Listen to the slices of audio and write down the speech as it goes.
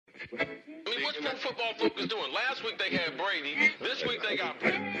football focus doing? Last week they had Brady. This week they got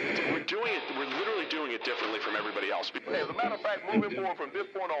Brady. We're literally doing it differently from everybody else. As a matter of fact, moving forward from this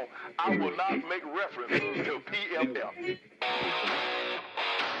point on, I will not make reference to PFF.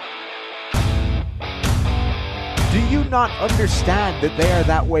 Do you not understand that they are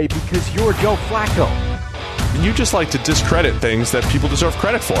that way because you're Joe Flacco? You just like to discredit things that people deserve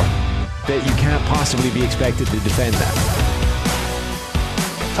credit for. That you can't possibly be expected to defend that.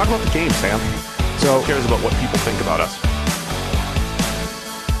 Talk about the game, Sam. So, who cares about what people think about us?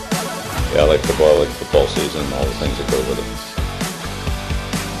 Yeah, I like football season, all the things that go with it.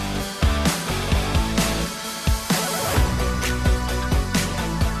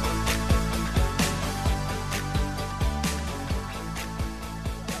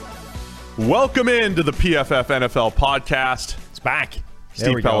 Welcome into the PFF NFL podcast. It's back.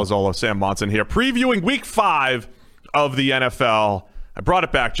 Steve Palazzolo, Sam Monson here, previewing Week 5 of the NFL. I brought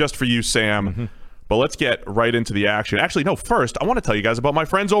it back just for you, Sam. But let's get right into the action. Actually, no, first, I want to tell you guys about my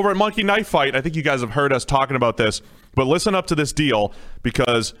friends over at Monkey Knife Fight. I think you guys have heard us talking about this, but listen up to this deal,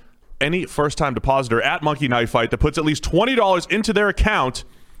 because any first-time depositor at Monkey Knife Fight that puts at least $20 into their account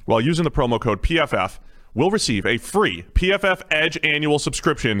while using the promo code PFF will receive a free PFF Edge annual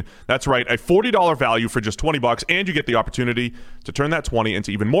subscription. That's right, a $40 value for just $20, and you get the opportunity to turn that 20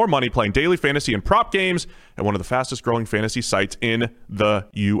 into even more money playing daily fantasy and prop games at one of the fastest-growing fantasy sites in the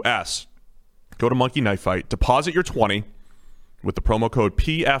U.S. Go to Monkey Knife Fight, deposit your 20 with the promo code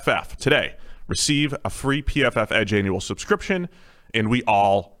PFF today. Receive a free PFF Edge annual subscription, and we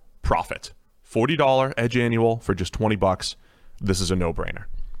all profit. $40 Edge annual for just $20. This is a no-brainer.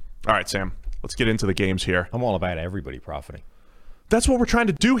 All right, Sam. Let's get into the games here. I'm all about everybody profiting. That's what we're trying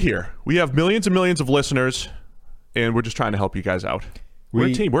to do here. We have millions and millions of listeners, and we're just trying to help you guys out. We're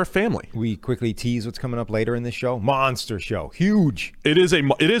a team. We're a family. We quickly tease what's coming up later in this show. Monster show. Huge. It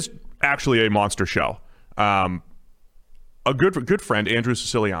is actually a monster show. A good friend, Andrew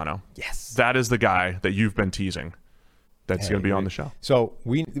Siciliano. Yes. That is the guy that you've been teasing that's going to be on the show. So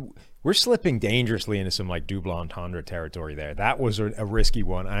we're slipping dangerously into some like double entendre territory there. That was a risky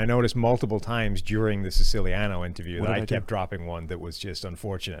one. I noticed multiple times during the Siciliano interview that I kept dropping one that was just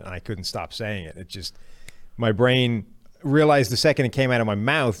unfortunate, and I couldn't stop saying it. It just, my brain realized the second it came out of my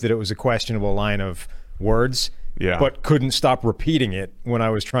mouth that it was a questionable line of words, but couldn't stop repeating it when I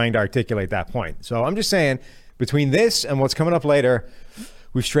was trying to articulate that point. So I'm just saying, between this and what's coming up later,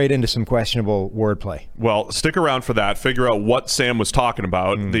 we've strayed into some questionable wordplay. Well, stick around for that. Figure out what Sam was talking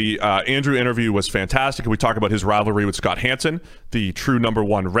about. The Andrew interview was fantastic. We talk about his rivalry with Scott Hansen, the true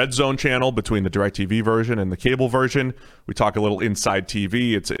 #1 Red Zone channel between the DirecTV version and the cable version. We talk a little inside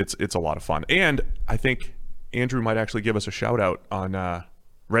TV. It's a lot of fun. And I think Andrew might actually give us a shout out on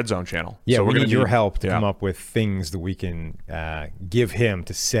Red Zone channel. Yeah, so we need your help to come up with things that we can give him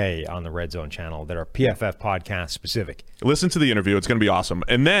to say on the Red Zone channel that are PFF podcast specific. Listen to the interview. It's going to be awesome.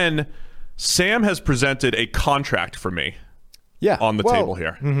 And then Sam has presented a contract for me on the table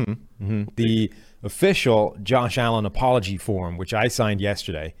here. The official Josh Allen apology form, which I signed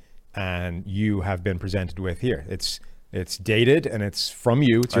yesterday, and you have been presented with here. It's dated, and it's from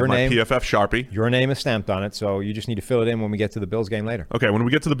you. It's your name. PFF Sharpie. Your name is stamped on it, so you just need to fill it in when we get to the Bills game later. Okay, when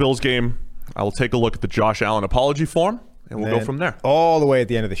we get to the Bills game, I will take a look at the Josh Allen apology form, and we'll go from there. All the way at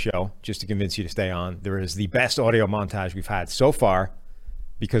the end of the show, just to convince you to stay on, there is the best audio montage we've had so far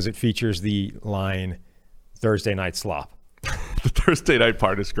because it features the line Thursday Night Slop. The Thursday night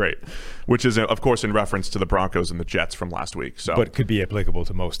part is great, which is, of course, in reference to the Broncos and the Jets from last week. So, but could be applicable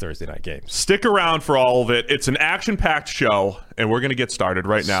to most Thursday night games. Stick around for all of it. It's an action-packed show, and we're going to get started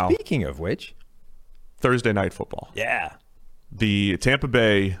right now. Speaking of which, Thursday night football. Yeah. The Tampa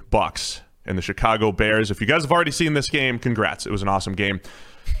Bay Bucks and the Chicago Bears. If you guys have already seen this game, congrats. It was an awesome game.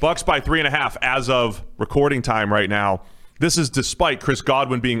 Bucks by 3.5 as of recording time right now. This is despite Chris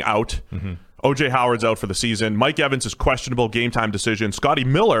Godwin being out. O.J. Howard's out for the season. Mike Evans is questionable, game time decision. Scotty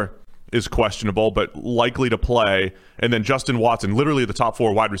Miller is questionable, but likely to play. And then Justin Watson, literally the top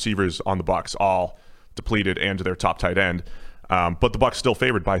 4 wide receivers on the Bucs, all depleted, and their top tight end. But the Bucs still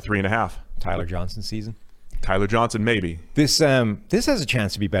favored by 3.5. Tyler Johnson season. Tyler Johnson, maybe. This has a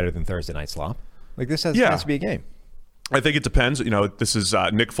chance to be better than Thursday Night Slop. Like, this has a chance to be a game. I think it depends. You know, this is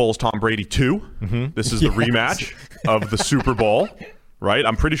Nick Foles, Tom Brady 2. This is the rematch of the Super Bowl, right?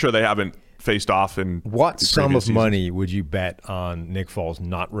 I'm pretty sure they haven't faced off in what sum of money would you bet on Nick Foles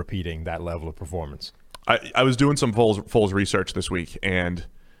not repeating that level of performance? I was doing some Foles research this week, and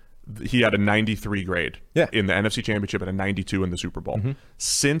he had a 93 grade in the NFC Championship and a 92 in the Super Bowl.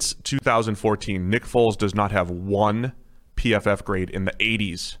 Since 2014, Nick Foles does not have one PFF grade in the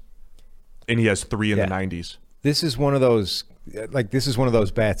 80s, and he has 3 in the 90s. This is one of those like this is one of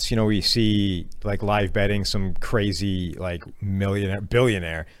those bets, where you see like live betting some crazy like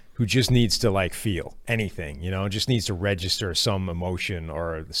billionaire who just needs to like feel anything, just needs to register some emotion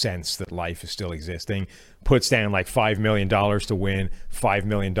or sense that life is still existing, puts down like $5 million to win, $5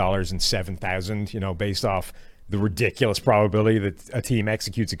 million and 7,000, based off the ridiculous probability that a team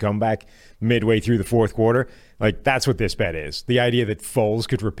executes a comeback midway through the fourth quarter. Like, that's what this bet is. The idea that Foles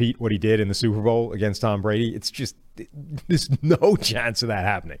could repeat what he did in the Super Bowl against Tom Brady, there's no chance of that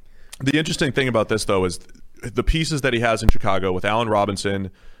happening. The interesting thing about this, though, is the pieces that he has in Chicago with Allen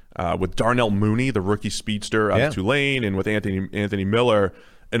Robinson, with Darnell Mooney, the rookie speedster out of Tulane, and with Anthony Miller,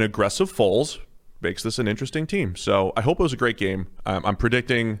 an aggressive Foles makes this an interesting team. So I hope it was a great game. I'm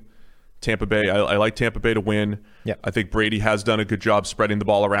predicting Tampa Bay. I like Tampa Bay to win. Yep. I think Brady has done a good job spreading the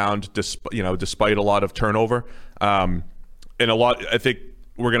ball around, despite a lot of turnover. I think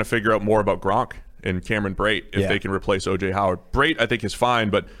we're going to figure out more about Gronk and Cameron Brate if they can replace O.J. Howard. Brate, I think, is fine,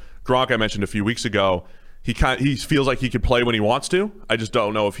 but Gronk, I mentioned a few weeks ago, he feels like he could play when he wants to. I just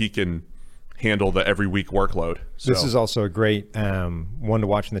don't know if he can handle the every week workload. So. This is also a great one to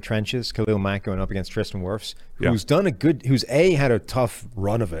watch in the trenches. Khalil Mack going up against Tristan Wirfs, who's who's A, had a tough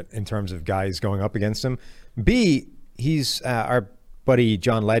run of it in terms of guys going up against him. B, he's our buddy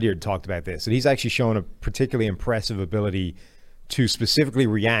John Ledyard talked about this, and he's actually shown a particularly impressive ability to specifically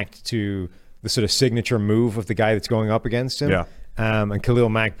react to the sort of signature move of the guy that's going up against him. Yeah. And Khalil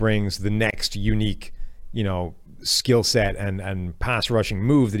Mack brings the next unique, skill set and pass rushing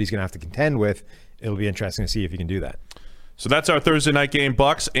move that he's going to have to contend with. It'll be interesting to see if he can do that. So that's our Thursday night game.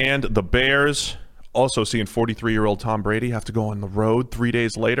 Bucks and the Bears. Also seeing 43-year-old Tom Brady have to go on the road 3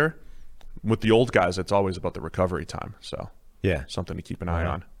 days later. With the old guys, it's always about the recovery time. So something to keep an eye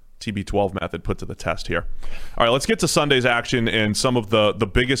on. TB12 method put to the test here. All right, let's get to Sunday's action and some of the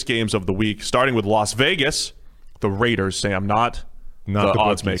biggest games of the week, starting with Las Vegas. The Raiders, Sam, not the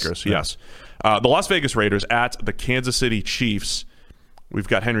odds makers. Yeah. Yes. The Las Vegas Raiders at the Kansas City Chiefs. We've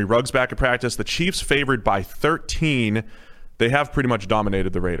got Henry Ruggs back at practice. The Chiefs favored by 13. They have pretty much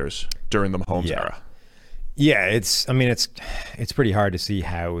dominated the Raiders during the Mahomes era. Yeah, it's pretty hard to see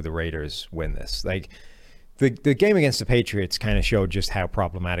how the Raiders win this. Like, the game against the Patriots kind of showed just how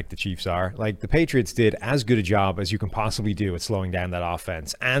problematic the Chiefs are. Like, the Patriots did as good a job as you can possibly do at slowing down that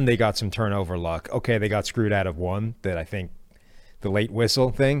offense, and they got some turnover luck. Okay, they got screwed out of one that I think the late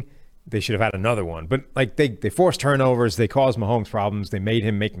whistle thing, they should have had another one. But like they forced turnovers, they caused Mahomes problems, they made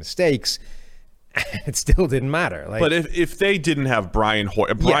him make mistakes. It still didn't matter. Like, but if they didn't have Brian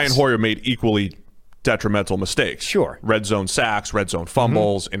Hoyer made equally detrimental mistakes. Sure. Red zone sacks, red zone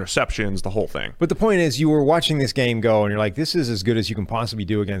fumbles, interceptions, the whole thing. But the point is, you were watching this game go, and you're like, this is as good as you can possibly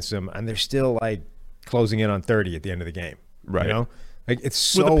do against them, and they're still like closing in on 30 at the end of the game. Right. Like, it's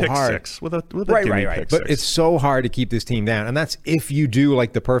so with a pick hard. Six. With a right. Pick but six. It's so hard to keep this team down, and that's if you do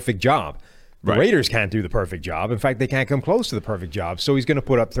like the perfect job. The Raiders can't do the perfect job. In fact, they can't come close to the perfect job. So he's going to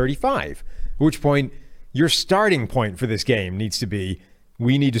put up 35. At which point, your starting point for this game needs to be,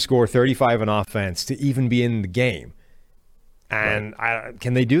 we need to score 35 on offense to even be in the game. And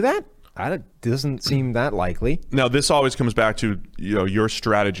can they do that? It doesn't seem that likely. Now, this always comes back to your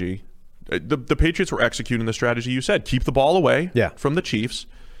strategy. The Patriots were executing the strategy you said. Keep the ball away from the Chiefs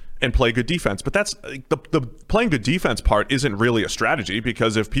and play good defense. But that's the playing good defense part isn't really a strategy,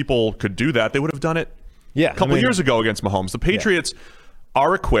 because if people could do that, they would have done it a couple years ago against Mahomes. The Patriots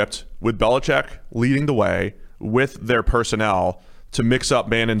are equipped with Belichick leading the way with their personnel to mix up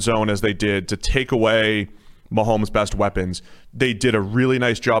man and zone as they did, to take away Mahomes' best weapons. They did a really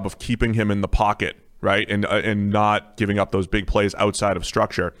nice job of keeping him in the pocket, right? And not giving up those big plays outside of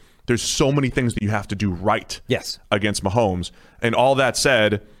structure. There's so many things that you have to do right against Mahomes. And all that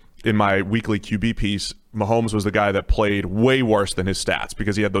said, in my weekly QB piece, Mahomes was the guy that played way worse than his stats,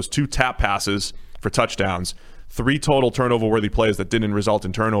 because he had those 2 tap passes for touchdowns, 3 total turnover-worthy plays that didn't result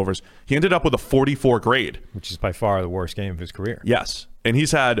in turnovers. He ended up with a 44 grade. Which is by far the worst game of his career. Yes. And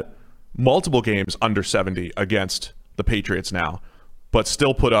he's had multiple games under 70 against the Patriots now, but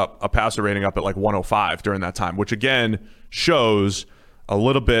still put up a passer rating up at like 105 during that time, which again shows a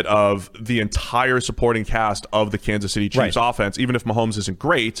little bit of the entire supporting cast of the Kansas City Chiefs offense. Even if Mahomes isn't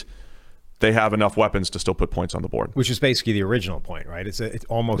great, they have enough weapons to still put points on the board. Which is basically the original point, right? It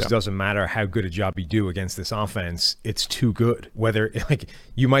almost doesn't matter how good a job you do against this offense. It's too good. Whether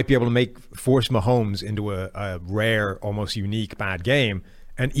you might be able to force Mahomes into a rare, almost unique bad game,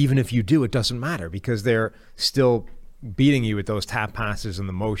 and even if you do, it doesn't matter, because they're still beating you with those tap passes and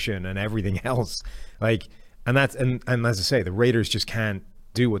the motion and everything else. And as I say, the Raiders just can't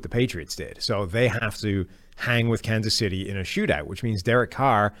do what the Patriots did. So they have to hang with Kansas City in a shootout, which means Derek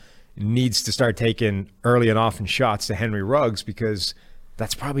Carr needs to start taking early and often shots to Henry Ruggs, because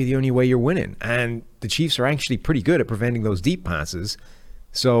that's probably the only way you're winning. And the Chiefs are actually pretty good at preventing those deep passes.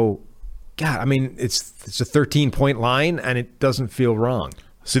 So, God, I mean, it's a 13-point line, and it doesn't feel wrong.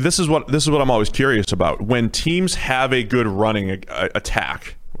 See, this is what I'm always curious about. When teams have a good running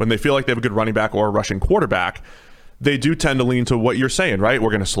attack, when they feel like they have a good running back or a rushing quarterback, they do tend to lean to what you're saying, right?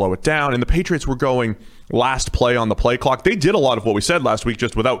 We're going to slow it down. And the Patriots were going last play on the play clock. They did a lot of what we said last week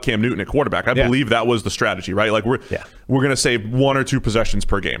just without Cam Newton at quarterback. I believe that was the strategy, right? Like we're going to save 1 or 2 possessions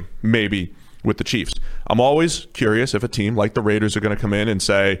per game, maybe, with the Chiefs. I'm always curious if a team like the Raiders are going to come in and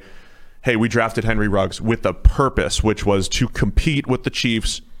say, hey, we drafted Henry Ruggs with a purpose, which was to compete with the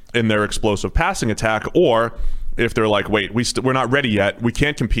Chiefs in their explosive passing attack, or if they're like, wait, we're not ready yet. We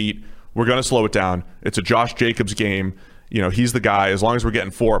can't compete. We're going to slow it down. It's a Josh Jacobs game. He's the guy. As long as we're getting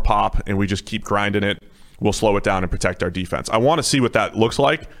 4 a pop and we just keep grinding it, we'll slow it down and protect our defense. I want to see what that looks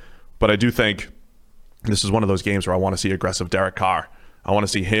like, but I do think this is one of those games where I want to see aggressive Derek Carr. I want to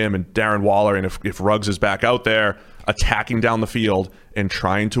see him and Darren Waller, and if Ruggs is back out there attacking down the field and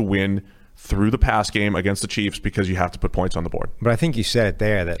trying to win through the pass game against the Chiefs, because you have to put points on the board. But I think you said it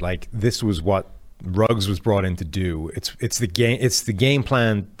there that like this was what Ruggs was brought in to do. It's the game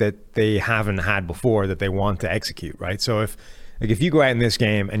plan that they haven't had before that they want to execute, right? So if you go out in this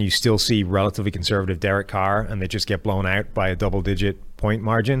game and you still see relatively conservative Derek Carr and they just get blown out by a double-digit point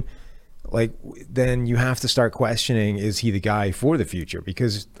margin, like then you have to start questioning, is he the guy for the future?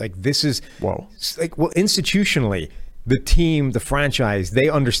 Because like this is institutionally, the team, the franchise, they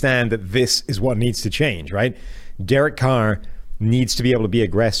understand that this is what needs to change, right? Derek Carr needs to be able to be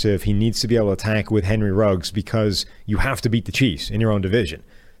aggressive. He needs to be able to attack with Henry Ruggs, because you have to beat the Chiefs in your own division.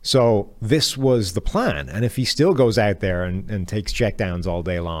 So this was the plan. And if he still goes out there and takes checkdowns all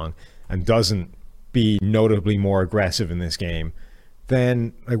day long and doesn't be notably more aggressive in this game,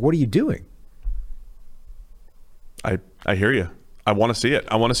 then like, what are you doing? I hear you. I want to see it.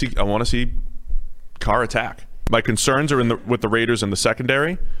 I want to see Carr attack. My concerns are with the Raiders in the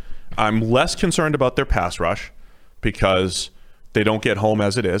secondary. I'm less concerned about their pass rush because they don't get home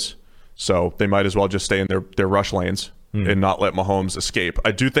as it is. So they might as well just stay in their rush lanes and not let Mahomes escape.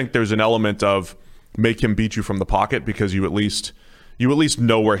 I do think there's an element of make him beat you from the pocket, because you at least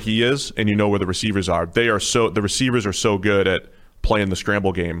know where he is and you know where the receivers are. The receivers are so good at playing the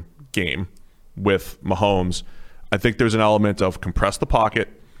scramble game with Mahomes. I think there's an element of compress the pocket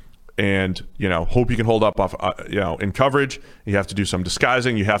and hope you can hold up off in coverage. You have to do some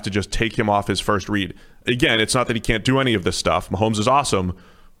disguising. You have to just take him off his first read. Again, it's not that he can't do any of this stuff. Mahomes is awesome,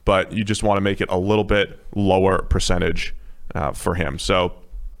 but you just want to make it a little bit lower percentage for him. So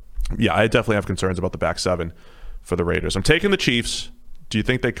yeah, I definitely have concerns about the back seven for the Raiders. I'm taking the Chiefs. Do you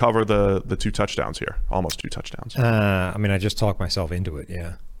think they cover the 2 touchdowns here? Almost 2 touchdowns. I mean, I just talked myself into it.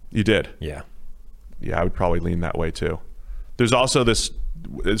 Yeah. You did? Yeah. Yeah, I would probably lean that way too. There's also this,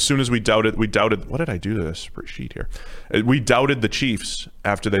 as soon as we doubted, what did I do to this sheet here? We doubted the Chiefs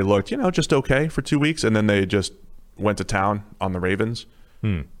after they looked, just okay for 2 weeks, and then they just went to town on the Ravens.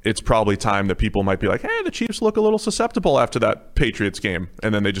 It's probably time that people might be like, hey, the Chiefs look a little susceptible after that Patriots game,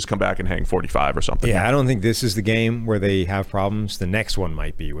 and then they just come back and hang 45 or something. Yeah, I don't think this is the game where they have problems. The next one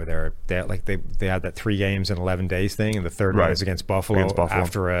might be where they had that 3 games in 11 days thing, and the third one is against Buffalo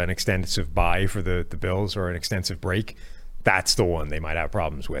after an extensive bye for the Bills, or an extensive break. That's the one they might have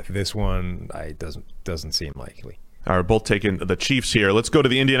problems with. This one doesn't seem likely. All right, both taking the Chiefs here. Let's go to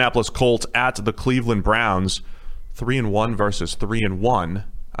the Indianapolis Colts at the Cleveland Browns. 3-1 versus 3-1.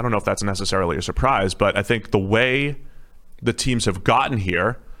 I don't know if that's necessarily a surprise, but I think the way the teams have gotten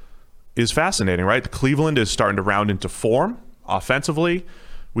here is fascinating, right? Cleveland is starting to round into form offensively.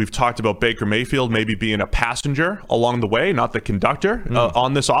 We've talked about Baker Mayfield maybe being a passenger along the way, not the conductor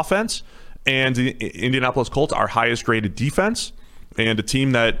on this offense. And the Indianapolis Colts, our highest graded defense, and a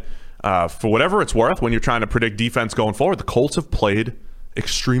team that, for whatever it's worth, when you're trying to predict defense going forward, the Colts have played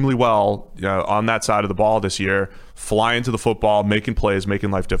extremely well on that side of the ball this year, flying to the football, making plays,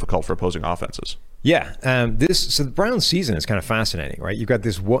 making life difficult for opposing offenses. Yeah, so the Browns season is kind of fascinating, right? You've got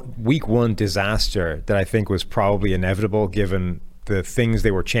this week 1 disaster that I think was probably inevitable given the things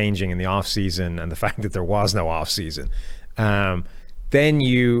they were changing in the offseason and the fact that there was no offseason. Then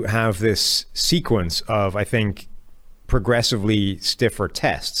you have this sequence of, I think, progressively stiffer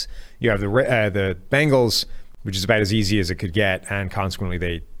tests. You have the Bengals, which is about as easy as it could get, and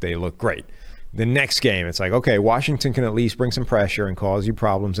consequently they look great. The next game, it's like, okay, Washington can at least bring some pressure and cause you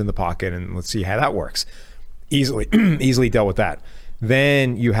problems in the pocket, and let's see how that works. Easily dealt with that.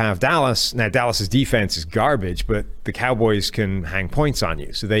 Then you have Dallas. Now, Dallas's defense is garbage, but the Cowboys can hang points on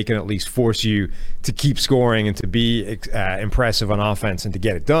you. So they can at least force you to keep scoring and to be impressive on offense and to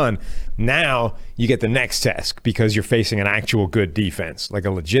get it done. Now you get the next test because you're facing an actual good defense, like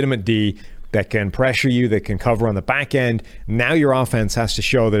a legitimate D that can pressure you, that can cover on the back end. Now your offense has to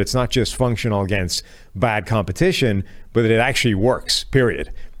show that it's not just functional against bad competition, but that it actually works,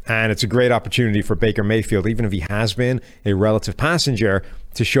 period. And it's a great opportunity for Baker Mayfield, even if he has been a relative passenger,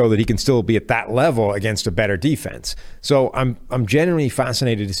 to show that he can still be at that level against a better defense. So I'm genuinely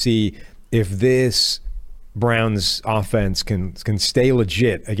fascinated to see if this Browns offense can stay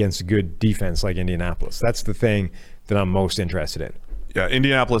legit against a good defense like Indianapolis. That's the thing that I'm most interested in. Yeah,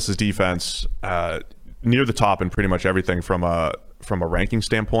 Indianapolis's defense near the top in pretty much everything from a ranking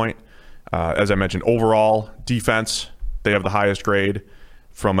standpoint. As I mentioned, overall defense, they have the highest grade.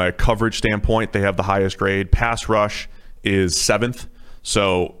 From a coverage standpoint, they have the highest grade. Pass rush is 7th.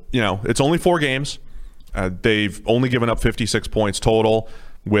 So, it's only 4 games. They've only given up 56 points total,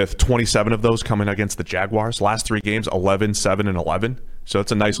 with 27 of those coming against the Jaguars. Last 3 games, 11, 7, and 11. So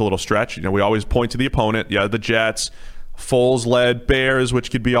it's a nice little stretch. We always point to the opponent. Yeah, the Jets, Foles-led Bears,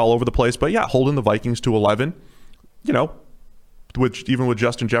 which could be all over the place. But yeah, holding the Vikings to 11, which even with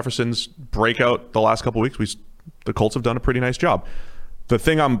Justin Jefferson's breakout the last couple of weeks, the Colts have done a pretty nice job. The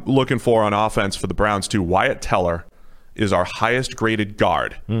thing I'm looking for on offense for the Browns, too, Wyatt Teller is our highest graded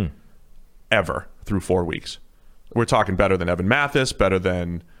guard ever through 4 weeks. We're talking better than Evan Mathis, better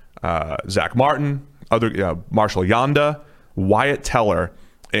than Zach Martin, Marshall Yanda, Wyatt Teller,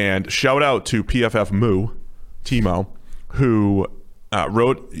 and shout out to PFF Timo, who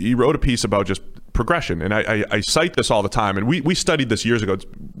wrote a piece about just progression. And I cite this all the time, and we studied this years ago.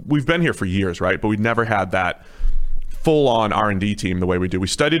 We've been here for years, right? But we never had that full-on R&D team the way we do. We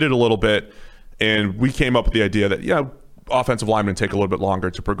studied it a little bit, and we came up with the idea that, offensive linemen take a little bit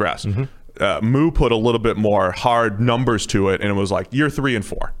longer to progress. Moo put a little bit more hard numbers to it, and it was like year 3 and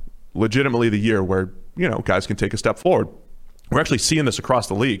 4. Legitimately the year where, guys can take a step forward. We're actually seeing this across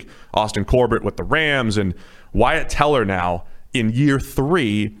the league. Austin Corbett with the Rams, and Wyatt Teller now in year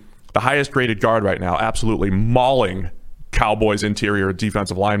 3, the highest graded guard right now, absolutely mauling Cowboys interior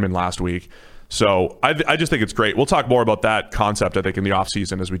defensive linemen last week. So I just think it's great. We'll talk more about that concept, I think, in the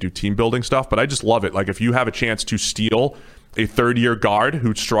offseason as we do team building stuff. But I just love it. Like, if you have a chance to steal a third-year guard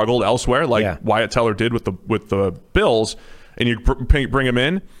who struggled elsewhere, like Wyatt Teller did with the Bills, and you bring him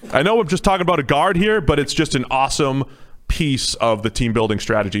in. I know I'm just talking about a guard here, but it's just an awesome piece of the team building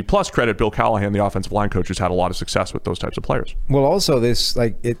strategy. Plus, credit Bill Callahan, the offensive line coach, who's had a lot of success with those types of players. Well, also this,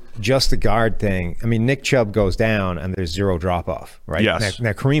 just the guard thing. I mean, Nick Chubb goes down and there's 0 drop off, right? Yes.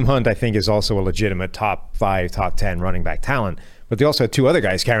 Now Kareem Hunt, I think, is also a legitimate top 5, top 10 running back talent, but they also had 2 other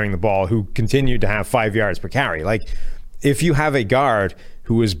guys carrying the ball who continued to have 5 yards per carry. Like, if you have a guard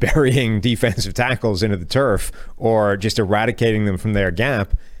who is burying defensive tackles into the turf or just eradicating them from their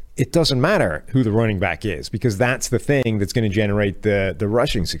gap, it doesn't matter who the running back is, because that's the thing that's going to generate the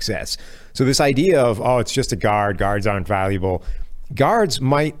rushing success. So this idea of, it's just a guard, guards aren't valuable. Guards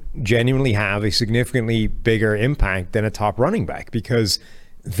might genuinely have a significantly bigger impact than a top running back, because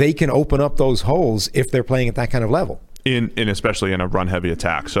they can open up those holes if they're playing at that kind of level. Especially in a run-heavy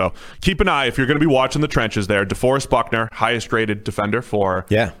attack. So keep an eye, if you're going to be watching the trenches there, DeForest Buckner, highest-graded defender for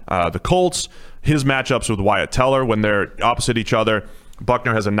the Colts. His matchups with Wyatt Teller, when they're opposite each other,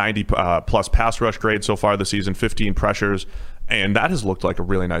 Buckner has a 90-plus pass rush grade so far this season, 15 pressures, and that has looked like a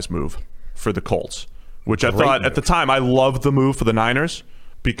really nice move for the Colts, which I thought at the time, I loved the move for the Niners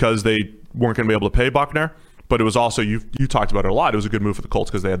because they weren't going to be able to pay Buckner. But it was also, you talked about it a lot, it was a good move for the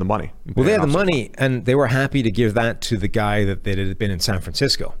Colts because they had the money. Well, they had the money, and they were happy to give that to the guy that had been in San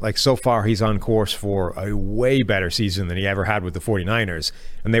Francisco. Like, so far, he's on course for a way better season than he ever had with the 49ers.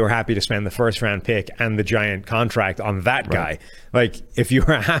 And they were happy to spend the first-round pick and the giant contract on that guy. Like, if you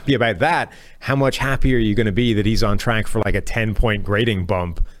were happy about that, how much happier are you going to be that he's on track for like a 10-point grading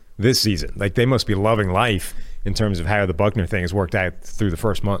bump this season? Like, they must be loving life in terms of how the Buckner thing has worked out through the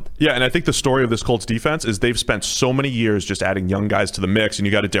first month. Yeah, and I think the story of this Colts defense is they've spent so many years just adding young guys to the mix, and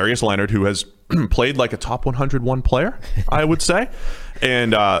you got a Darius Leonard who has played like a top 101 player, I would say,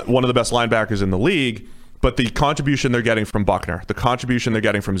 and one of the best linebackers in the league. But the contribution they're getting from Buckner, the contribution they're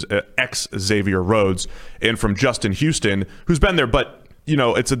getting from ex-Xavier Rhodes, and from Justin Houston, who's been there, but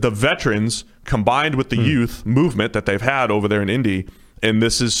it's the veterans combined with the youth movement that they've had over there in Indy. And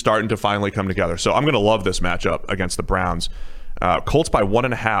this is starting to finally come together. So I'm going to love this matchup against the Browns. Colts by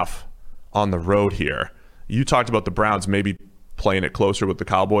 1.5 on the road here. You talked about the Browns maybe playing it closer with the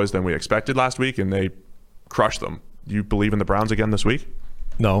Cowboys than we expected last week, and they crushed them. Do you believe in the Browns again this week?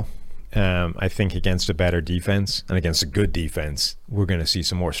 No. I think against a better defense and against a good defense, we're going to see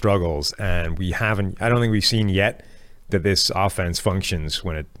some more struggles. And I don't think we've seen yet that this offense functions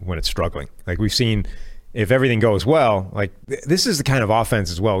when it's struggling. Like we've seen, if everything goes well, like this is the kind of offense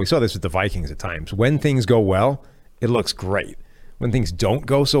as well. We saw this with the Vikings at times. When things go well, it looks great. When things don't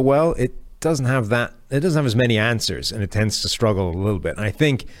go so well, it doesn't have as many answers, and it tends to struggle a little bit. And I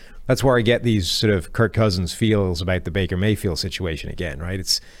think that's where I get these sort of Kirk Cousins feels about the Baker Mayfield situation again, right?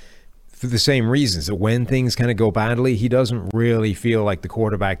 It's for the same reasons that when things kind of go badly, he doesn't really feel like the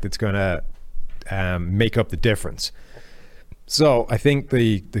quarterback that's going to make up the difference. So I think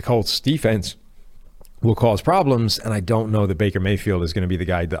the Colts defense will cause problems, and I don't know that Baker Mayfield is going to be the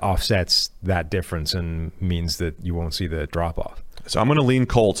guy that offsets that difference and means that you won't see the drop-off. So I'm going to lean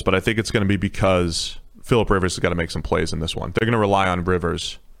Colts, but I think it's going to be because Phillip Rivers has got to make some plays in this one. They're going to rely on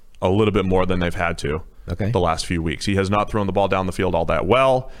Rivers a little bit more than they've had to the last few weeks. He has not thrown the ball down the field all that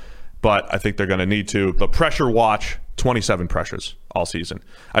well, but I think they're going to need to. The pressure watch, 27 pressures all season.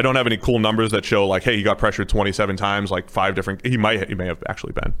 I don't have any cool numbers that show like, hey, he got pressured 27 times, like 5 different. He may have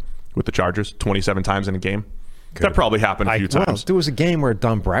actually been with the Chargers 27 times in a game. That probably happened a few times. Well, there was a game where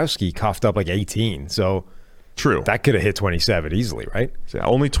Dombrowski coughed up like 18, so true. That could have hit 27 easily, right? So yeah,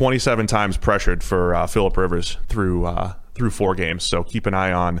 only 27 times pressured for Phillip Rivers through 4 games. So keep an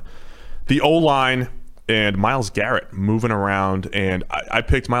eye on the O-line and Myles Garrett moving around. And I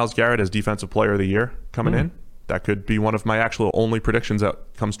picked Myles Garrett as Defensive Player of the Year coming in. That could be one of my actual only predictions that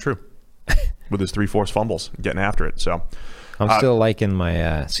comes true with his 3 forced fumbles, getting after it. So I'm still liking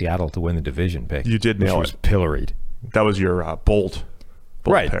my Seattle to win the division pick. You did nail it. Was pilloried. That was your bold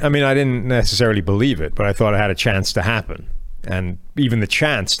right. pick. I mean, I didn't necessarily believe it, but I thought it had a chance to happen. And even the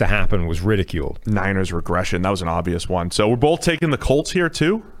chance to happen was ridiculed. Niners regression. That was an obvious one. So we're both taking the Colts here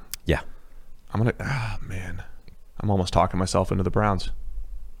too? Yeah. I'm almost talking myself into the Browns.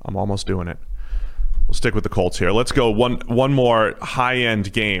 I'm almost doing it. We'll stick with the Colts here. Let's go one more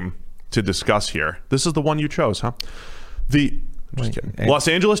high-end game to discuss here. This is the one you chose, huh? Just kidding. Los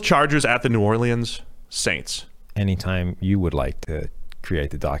Angeles Chargers at the New Orleans Saints. Anytime you would like to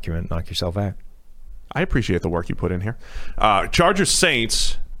create the document, knock yourself out. I appreciate the work you put in here. Chargers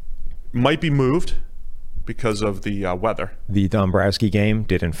Saints might be moved because of the weather. The Dombrowski game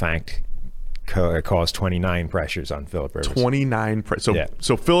did, in fact, cause 29 pressures on Phillip Rivers. 29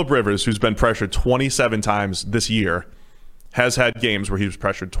 So Phillip Rivers, who's been pressured 27 times this year, has had games where he was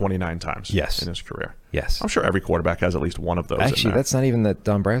pressured 29 times in his career. Yes. I'm sure every quarterback has at least one of those. Actually, that's not even the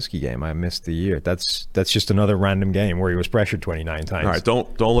Dombrowski game. I missed the year. That's just another random game where he was pressured 29 times. All right,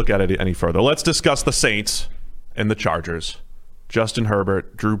 don't look at it any further. Let's discuss the Saints and the Chargers. Justin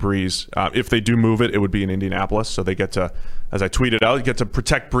Herbert, Drew Brees. If they do move it, it would be in Indianapolis. So they get to, as I tweeted out, get to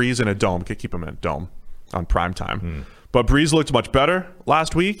protect Brees in a dome. Keep him in a dome on prime time. But Brees looked much better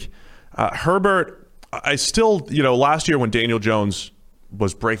last week. Herbert, I still, last year when Daniel Jones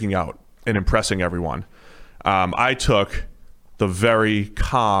was breaking out and impressing everyone, I took the very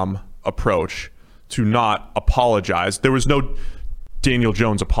calm approach to not apologize. There was no Daniel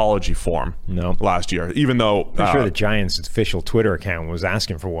Jones apology form last year, even though I'm sure the Giants' official Twitter account was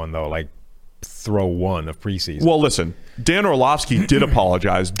asking for one, though, like throw one of preseason. Well, listen, Dan Orlovsky did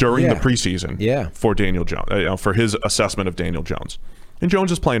apologize during the preseason for Daniel Jones, for his assessment of Daniel Jones. And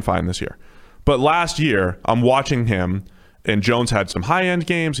Jones is playing fine this year. But last year, I'm watching him, and Jones had some high-end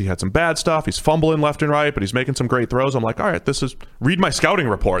games. He had some bad stuff. He's fumbling left and right, but he's making some great throws. I'm like, all right, read my scouting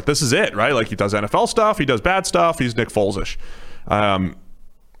report. This is it, right? Like, he does NFL stuff. He does bad stuff. He's Nick Foles-ish.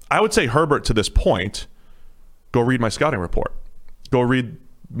 I would say Herbert, to this point, go read my scouting report. Go read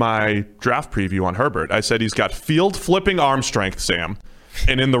my draft preview on Herbert. I said he's got field-flipping arm strength, Sam.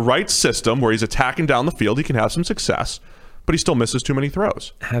 And in the right system where he's attacking down the field, he can have some success. But he still misses too many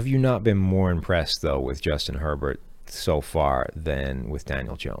throws. Have you not been more impressed, though, with Justin Herbert so far than with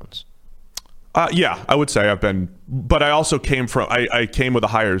Daniel Jones? Yeah, I would say I've been, but I also came from I came with a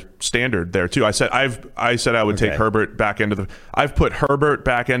higher standard there too. I said I would take Herbert back into I've put Herbert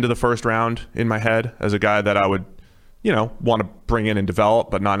back into the first round in my head as a guy that I would, want to bring in and develop,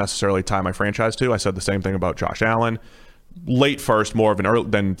 but not necessarily tie my franchise to. I said the same thing about Josh Allen. Late first, more of an early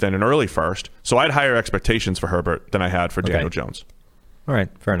than an early first. So I had higher expectations for Herbert than I had for Daniel Jones. All right,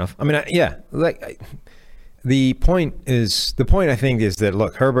 fair enough. I mean, the point I think is that,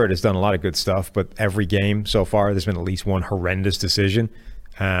 look, Herbert has done a lot of good stuff, but every game so far there's been at least one horrendous decision,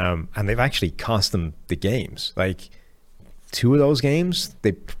 and they've actually cost them the games. Like 2 of those games,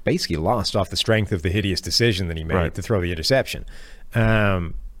 they basically lost off the strength of the hideous decision that he made to throw the interception,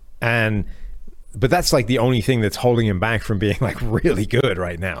 But that's like the only thing that's holding him back from being like really good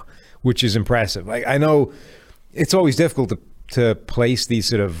right now, which is impressive. Like, I know it's always difficult to to place these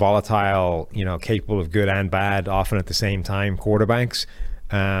sort of volatile, capable of good and bad, often at the same time, quarterbacks.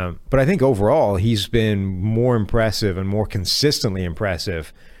 But I think overall, he's been more impressive and more consistently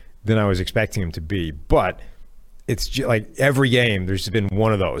impressive than I was expecting him to be. But it's like every game, there's been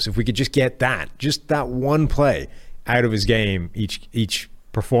one of those. If we could just get just that one play out of his game each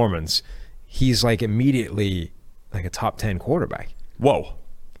performance, he's like immediately like a top 10 quarterback. Whoa.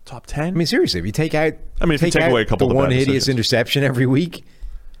 Top 10? I mean, seriously, if you take out if you take away a couple the of one bad hideous decisions. interception every week.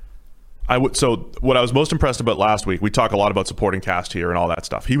 So what I was most impressed about last week, we talk a lot about supporting cast here and all that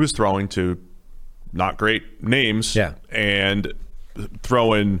stuff. He was throwing to not great names and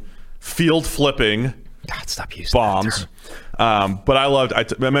throwing field flipping God, stop using bombs. But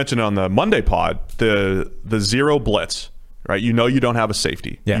I mentioned on the Monday pod, the zero blitz, right? You don't have a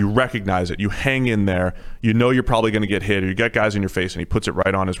safety. Yeah. You recognize it. You hang in there. You're probably going to get hit, or you get guys in your face, and he puts it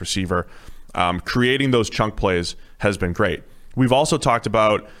right on his receiver. Creating those chunk plays has been great. We've also talked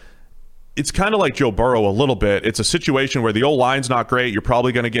about, it's kind of like Joe Burrow a little bit. It's a situation where the O-line's not great. You're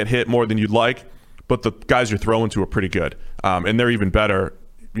probably going to get hit more than you'd like, but the guys you're throwing to are pretty good. And they're even better,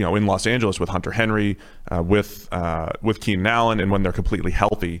 in Los Angeles with Hunter Henry, with Keenan Allen, and when they're completely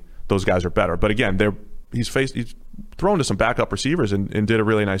healthy, those guys are better. But again, he's thrown to some backup receivers and did a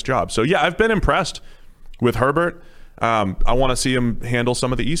really nice job. So yeah, I've been impressed with Herbert. I want to see him handle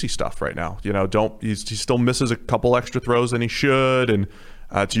some of the easy stuff right now. He still misses a couple extra throws than he should, and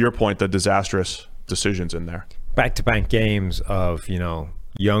to your point, the disastrous decisions in there. Back-to-back games of,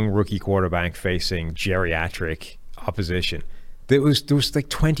 young rookie quarterback facing geriatric opposition. There was like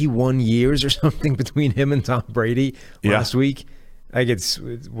 21 years or something between him and Tom Brady last week. Like it's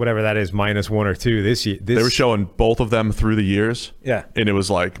whatever that is, -1 or 2 this year. They were showing both of them through the years. Yeah. And it was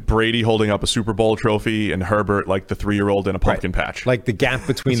like Brady holding up a Super Bowl trophy and Herbert like the 3-year-old in a pumpkin patch. Like the gap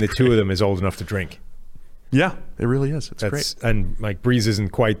between the two of them is old enough to drink. Yeah, it really is. It's great. And like Breeze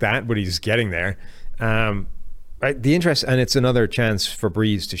isn't quite that, but he's getting there. Right. The interest, and it's another chance for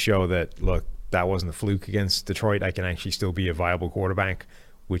Breeze to show that, look, that wasn't a fluke against Detroit. I can actually still be a viable quarterback,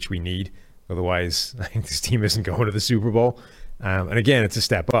 which we need. Otherwise, I think this team isn't going to the Super Bowl. And again, it's a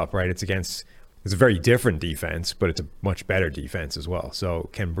step up, right? It's a very different defense, but it's a much better defense as well.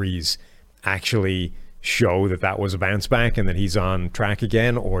 So can Breeze actually show that was a bounce back and that he's on track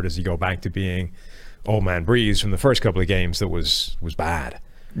again? Or does he go back to being old man Breeze from the first couple of games that was bad?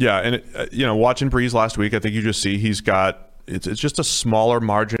 Yeah, and watching Breeze last week, I think you just see he's just a smaller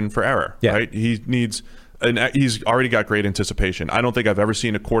margin for error, right? He needs, and he's already got great anticipation. I don't think I've ever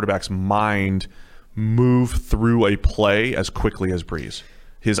seen a quarterback's mind move through a play as quickly as Breeze.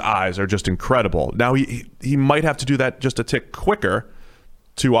 His eyes are just incredible. Now he might have to do that just a tick quicker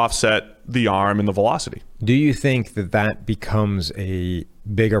to offset the arm and the velocity. Do you think that becomes a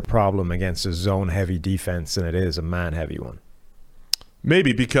bigger problem against a zone-heavy defense than it is a man-heavy one?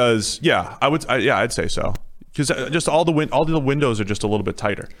 Maybe because, I'd say so. Because just all the windows are just a little bit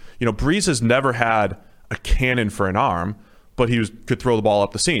tighter. Breeze has never had a cannon for an arm, but he could throw the ball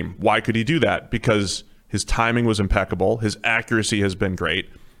up the seam. Why could he do that? Because his timing was impeccable. His accuracy has been great,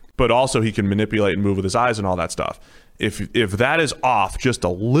 but also he can manipulate and move with his eyes and all that stuff. If that is off just a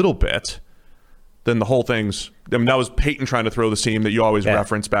little bit, then the whole thing's... that was Peyton trying to throw the seam that you always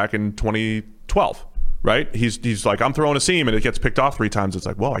reference back in 2012, right? He's like, I'm throwing a seam, and it gets picked off 3 times. It's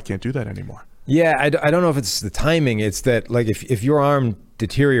like, whoa, I can't do that anymore. Yeah, I don't know if it's the timing. It's that, like, if your arm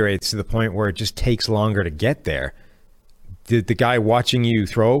deteriorates to the point where it just takes longer to get there, the guy watching you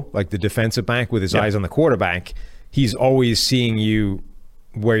throw, like the defensive back with his eyes on the quarterback, he's always seeing you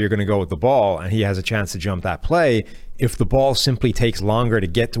where you're going to go with the ball, and he has a chance to jump that play. If the ball simply takes longer to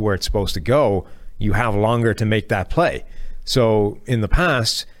get to where it's supposed to go, you have longer to make that play. So in the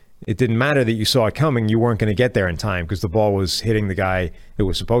past, it didn't matter that you saw it coming. You weren't going to get there in time because the ball was hitting the guy it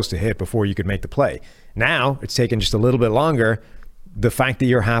was supposed to hit before you could make the play. Now, it's taken just a little bit longer. The fact that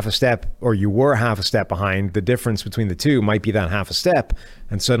you're half a step, or you were half a step behind, the difference between the two might be that half a step,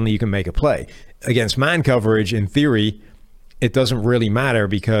 and suddenly you can make a play. Against man coverage, in theory, it doesn't really matter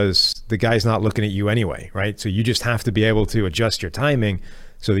because the guy's not looking at you anyway, right? So you just have to be able to adjust your timing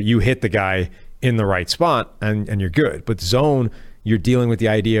so that you hit the guy in the right spot and you're good. But zone, you're dealing with the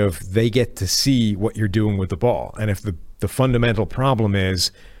idea of they get to see what you're doing with the ball. And if the fundamental problem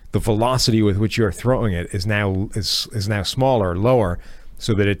is the velocity with which you're throwing it is now smaller, lower,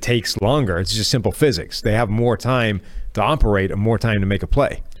 so that it takes longer, it's just simple physics. They have more time to operate and more time to make a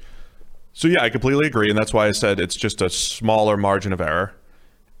play. So yeah, I completely agree, and that's why I said it's just a smaller margin of error,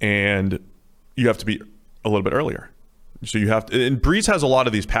 and you have to be a little bit earlier. So you have to, and Breeze has a lot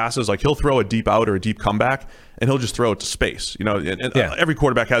of these passes, like he'll throw a deep out or a deep comeback, and he'll just throw it to space. And every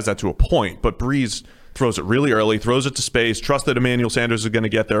quarterback has that to a point, but Breeze throws it really early, throws it to space, trust that Emmanuel Sanders is going to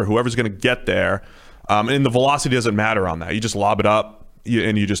get there, whoever's going to get there. And the velocity doesn't matter on that. You just lob it up,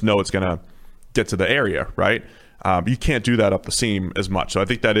 and you just know it's going to get to the area, right? You can't do that up the seam as much. So I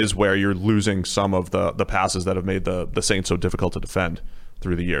think that is where you're losing some of the passes that have made the Saints so difficult to defend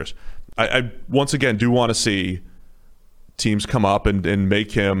through the years. I once again do want to see teams come up and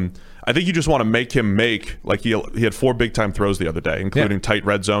make him. I think you just want to make him like he had 4 big time throws the other day, including tight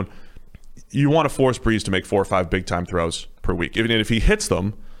red zone. You want to force Breeze to make 4 or 5 big time throws per week. Even if he hits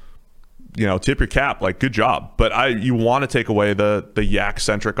them, tip your cap, like, good job. But you want to take away the yak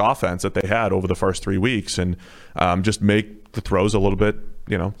centric offense that they had over the first 3 weeks and just make the throws a little bit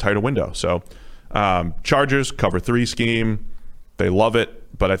tighter window. So Chargers cover 3 scheme, they love it.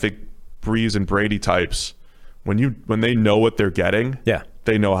 But I think Breeze and Brady types, when they know what they're getting,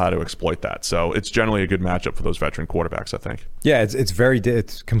 they know how to exploit that. So it's generally a good matchup for those veteran quarterbacks, I think. Yeah,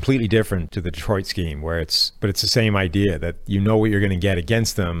 it's completely different to the Detroit scheme, but it's the same idea that what you're going to get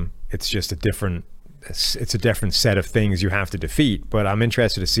against them. It's just a different set of things you have to defeat. But I'm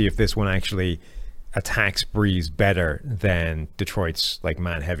interested to see if this one actually attacks Breeze better than Detroit's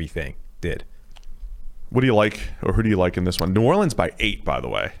man heavy thing did. What do you like, or who do you like in this one? New Orleans by 8, by the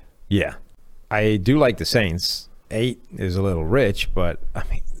way. Yeah, I do like the Saints. 8 is a little rich, but I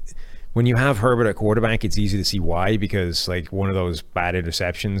mean, when you have Herbert at quarterback, it's easy to see why, because one of those bad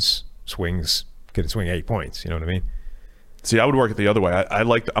interceptions could swing 8 points. You know what I mean? See, I would work it the other way. I'm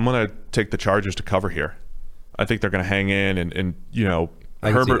going to take the Chargers to cover here. I think they're going to hang in, and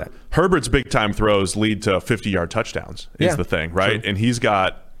Herbert's big time throws lead to 50-yard touchdowns. Is the thing, right? True. And he's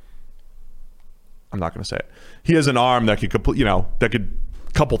got. I'm not going to say it. He has an arm that could complete. That could.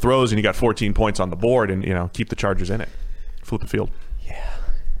 Couple throws and you got 14 points on the board, and keep the Chargers in it. Flip the field. Yeah.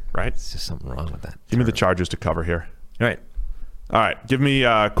 Right? It's just something wrong with that. Give me the Chargers to cover here. All right. Give me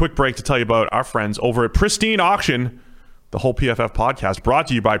a quick break to tell you about our friends over at Pristine Auction. The whole PFF podcast brought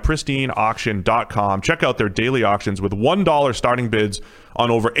to you by pristineauction.com. Check out their daily auctions with $1 starting bids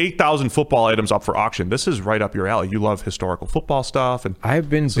on over 8,000 football items up for auction. This is right up your alley. You love historical football stuff. And I've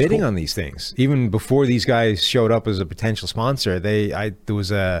been bidding on these things. Even before these guys showed up as a potential sponsor, when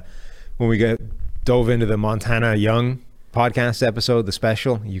we dove into the Montana Young podcast episode, the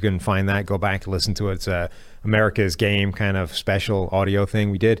special, you can find that. Go back and listen to it. It's a America's Game kind of special audio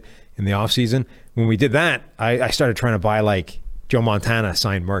thing we did in the off season. When we did that, I started trying to buy Joe Montana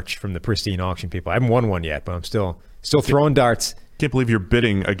signed merch from the Pristine Auction people. I haven't won one yet, but I'm still throwing darts. Can't believe you're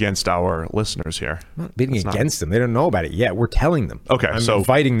bidding against our listeners here. I'm not bidding against them. They don't know about it yet. We're telling them. Okay, I'm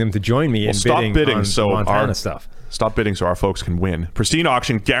inviting them to join me in bidding on Montana stuff. Stop bidding so our folks can win. Pristine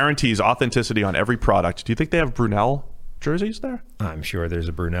Auction guarantees authenticity on every product. Do you think they have Brunel jerseys there? I'm sure there's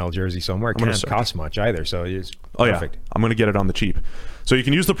a Brunel jersey somewhere. It can't cost much either, so it's perfect. Yeah. I'm going to get it on the cheap. So you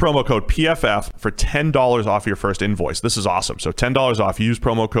can use the promo code PFF for $10 off your first invoice. This is awesome. So $10 off. Use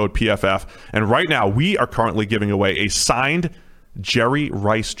promo code PFF. And right now, we are currently giving away a signed Jerry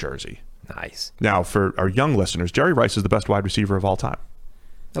Rice jersey. Nice. Now, for our young listeners, Jerry Rice is the best wide receiver of all time.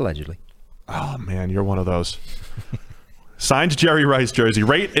 Allegedly. Oh, man, you're one of those. Signed Jerry Rice jersey.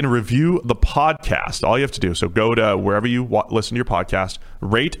 Rate and review the podcast. All you have to do. So go to wherever you listen to your podcast,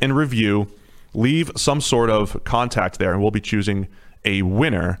 rate and review, leave some sort of contact there, and we'll be choosing a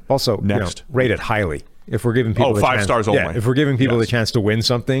winner. Also, next. Rate it highly. If we're giving people 5 stars only. Yeah, if we're giving people the chance to win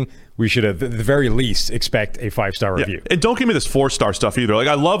something, we should at the very least expect a 5-star review. And don't give me this 4-star stuff either.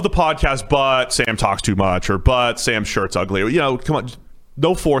 I love the podcast, but Sam talks too much, or but Sam's shirt's ugly. Come on.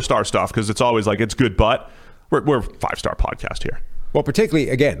 No 4-star stuff, because it's always it's good, but we're a 5-star podcast here. Well, particularly,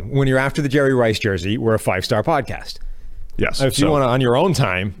 again, when you're after the Jerry Rice jersey, we're a 5-star podcast. Yes. If you want to, on your own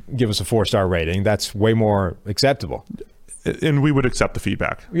time, give us a 4-star rating, that's way more acceptable. And we would accept the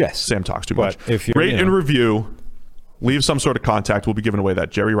feedback. Yes. Sam talks too much. If you rate and review, leave some sort of contact. We'll be giving away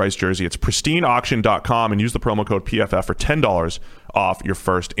that Jerry Rice jersey. It's pristineauction.com, and use the promo code PFF for $10 off your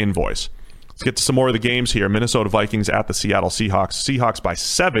first invoice. Let's get to some more of the games here. Minnesota Vikings at the Seattle Seahawks. Seahawks by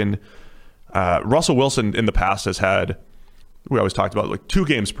 7. Russell Wilson in the past has had, we always talked about 2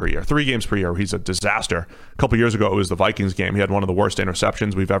 games per year, 3 games per year where he's a disaster. A couple years ago, it was the Vikings game. He had one of the worst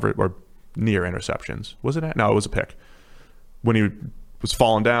interceptions we've ever, or near interceptions. Was it? No, it was a pick. When he was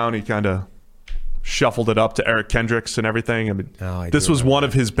falling down, he kind of shuffled it up to Eric Kendricks and everything. I mean, this was one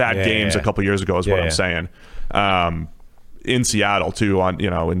of his bad games a couple years ago, is what I'm saying. In Seattle too, on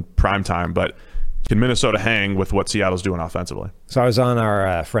in prime time. But can Minnesota hang with what Seattle's doing offensively? So I was on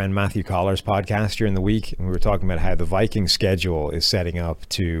our friend Matthew Collar's podcast during the week, and we were talking about how the Vikings schedule is setting up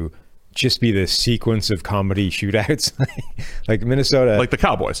to just be this sequence of comedy shootouts, like Minnesota, like the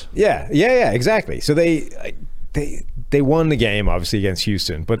Cowboys. Yeah, exactly. So they they won the game, obviously, against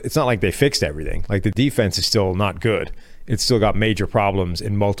Houston, but it's not like they fixed everything. Like, the defense is still not good. It's still got major problems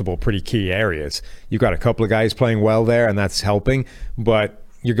in multiple pretty key areas. You've got a couple of guys playing well there, and that's helping, but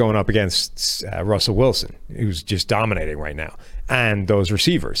you're going up against Russell Wilson, who's just dominating right now, and those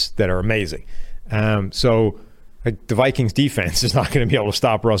receivers that are amazing. So like, the Vikings defense is not going to be able to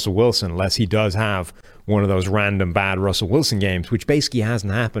stop Russell Wilson unless he does have one of those random bad Russell Wilson games, which basically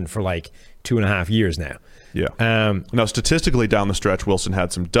hasn't happened for like 2.5 years now. Yeah. Now, statistically down the stretch, Wilson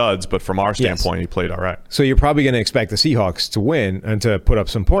had some duds, but from our standpoint, he played all right. So you're probably going to expect the Seahawks to win and to put up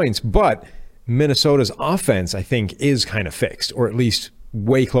some points, but Minnesota's offense, I think, is kind of fixed, or at least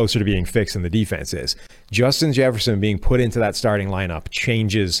way closer to being fixed than the defense is. Justin Jefferson being put into that starting lineup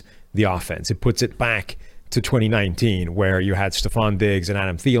changes the offense. It puts it back to 2019, where you had Stephon Diggs and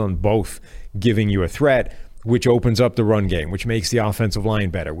Adam Thielen both giving you a threat, which opens up the run game, which makes the offensive line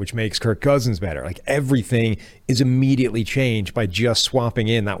better, which makes Kirk Cousins better. Like, everything is immediately changed by just swapping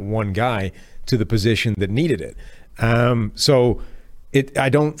in that one guy to the position that needed it. I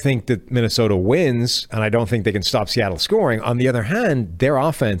don't think that Minnesota wins, and I don't think they can stop Seattle scoring. On the other hand, their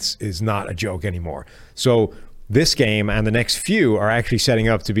offense is not a joke anymore. So this game and the next few are actually setting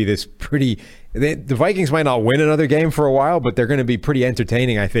up to be this pretty... The Vikings might not win another game for a while, but they're going to be pretty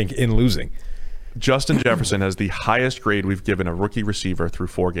entertaining, I think, in losing. Justin Jefferson has the highest grade we've given a rookie receiver through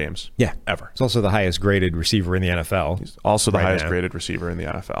 4 games. Yeah. Ever. He's also the highest graded receiver in the NFL. He's also the highest graded receiver in the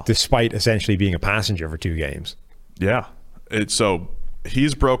NFL. Despite essentially being a passenger for 2 games. Yeah. So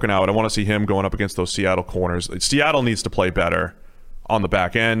he's broken out. I want to see him going up against those Seattle corners. Seattle needs to play better on the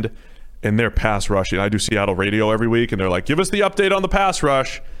back end. And their pass rushing. I do Seattle radio every week, and they're like, give us the update on the pass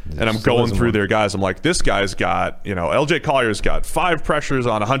rush. And I'm going through their guys. I'm like, this guy's got, LJ Collier's got 5 pressures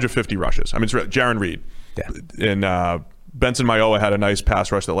on 150 rushes. I mean, it's Jaron Reed. Yeah. And Benson Mayowa had a nice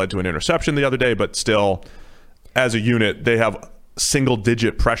pass rush that led to an interception the other day, but still, as a unit, they have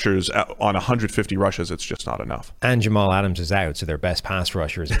single-digit pressures on 150 rushes. It's just not enough. And Jamal Adams is out, so their best pass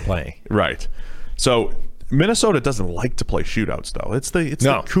rusher is playing. Right. So Minnesota doesn't like to play shootouts, though. It's the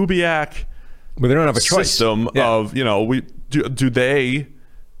Kubiak but they don't have a choice. System of, do they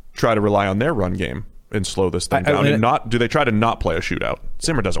try to rely on their run game and slow this thing down? And do they try to not play a shootout?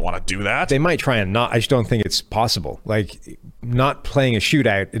 Zimmer doesn't want to do that. They might try and not. I just don't think it's possible. Like, not playing a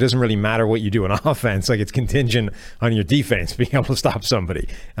shootout, it doesn't really matter what you do on offense. Like, it's contingent on your defense being able to stop somebody.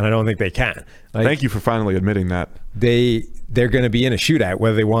 And I don't think they can. Like, thank you for finally admitting that. They're going to be in a shootout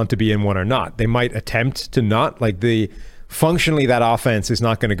whether they want to be in one or not. They might attempt to not. Like, functionally, that offense is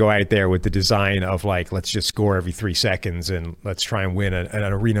not going to go out there with the design of, like, let's just score every 3 seconds and let's try and win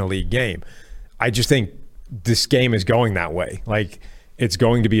an Arena League game. I just think this game is going that way. Like, it's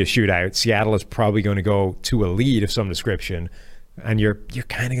going to be a shootout. Seattle is probably going to go to a lead of some description, and you're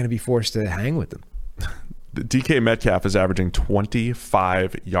kind of going to be forced to hang with them. DK Metcalf is averaging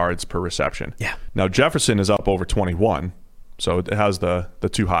 25 yards per reception. Yeah. Now, Jefferson is up over 21, so it has the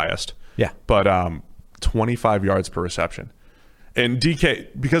 2 highest. Yeah. But 25 yards per reception. And DK,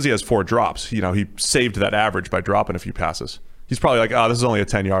 because he has 4 drops, he saved that average by dropping a few passes. He's probably like, this is only a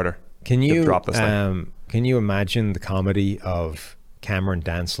 10-yarder. Can you drop this thing. Can you imagine the comedy of Cameron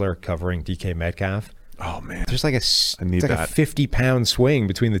Dantzler covering DK Metcalf? Oh, man. There's like a 50-pound swing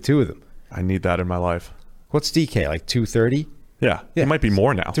between the two of them. I need that in my life. What's DK, like 230? Yeah. It might be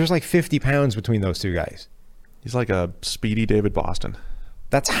more now. There's like 50 pounds between those two guys. He's like a speedy David Boston.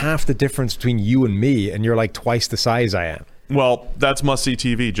 That's half the difference between you and me, and you're like twice the size I am. Well, that's must-see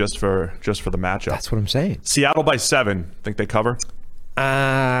TV just for the matchup. That's what I'm saying. Seattle by 7. Think they cover?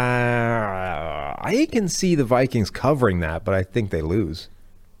 I can see the Vikings covering that, but I think they lose.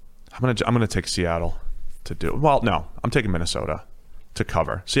 I'm gonna take Seattle to do. Well, no, I'm taking Minnesota to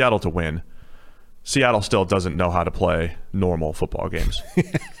cover. Seattle to win. Seattle still doesn't know how to play normal football games.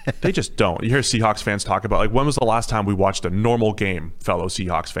 They just don't. You hear Seahawks fans talk about, like, when was the last time we watched a normal game, fellow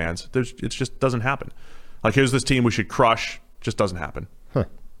Seahawks fans? It just doesn't happen. Like, here's this team we should crush. Just doesn't happen. Huh.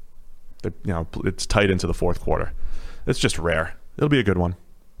 It's tight into the 4th quarter. It's just rare. It'll be a good one.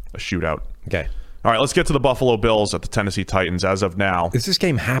 A shootout. Okay. All right, let's get to the Buffalo Bills at the Tennessee Titans as of now. Is this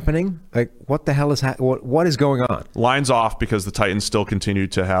game happening? Like, what the hell is what is going on? Line's off because the Titans still continue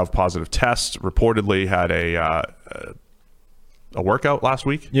to have positive tests. Reportedly had a workout last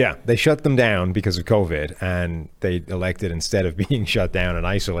week. Yeah, they shut them down because of COVID, and they elected, instead of being shut down and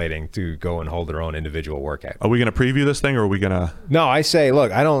isolating, to go and hold their own individual workout. Are we going to preview this thing, or are we going to... No, I say,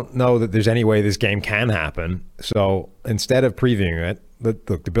 look, I don't know that there's any way this game can happen. So instead of previewing it,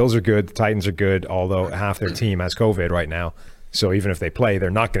 look, the Bills are good, the Titans are good, although half their team has COVID right now. So even if they play, they're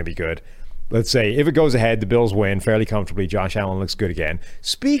not going to be good. Let's say if it goes ahead, the Bills win fairly comfortably. Josh Allen looks good again.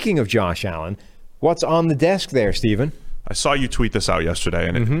 Speaking of Josh Allen, What's on the desk there, Stephen? I saw you tweet this out yesterday,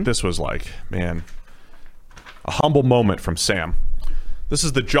 and this was like, man, a humble moment from Sam. This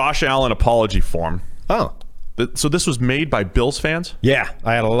is the Josh Allen apology form. Oh. So this was made by Bills fans? Yeah,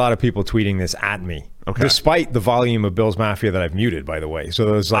 I had a lot of people tweeting this at me. Okay. Despite the volume of Bills Mafia that I've muted, by the way. So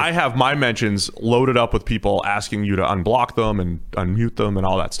there's like, I have my mentions loaded up with people asking you to unblock them and unmute them and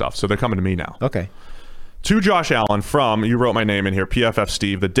all that stuff. So they're coming to me now. okay. To Josh Allen from, you wrote my name in here, PFF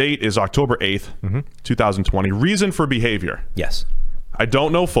Steve. The date is October 8th, 2020. Reason for behavior. Yes. I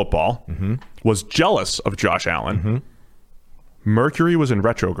don't know football. Was jealous of Josh Allen. Mercury was in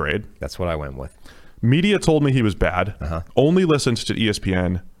retrograde. That's what I went with. Media told me he was bad. Only listened to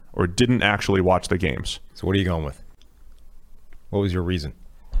ESPN or didn't actually watch the games. So what are you going with? What was your reason?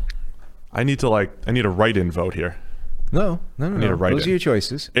 I need a write-in vote here. No. need to write Those it. are your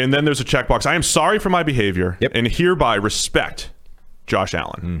choices. And then there's a checkbox. I am sorry for my behavior and hereby respect Josh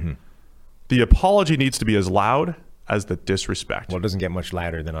Allen. The apology needs to be as loud as the disrespect. Well, it doesn't get much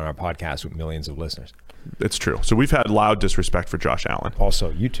louder than on our podcast with millions of listeners. It's true. So we've had loud disrespect for Josh Allen.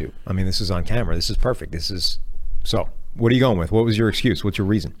 Also, YouTube. I mean, this is on camera. This is perfect. So what are you going with? What was your excuse? What's your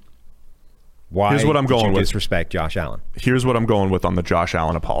reason? Why Here's what I'm did going you with. disrespect Josh Allen? Here's what I'm going with on the Josh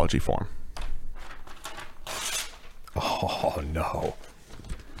Allen apology form. Oh, no.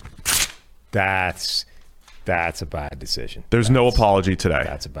 That's a bad decision. There's no apology today.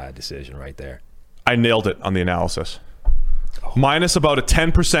 That's a bad decision right there. I nailed it on the analysis. Minus about a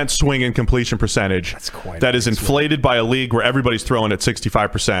 10% swing in completion percentage. That's quite that a is big inflated by a league where everybody's throwing at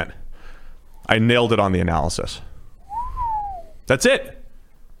 65%. I nailed it on the analysis. That's it.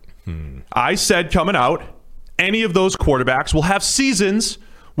 I said coming out, any of those quarterbacks will have seasons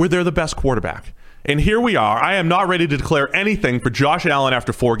where they're the best quarterback. And here we are. I am not ready to declare anything for Josh Allen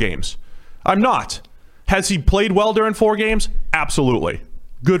after 4 games. I'm not. Has he played well during 4 games? Absolutely.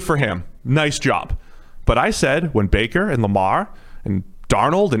 Good for him. Nice job. But I said when Baker and Lamar and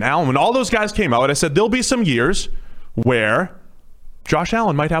Darnold and Allen, when all those guys came out, I said there'll be some years where Josh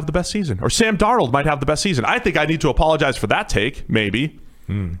Allen might have the best season or Sam Darnold might have the best season. I think I need to apologize for that take, maybe,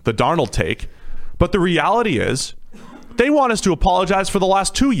 the Darnold take. But the reality is they want us to apologize for the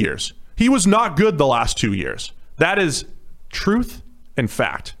last 2 years. He was not good the last 2 years. That is truth and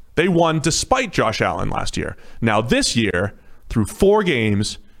fact. They won despite Josh Allen last year. Now this year, through 4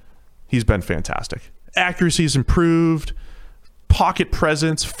 games, he's been fantastic. Accuracy's improved, pocket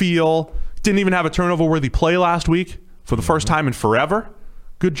presence, feel. Didn't even have a turnover-worthy play last week for the first time in forever.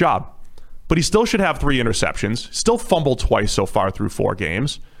 Good job. But he still should have 3 interceptions. Still fumbled twice so far through 4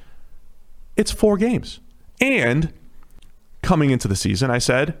 games. It's 4 games. And coming into the season, I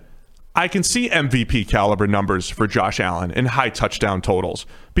said, I can see MVP caliber numbers for Josh Allen and high touchdown totals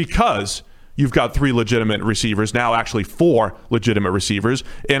because you've got 3 legitimate receivers, now actually 4 legitimate receivers,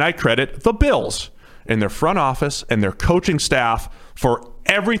 and I credit the Bills and their front office and their coaching staff for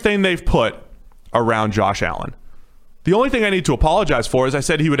everything they've put around Josh Allen. The only thing I need to apologize for is I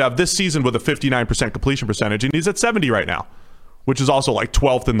said he would have this season with a 59% completion percentage, and he's at 70 right now, which is also like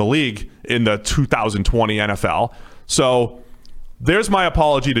 12th in the league in the 2020 NFL. So there's my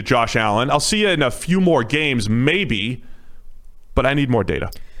apology to Josh Allen. I'll see you in a few more games, maybe, but I need more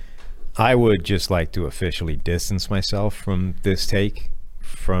data. I would just like to officially distance myself from this take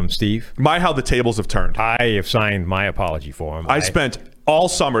from Steve. How the tables have turned. I have signed my apology for him. I spent all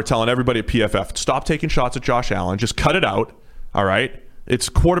summer telling everybody at PFF, stop taking shots at Josh Allen. Just cut it out, all right? It's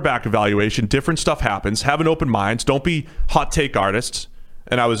quarterback evaluation. Different stuff happens. Have an open mind. Don't be hot take artists.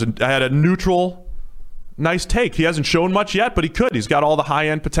 And I had a neutral, nice take. He hasn't shown much yet, but he could. He's got all the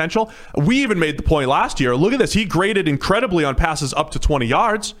high-end potential. We even made the point last year. Look at this. He graded incredibly on passes up to 20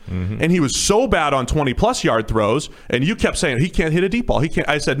 yards, and he was so bad on 20-plus yard throws, and you kept saying, he can't hit a deep ball. He can't.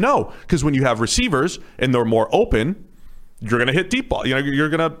 I said, no, because when you have receivers and they're more open, you're going to hit deep ball. You're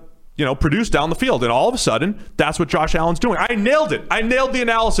going to produce down the field. And all of a sudden, that's what Josh Allen's doing. I nailed it. I nailed the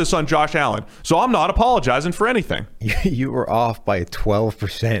analysis on Josh Allen. So I'm not apologizing for anything. You were off by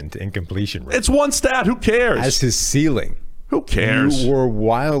 12% in completion rate. It's one stat. Who cares? As his ceiling. Who cares? You were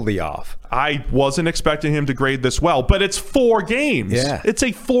wildly off. I wasn't expecting him to grade this well, but it's 4 games. Yeah. It's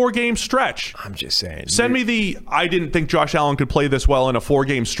a 4-game stretch. I'm just saying. Send me the I didn't think Josh Allen could play this well in a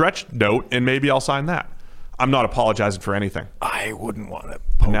 4-game stretch note, and maybe I'll sign that. I'm not apologizing for anything. I wouldn't want to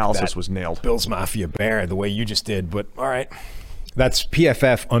Analysis was nailed. Bills Mafia bear the way you just did, but all right. That's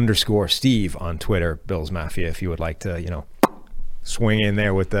PFF_Steve on Twitter, Bills Mafia, if you would like to, swing in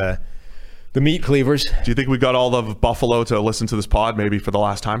there with the meat cleavers. Do you think we got all of Buffalo to listen to this pod maybe for the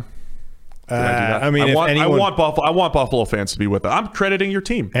last time? Did I do that? I mean, I want Buffalo fans to be with us. I'm crediting your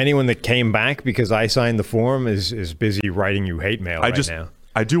team. Anyone that came back because I signed the form is busy writing you hate mail right now.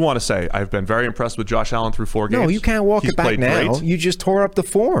 I do want to say I've been very impressed with Josh Allen through 4 games. No, you can't walk He's it back played now. great. You just tore up the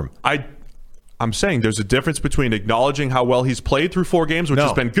form. I'm saying there's a difference between acknowledging how well he's played through 4 games, which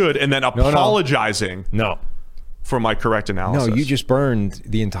has been good, and then apologizing for my correct analysis. No, you just burned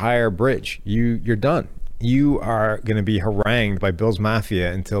the entire bridge. You're done. You are going to be harangued by Bills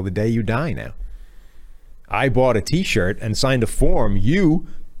Mafia until the day you die now. I bought a T-shirt and signed a form. You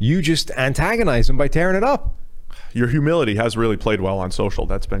just antagonized him by tearing it up. Your humility has really played well on social.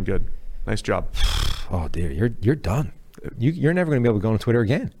 That's been good. Nice job. Oh, dear. You're done. You're never going to be able to go on Twitter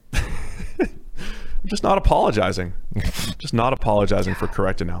again. I'm just not apologizing. Just not apologizing for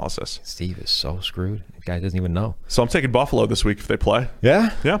correct analysis. Steve is so screwed. The guy doesn't even know. So I'm taking Buffalo this week if they play.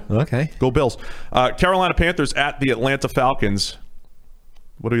 Yeah? Yeah. Okay. Go Bills. Carolina Panthers at the Atlanta Falcons.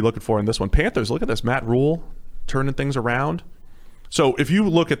 What are we looking for in this one? Panthers, look at this. Matt Rule turning things around. So if you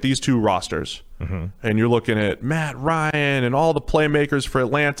look at these two rosters and you're looking at Matt Ryan and all the playmakers for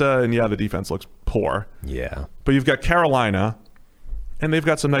Atlanta, and the defense looks poor. Yeah. But you've got Carolina, and they've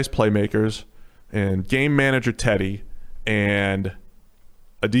got some nice playmakers, and game manager Teddy, and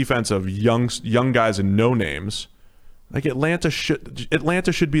a defense of young guys and no names. Like Atlanta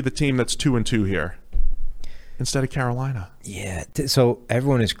should be the team that's 2-2 here instead of Carolina. Yeah. So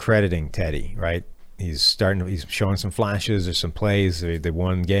everyone is crediting Teddy, right? He's showing some flashes. There's some plays. They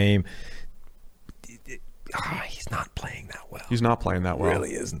won game. He's not playing that well. He's not playing that well.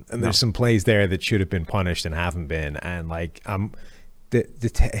 Really isn't. And there's some plays there that should have been punished and haven't been. And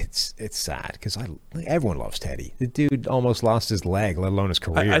it's sad because everyone loves Teddy. The dude almost lost his leg, let alone his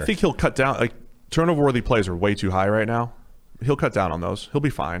career. I think he'll cut down. Like turnover-worthy plays are way too high right now. He'll cut down on those. He'll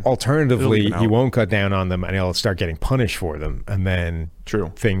be fine. Alternatively, he won't cut down on them, and he'll start getting punished for them, and then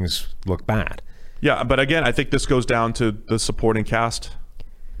things look bad. Yeah, but again, I think this goes down to the supporting cast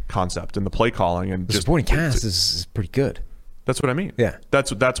concept and the play calling, and the supporting cast is pretty good. That's what I mean. Yeah,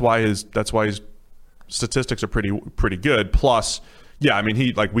 that's why his statistics are pretty good. Plus, yeah, I mean,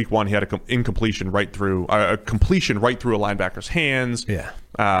 he like week 1 he had a completion right through a linebacker's hands. Yeah,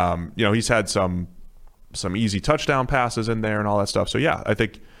 he's had some easy touchdown passes in there and all that stuff. So yeah, I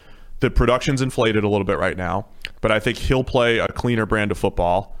think the production's inflated a little bit right now, but I think he'll play a cleaner brand of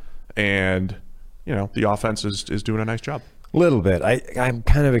football, and the offense is doing a nice job. A little bit. I'm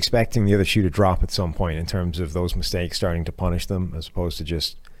kind of expecting the other shoe to drop at some point in terms of those mistakes starting to punish them as opposed to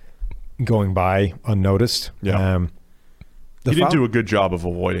just going by unnoticed. Yeah. He didn't do a good job of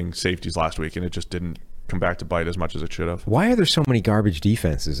avoiding safeties last week, and it just didn't come back to bite as much as it should have. Why are there so many garbage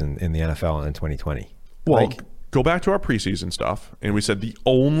defenses in the NFL in 2020? Well, go back to our preseason stuff, and we said the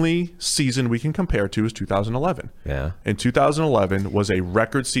only season we can compare to is 2011. Yeah. And 2011 was a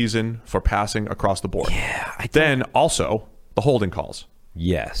record season for passing across the board. Yeah. Then also the holding calls.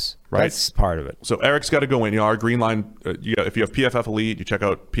 Yes. Right? That's part of it. So Eric's got to go in. Our Green Line, if you have PFF Elite, you check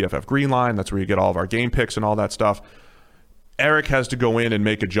out PFF Green Line. That's where you get all of our game picks and all that stuff. Eric has to go in and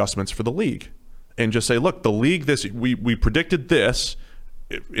make adjustments for the league and just say, look, the league, we predicted this,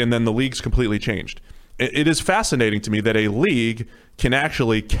 and then the league's completely changed. It is fascinating to me that a league can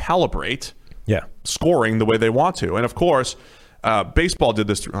actually calibrate scoring the way they want to. And of course, baseball did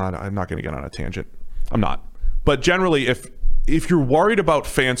this. I'm not going to get on a tangent. I'm not. But generally, if you're worried about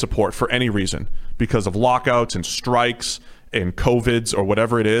fan support for any reason, because of lockouts and strikes and COVIDs or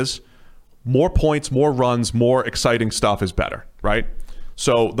whatever it is, more points, more runs, more exciting stuff is better, right?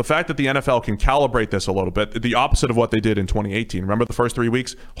 So the fact that the NFL can calibrate this a little bit, the opposite of what they did in 2018. Remember the first 3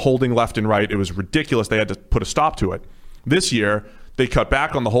 weeks, holding left and right. It was ridiculous. They had to put a stop to it. This year, they cut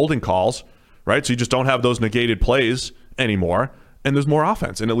back on the holding calls, right? So you just don't have those negated plays anymore, and there's more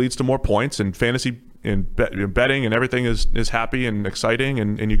offense, and it leads to more points, and fantasy and betting and everything is happy and exciting,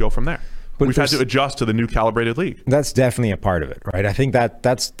 and you go from there. But we've had to adjust to the new calibrated league. That's definitely a part of it, right? I think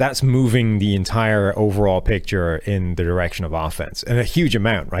that's moving the entire overall picture in the direction of offense, and a huge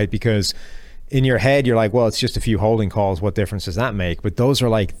amount, right? Because in your head, you're like, well, it's just a few holding calls. What difference does that make? But those are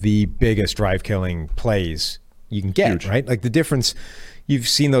like the biggest drive-killing plays you can get, right? Like the difference, you've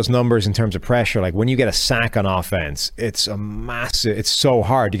seen those numbers in terms of pressure. Like when you get a sack on offense, it's so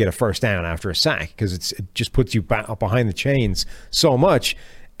hard to get a first down after a sack because it just puts you back up behind the chains so much.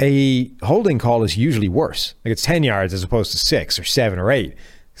 A holding call is usually worse. Like it's 10 yards as opposed to 6 or 7 or 8.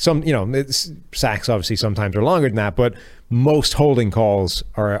 Some, sacks obviously sometimes are longer than that, but most holding calls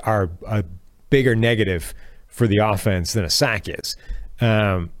are a bigger negative for the offense than a sack is.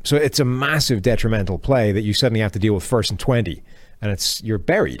 So it's a massive detrimental play that you suddenly have to deal with 1st and 20, and you're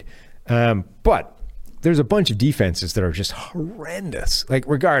buried. But there's a bunch of defenses that are just horrendous, like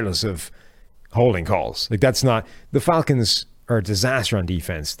regardless of holding calls. Like that's not the Falcons. Are a disaster on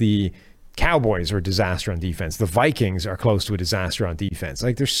defense. The Cowboys are a disaster on defense. The Vikings are close to a disaster on defense.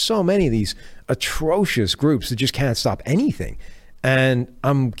 Like, there's so many of these atrocious groups that just can't stop anything. And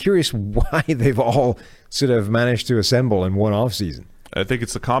I'm curious why they've all sort of managed to assemble in one offseason. I think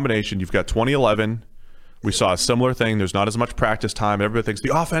it's the combination. You've got 2011. We saw a similar thing. There's not as much practice time. Everybody thinks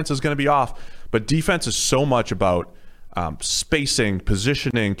the offense is going to be off. But defense is so much about spacing,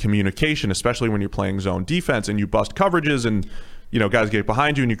 positioning, communication, especially when you're playing zone defense and you bust coverages and guys get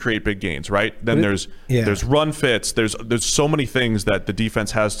behind you and you create big gains, right? Then there's run fits. There's so many things that the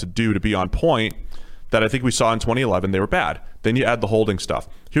defense has to do to be on point that I think we saw in 2011. They were bad. Then you add the holding stuff.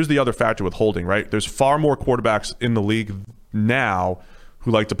 Here's the other factor with holding, right? There's far more quarterbacks in the league now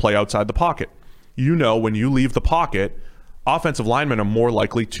who like to play outside the pocket. When you leave the pocket, offensive linemen are more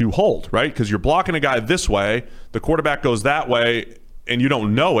likely to hold, right? Because you're blocking a guy this way, the quarterback goes that way, and you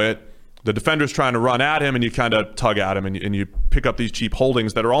don't know it. The defender's trying to run at him, and you kind of tug at him, and you pick up these cheap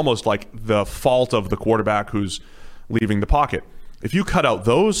holdings that are almost like the fault of the quarterback who's leaving the pocket. If you cut out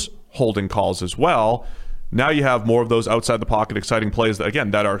those holding calls as well, now you have more of those outside the pocket exciting plays that, again,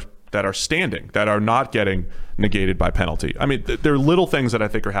 that are standing, that are not getting negated by penalty. I mean, there are little things that I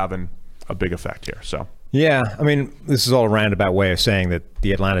think are having a big effect here. So yeah, I mean, this is all a roundabout way of saying that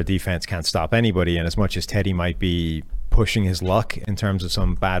the Atlanta defense can't stop anybody, and as much as Teddy might be pushing his luck in terms of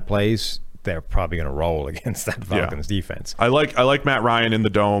some bad plays, they're probably going to roll against that Falcons defense. I like Matt Ryan in the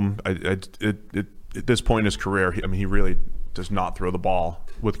dome. At this point in his career, he really does not throw the ball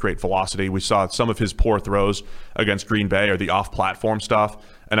with great velocity. We saw some of his poor throws against Green Bay or the off-platform stuff,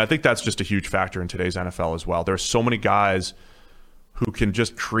 and I think that's just a huge factor in today's NFL as well. There's so many guys who can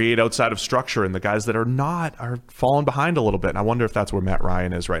just create outside of structure, and the guys that are not are falling behind a little bit. And I wonder if that's where Matt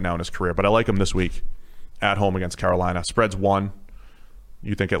Ryan is right now in his career. But I like him this week at home against Carolina. Spread's 1.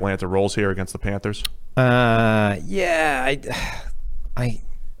 You think Atlanta rolls here against the Panthers? Yeah, I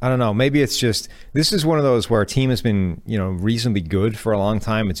don't know. Maybe it's just, this is one of those where a team has been, reasonably good for a long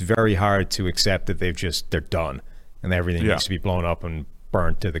time. It's very hard to accept that they're done and everything needs to be blown up and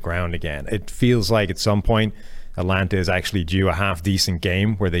burnt to the ground again. It feels like at some point Atlanta is actually due a half-decent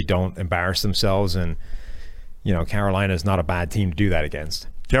game where they don't embarrass themselves, and Carolina is not a bad team to do that against.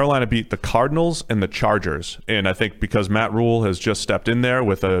 Carolina beat the Cardinals and the Chargers, and I think because Matt Rule has just stepped in there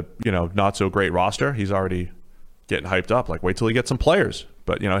with a not so great roster, he's already getting hyped up. Like, wait till he gets some players.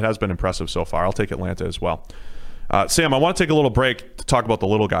 But it has been impressive so far. I'll take Atlanta as well. Sam, I want to take a little break to talk about the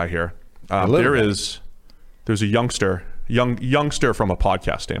little guy here. There's a youngster from a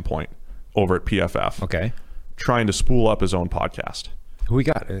podcast standpoint over at PFF. Okay. Trying to spool up his own podcast. Who we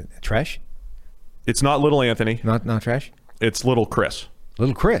got? Trash? It's not Little Anthony. Not Trash? It's Little Chris.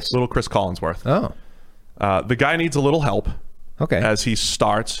 Little Chris Collinsworth. Oh. The guy needs a little help. Okay. As he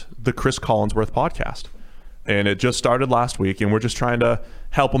starts the Chris Collinsworth podcast. And it just started last week, and we're just trying to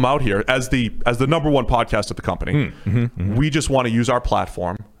help him out here as the number one podcast at the company. We just want to use our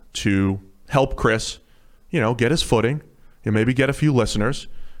platform to help Chris, get his footing, maybe get a few listeners.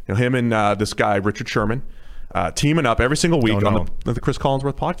 Him and this guy Richard Sherman teaming up every single week on the Chris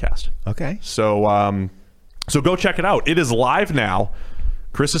Collinsworth podcast. Okay. So go check it out. It is live now.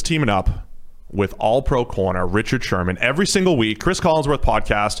 Chris is teaming up with All-Pro Corner Richard Sherman every single week. Chris Collinsworth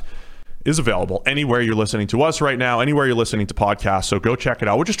podcast is available anywhere you're listening to us right now, anywhere you're listening to podcasts. So go check it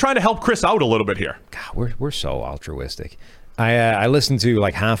out. We're just trying to help Chris out a little bit here. God, we're so altruistic. I listened to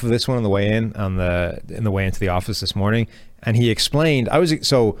like half of this one on the way in the way into the office this morning, and he explained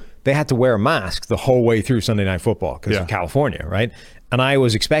so they had to wear a mask the whole way through Sunday Night Football because of California, right? And I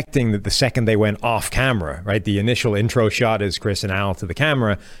was expecting that the second they went off camera, right, the initial intro shot is Chris and Al to the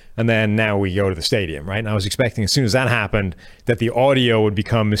camera, and then now we go to the stadium, right? And I was expecting as soon as that happened that the audio would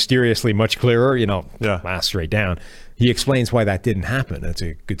become mysteriously much clearer, mask straight down. He explains why that didn't happen. That's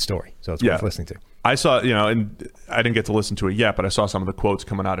a good story, so it's worth listening to. I saw, and I didn't get to listen to it yet, but I saw some of the quotes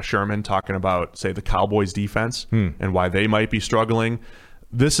coming out of Sherman talking about, say, the Cowboys defense and why they might be struggling.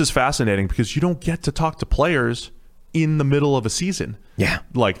 This is fascinating because you don't get to talk to players in the middle of a season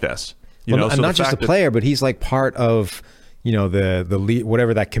like this. And not just a player, but he's like part of, the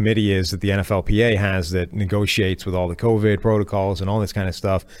whatever that committee is that the NFLPA has that negotiates with all the COVID protocols and all this kind of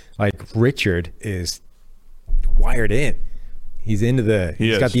stuff. Like, Richard is wired in. He's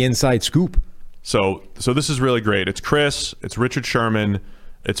got the inside scoop. So this is really great. It's Chris, it's Richard Sherman,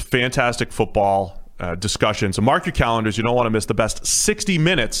 it's fantastic football discussion. So mark your calendars. You don't want to miss the best 60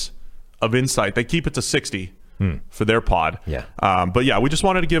 minutes of insight. They keep it to 60 for their pod. Yeah. But yeah, we just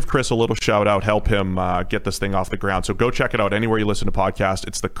wanted to give Chris a little shout out, help him get this thing off the ground. So go check it out anywhere you listen to podcasts.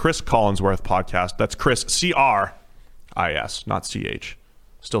 It's the Chris Collinsworth podcast. That's Chris, C-R-I-S, not C-H.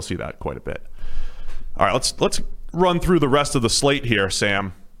 Still see that quite a bit. All right, let's run through the rest of the slate here,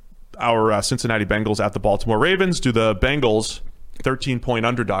 Sam. our Cincinnati Bengals at the Baltimore Ravens. Do the Bengals, 13-point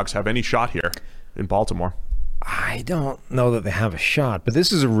underdogs, have any shot here in Baltimore? I don't know that they have a shot, but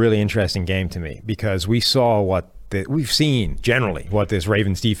this is a really interesting game to me because we've seen generally what this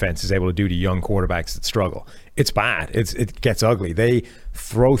Ravens defense is able to do to young quarterbacks that struggle. It's bad. It gets ugly. They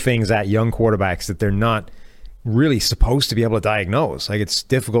throw things at young quarterbacks that they're not really supposed to be able to diagnose. Like, it's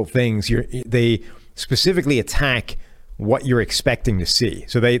difficult things. They specifically attack what you're expecting to see.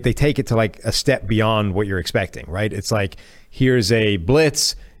 So they take it to like a step beyond what you're expecting, right? It's like, here's a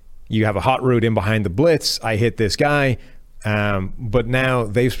blitz. You have a hot route in behind the blitz. I hit this guy. But now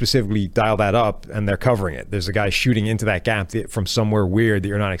they've specifically dialed that up and they're covering it. There's a guy shooting into that gap from somewhere weird that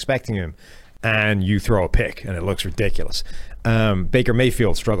you're not expecting him. And you throw a pick and it looks ridiculous. Baker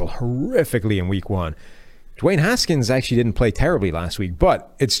Mayfield struggled horrifically in week 1. Dwayne Haskins actually didn't play terribly last week,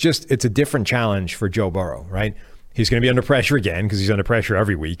 but it's a different challenge for Joe Burrow, right? He's going to be under pressure again because he's under pressure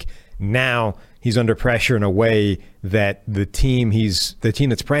every week. Now he's under pressure in a way that the team that's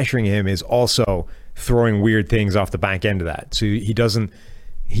pressuring him is also throwing weird things off the back end of that. So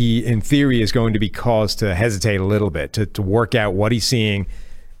he in theory is going to be caused to hesitate a little bit, to work out what he's seeing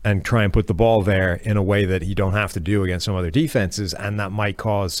and try and put the ball there in a way that he don't have to do against some other defenses, and that might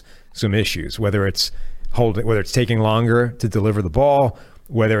cause some issues, whether it's taking longer to deliver the ball,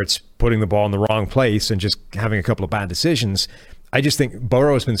 whether it's putting the ball in the wrong place and just having a couple of bad decisions. I just think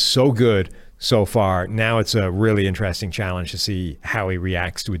Burrow has been so good so far. Now it's a really interesting challenge to see how he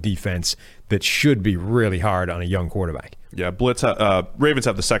reacts to a defense that should be really hard on a young quarterback. Yeah, Ravens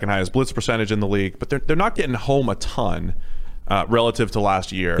have the second highest blitz percentage in the league, but they're not getting home a ton relative to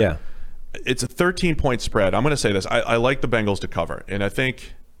last year. Yeah, it's a 13-point spread. I'm going to say this: I like the Bengals to cover, and I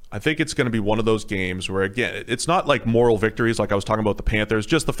think it's going to be one of those games where, again, it's not like moral victories like I was talking about the Panthers,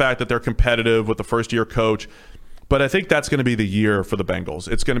 just the fact that they're competitive with the first-year coach. But I think that's going to be the year for the Bengals.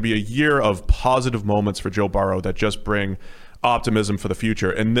 It's going to be a year of positive moments for Joe Burrow that just bring optimism for the future.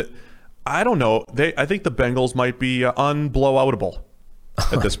 And I don't know. I think the Bengals might be unblowoutable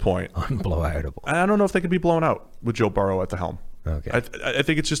at this point. Unblowoutable. I don't know if they could be blown out with Joe Burrow at the helm. Okay. I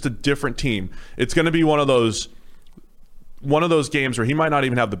think it's just a different team. It's going to be one of those games where he might not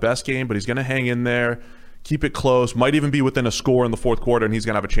even have the best game, but he's going to hang in there, keep it close, might even be within a score in the fourth quarter, and he's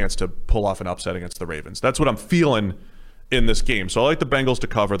going to have a chance to pull off an upset against the Ravens. That's what I'm feeling in this game. So I like the Bengals to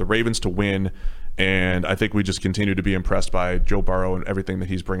cover, the Ravens to win, and I think we just continue to be impressed by Joe Burrow and everything that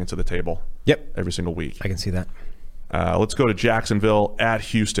he's bringing to the table. Yep. Every single week. I can see that. Let's go to Jacksonville at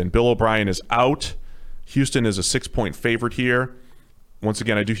Houston. Bill O'Brien is out. Houston is a 6-point favorite here. Once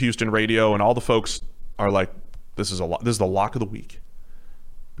again, I do Houston radio, and all the folks are like, this is the lock of the week.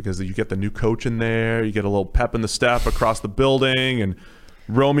 Because you get the new coach in there, you get a little pep in the step across the building, and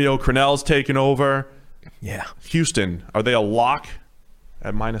Romeo Crennel's taking over. Yeah. Houston, are they a lock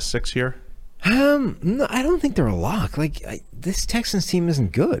at -6 here? No, I don't think they're a lock. This Texans team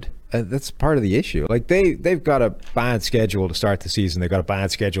isn't good. That's part of the issue. They've got a bad schedule to start the season. They've got a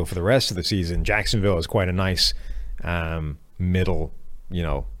bad schedule for the rest of the season. Jacksonville is quite a nice middle,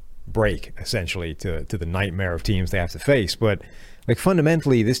 break essentially to the nightmare of teams they have to face. But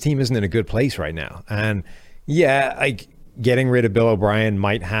fundamentally, this team isn't in a good place right now. And yeah, getting rid of Bill O'Brien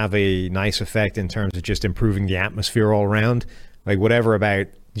might have a nice effect in terms of just improving the atmosphere all around. Whatever about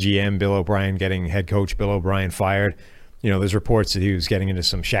GM Bill O'Brien getting head coach Bill O'Brien fired. There's reports that he was getting into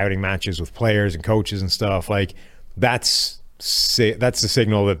some shouting matches with players and coaches and stuff. That's the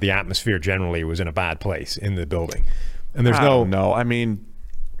signal that the atmosphere generally was in a bad place in the building. And there's no. I mean,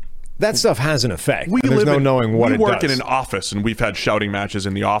 that stuff has an effect. There's no knowing what it does. We work in an office, and we've had shouting matches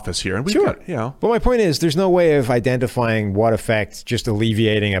in the office here. And sure. But my point is, there's no way of identifying what effect just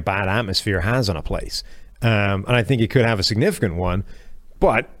alleviating a bad atmosphere has on a place. And I think it could have a significant one,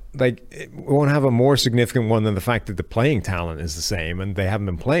 but it won't have a more significant one than the fact that the playing talent is the same and they haven't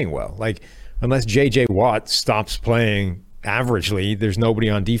been playing well. Unless J.J. Watt stops playing averagely, there's nobody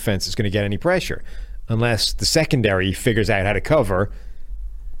on defense that's going to get any pressure. Unless the secondary figures out how to cover,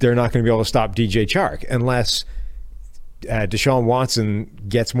 they're not going to be able to stop DJ Chark. Unless Deshaun Watson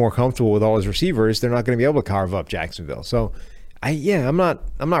gets more comfortable with all his receivers, they're not going to be able to carve up Jacksonville. So, I'm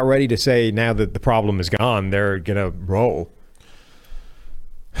not ready to say now that the problem is gone, they're going to roll.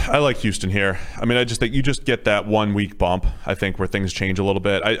 I like Houston here. I mean, I just think you just get that 1 week bump, I think, where things change a little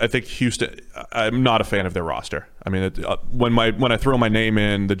bit. I think Houston, I'm not a fan of their roster. I mean, when I throw my name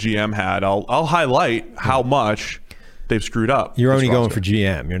in the GM hat, I'll highlight how much they've screwed up. You're only going for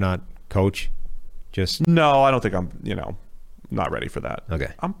GM. You're not coach. No, I don't think I'm. Not ready for that.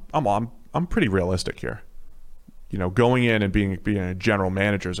 Okay. I'm pretty realistic here. Going in and being a general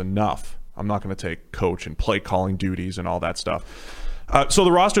manager is enough. I'm not going to take coach and play calling duties and all that stuff. So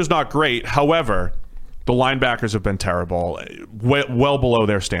the roster's not great. However, the linebackers have been terrible, well below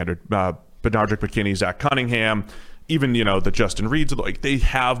their standard. Benardrick McKinney, Zach Cunningham, even, the Justin Reeds, like they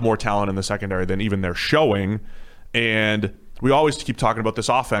have more talent in the secondary than even they're showing. And we always keep talking about this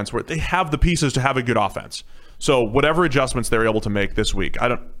offense where they have the pieces to have a good offense. So whatever adjustments they're able to make this week,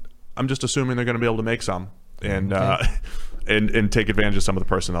 I'm just assuming they're going to be able to make some and and take advantage of some of the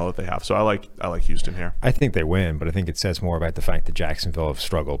personnel that they have. So I like Houston here. I think they win, but I think it says more about the fact that Jacksonville have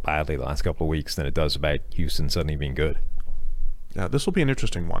struggled badly the last couple of weeks than it does about Houston suddenly being good. Yeah, this will be an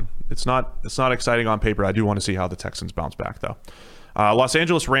interesting one. It's not exciting on paper. I do want to see how the Texans bounce back, though. Los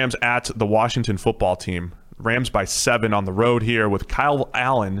Angeles Rams at the Washington football team. Rams by 7 on the road here with Kyle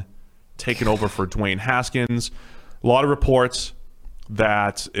Allen taking over for Dwayne Haskins. A lot of reports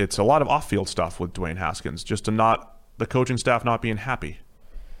that it's a lot of off-field stuff with Dwayne Haskins, just the coaching staff not being happy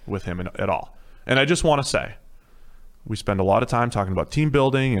with him at all. And I just want to say, we spend a lot of time talking about team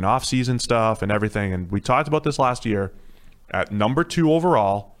building and off-season stuff and everything, and we talked about this last year. At number 2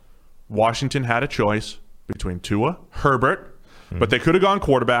 overall, Washington had a choice between Tua, Herbert, but they could have gone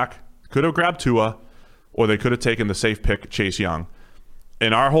quarterback, could have grabbed Tua, or they could have taken the safe pick, Chase Young.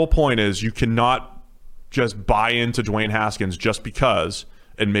 And our whole point is you cannot just buy into Dwayne Haskins just because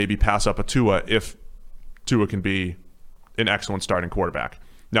and maybe pass up a Tua if Tua can be an excellent starting quarterback.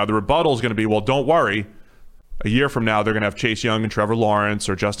 Now, the rebuttal is going to be, well, don't worry. A year from now, they're going to have Chase Young and Trevor Lawrence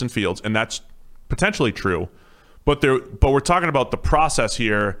or Justin Fields, and that's potentially true. But we're talking about the process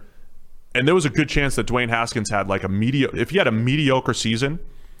here, and there was a good chance that Dwayne Haskins had if he had a mediocre season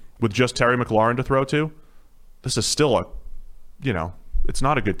with just Terry McLaurin to throw to, this is still it's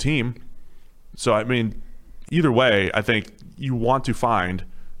not a good team. So, I mean, either way, I think you want to find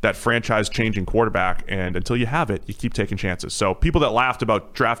that franchise-changing quarterback, and until you have it, you keep taking chances. So people that laughed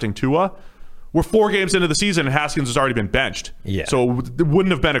about drafting Tua, we're 4 games into the season, and Haskins has already been benched. Yeah. So it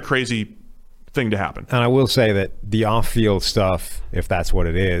wouldn't have been a crazy thing to happen. And I will say that the off-field stuff, if that's what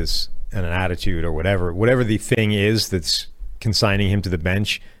it is, and an attitude or whatever the thing is that's consigning him to the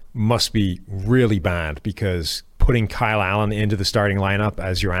bench must be really bad, because putting Kyle Allen into the starting lineup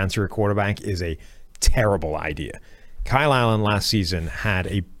as your answer at quarterback is a terrible idea. Kyle Allen last season had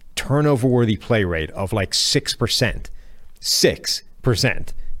a turnover-worthy play rate of 6%.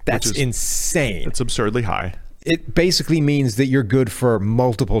 6%. That's insane. It's absurdly high. It basically means that you're good for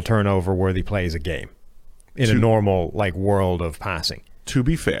multiple turnover-worthy plays a game in a normal world of passing. To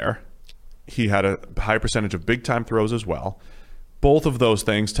be fair, he had a high percentage of big-time throws as well. Both of those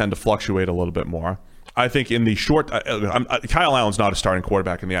things tend to fluctuate a little bit more. I think in the short, Kyle Allen's not a starting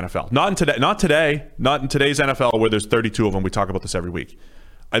quarterback in the NFL. Not in today's NFL where there's 32 of them. We talk about this every week.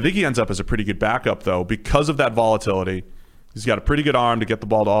 I think he ends up as a pretty good backup, though, because of that volatility. He's got a pretty good arm to get the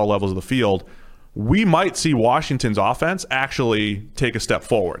ball to all levels of the field. We might see Washington's offense actually take a step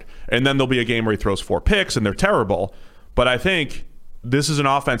forward. And then there'll be a game where he throws 4 picks and they're terrible. But I think this is an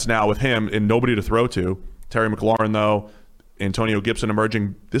offense now with him and nobody to throw to. Terry McLaurin, though, Antonio Gibson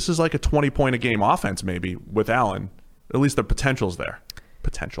emerging. This is like a 20-point-a-game offense maybe with Allen. At least the potential's there.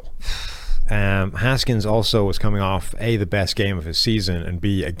 Potential. Haskins also was coming off A, the best game of his season, and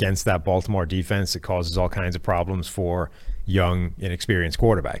B, against that Baltimore defense that causes all kinds of problems for young, inexperienced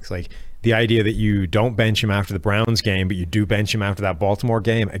quarterbacks. The idea that you don't bench him after the Browns game, but you do bench him after that Baltimore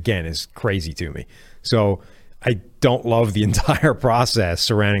game, again, is crazy to me. So I don't love the entire process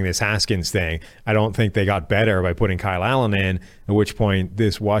surrounding this Haskins thing. I don't think they got better by putting Kyle Allen in, at which point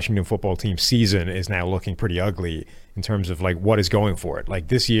this Washington football team season is now looking pretty ugly in terms of what is going for it.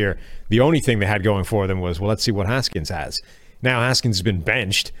 This year, the only thing they had going for them was, well, let's see what Haskins has. Now Haskins has been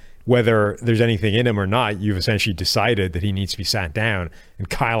benched. Whether there's anything in him or not, you've essentially decided that he needs to be sat down, and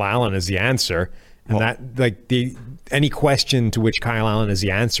Kyle Allen is the answer. And any question to which Kyle Allen is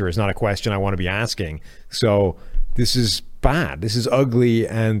the answer is not a question I want to be asking. So this is bad. This is ugly,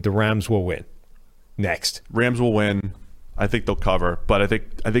 and the Rams will win. Next. Rams will win. I think they'll cover, but I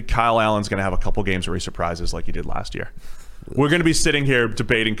think Kyle Allen's going to have a couple games where he surprises like he did last year. We're going to be sitting here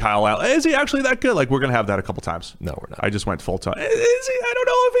debating Kyle Allen. Is he actually that good? We're going to have that a couple times. No, we're not. I just went full time. Is he? I don't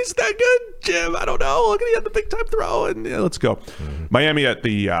know if he's that good, Jim. I don't know. Look at he had the big time throw, and let's go. Mm-hmm. Miami at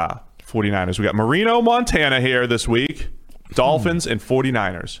the 49ers. We got Marino, Montana here this week. Dolphins and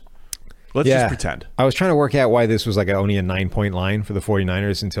 49ers. Let's just pretend. I was trying to work out why this was only a 9-point line for the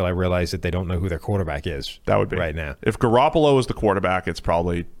 49ers until I realized that they don't know who their quarterback is. That would be right now. If Garoppolo is the quarterback, it's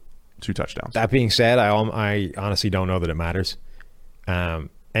probably 2 touchdowns. That being said, I honestly don't know that it matters. All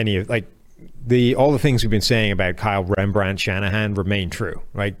the things we've been saying about Kyle Rembrandt Shanahan remain true,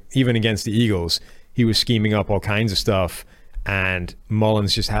 right? Even against the Eagles, he was scheming up all kinds of stuff, and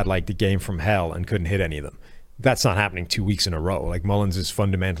Mullins just had the game from hell and couldn't hit any of them. that's not happening 2 weeks in a row. Like, Mullins is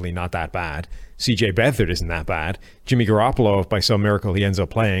fundamentally not that bad. CJ Beathard isn't that bad. Jimmy Garoppolo, if by some miracle he ends up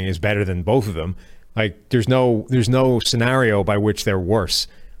playing, is better than both of them. Like, there's no scenario by which they're worse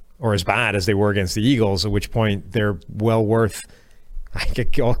or as bad as they were against the Eagles, at which point they're well worth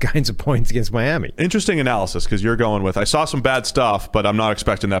all kinds of points against Miami. Interesting analysis, because you're going with, I saw some bad stuff, but I'm not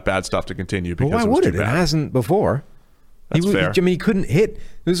expecting that bad stuff to continue. Because why would it? It hasn't before. That's fair. I mean, he couldn't hit.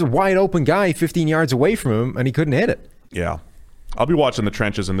 There was a wide open guy 15 yards away from him, and he couldn't hit it. Yeah. I'll be watching the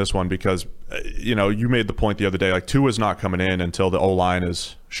trenches in this one because, you made the point the other day, like, Tua's not coming in until the O-line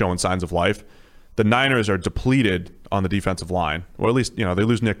is showing signs of life. The Niners are depleted on the defensive line, or at least, they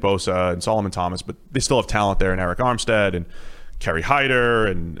lose Nick Bosa and Solomon Thomas, but they still have talent there, and Eric Armstead and Kerry Hyder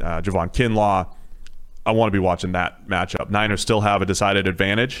and Javon Kinlaw. I want to be watching that matchup. Niners still have a decided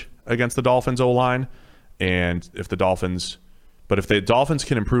advantage against the Dolphins O-line, and if the Dolphins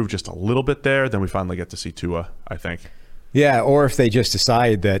can improve just a little bit there, then we finally get to see Tua, I think. Yeah, or if they just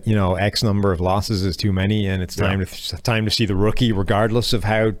decide that, X number of losses is too many and it's time to see the rookie, regardless of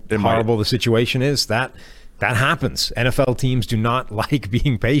how horrible the situation is. That happens. NFL teams do not like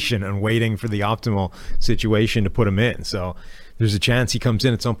being patient and waiting for the optimal situation to put him in. So there's a chance he comes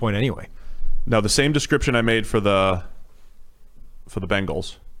in at some point anyway. Now, the same description I made for the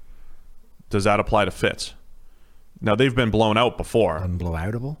Bengals, does that apply to Fitz? Now, they've been blown out before.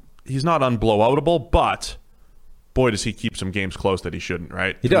 Unblowoutable? He's not unblowoutable, but boy, does he keep some games close that he shouldn't,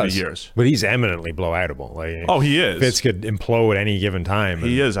 right? He does. Years. But he's eminently blowoutable. Like, he is. Fitz could implode at any given time.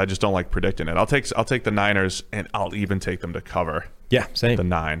 He is. I just don't like predicting it. I'll take the Niners, and I'll even take them to cover. Yeah, same. The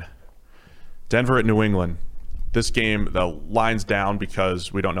 9. Denver at New England. This game, the line's down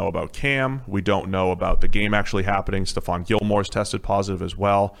because we don't know about Cam. We don't know about the game actually happening. Stephon Gilmore's tested positive as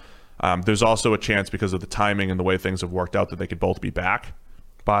well. There's also a chance, because of the timing and the way things have worked out, that they could both be back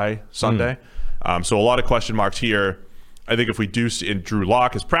by Sunday. So a lot of question marks here. I think if we do see, and Drew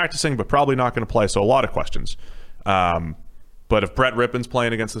Lock is practicing, but probably not going to play, so a lot of questions. But if Brett Rippon's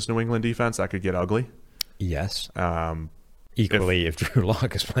playing against this New England defense, that could get ugly. Yes. Equally, if Drew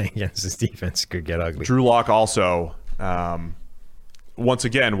Lock is playing against this defense, it could get ugly. Drew Lock also, once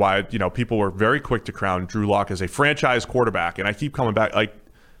again, why people were very quick to crown Drew Lock as a franchise quarterback, and I keep coming back. Like,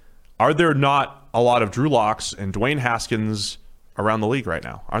 are there not a lot of Drew Locks and Dwayne Haskins around the league right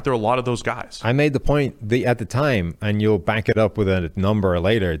now? Aren't there a lot of those guys? I made the point at the time, and you'll back it up with a number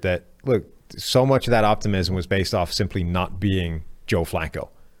later, that, look, so much of that optimism was based off simply not being Joe Flacco.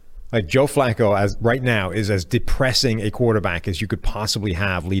 Like, Joe Flacco, as right now, is as depressing a quarterback as you could possibly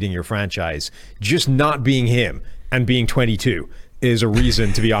have leading your franchise. Just not being him and being 22 is a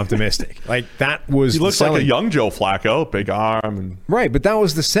reason to be optimistic. Like, that was... He looks like a young Joe Flacco, big arm. And... Right, but that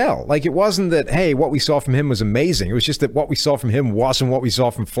was the sell. Like, it wasn't that, hey, what we saw from him was amazing. It was just that what we saw from him wasn't what we saw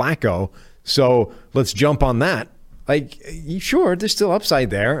from Flacco, so let's jump on that. Like, sure, there's still upside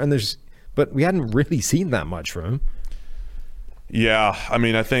there, but we hadn't really seen that much from him. Yeah, I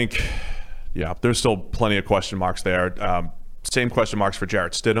mean, I think, there's still plenty of question marks there. Same question marks for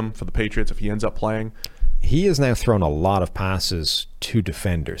Jarrett Stidham for the Patriots if he ends up playing. He has now thrown a lot of passes to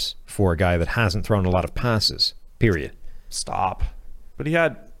defenders for a guy that hasn't thrown a lot of passes, period. Stop. But he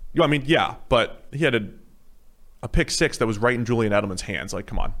had, but he had a pick six that was right in Julian Edelman's hands. Like,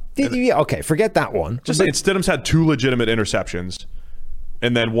 come on. Yeah, okay, forget that one. Just saying, Stidham's had 2 legitimate interceptions,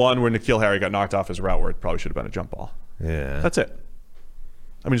 and then one where N'Keal Harry got knocked off his route where it probably should have been a jump ball. Yeah. That's it.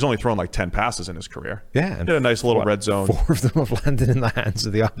 I mean, he's only thrown like 10 passes in his career. Yeah. He did a nice little red zone. 4 of them have landed in the hands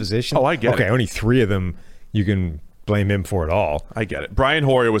of the opposition. Oh, I get it. Okay, only 3 of them you can blame him for it all. I get it. Brian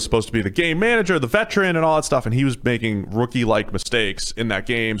Hoyer was supposed to be the game manager, the veteran, and all that stuff, and he was making rookie-like mistakes in that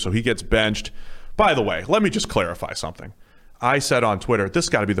game, so he gets benched. By the way, let me just clarify something. I said on Twitter, this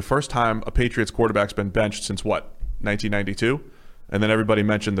got to be the first time a Patriots quarterback's been benched since, 1992? And then everybody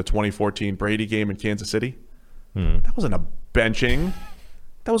mentioned the 2014 Brady game in Kansas City. That wasn't a benching.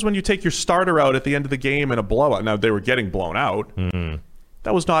 That was when you take your starter out at the end of the game in a blowout. Now, they were getting blown out.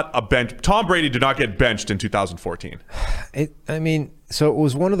 That was not a bench. Tom Brady did not get benched in 2014. So it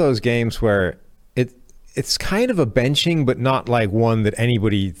was one of those games where it's kind of a benching, but not like one that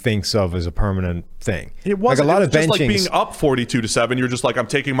anybody thinks of as a permanent thing. It wasn't. Like a lot of of just benchings, like being up 42-7. You're just like, I'm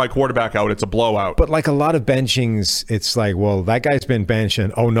taking my quarterback out. It's a blowout. But like a lot of benchings, it's like, well, that guy's been benched,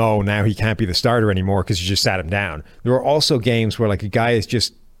 and oh no, now he can't be the starter anymore because you just sat him down. There are also games where like a guy is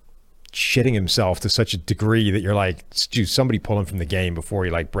just shitting himself to such a degree that you're like, dude, somebody pull him from the game before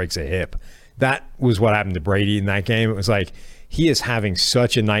he like breaks a hip. That was what happened to Brady in that game. It was like, he is having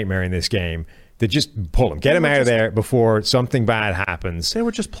such a nightmare in this game that just pull him, get him out of there before something bad happens. They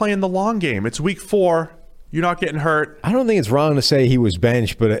were just playing the long game. It's week 4. You're not getting hurt. I don't think it's wrong to say he was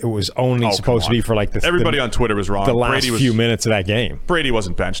benched, but it was only supposed to be for like Everybody on Twitter was wrong. The last few minutes of that game. Brady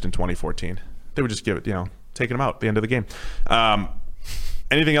wasn't benched in 2014. They would just give it, taking him out at the end of the game.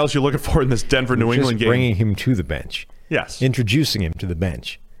 Anything else you're looking for in this Denver-New England game? Bringing him to the bench. Yes. Introducing him to the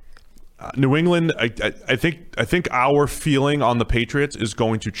bench. New England, I think our feeling on the Patriots is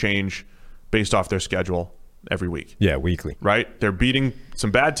going to change based off their schedule every week. Yeah, weekly. Right? They're beating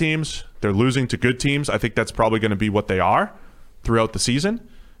some bad teams. They're losing to good teams. I think that's probably going to be what they are throughout the season.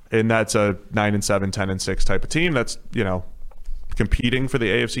 And that's a 9-7, 10-6 type of team that's, competing for the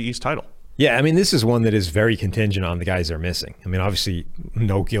AFC East title. Yeah, I mean, this is one that is very contingent on the guys they're missing. I mean, obviously,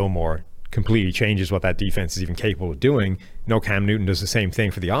 no Gilmore completely changes what that defense is even capable of doing. No Cam Newton does the same thing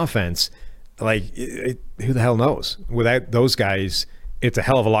for the offense. Like, who the hell knows? Without those guys, it's a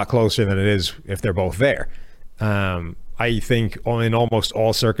hell of a lot closer than it is if they're both there. I think in almost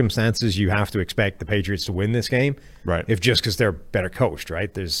all circumstances, you have to expect the Patriots to win this game. Right. If just because they're better coached,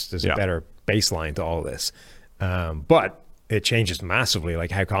 right? There's a better baseline to all of this. But it changes massively,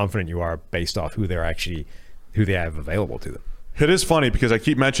 like how confident you are based off who they have available to them. It is funny because I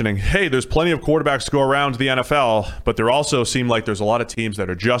keep mentioning, hey, there's plenty of quarterbacks to go around the NFL, but there also seem like there's a lot of teams that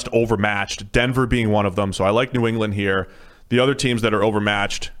are just overmatched, Denver being one of them. So I like New England here. The other teams that are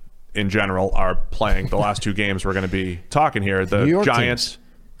overmatched in general are playing the last two games we're going to be talking here. The Giants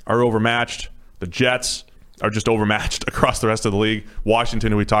are overmatched. The Jets are just overmatched across the rest of the league.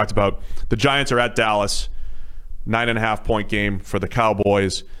 Washington, who we talked about. The Giants are at Dallas. 9.5-point game for the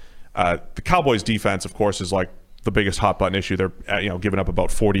Cowboys. The Cowboys defense, of course, is like the biggest hot button issue. They're giving up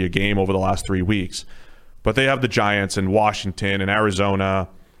about 40 a game over the last 3 weeks. But they have the Giants and Washington and Arizona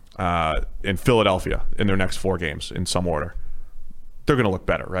and Philadelphia in their next 4 games in some order. They're going to look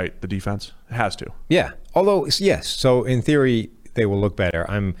better, right? The defense? It has to. Yeah. Although, yes. So in theory, they will look better.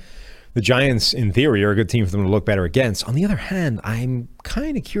 The Giants, in theory, are a good team for them to look better against. On the other hand, I'm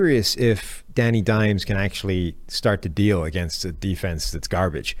kind of curious if Danny Dimes can actually start to deal against a defense that's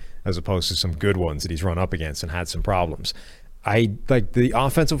garbage, as opposed to some good ones that he's run up against and had some problems. I like the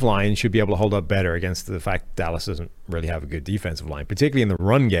offensive line should be able to hold up better against the fact Dallas doesn't really have a good defensive line, particularly in the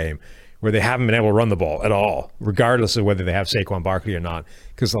run game, where they haven't been able to run the ball at all, regardless of whether they have Saquon Barkley or not,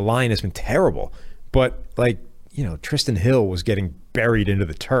 because the line has been terrible. But Tristan Hill was getting buried into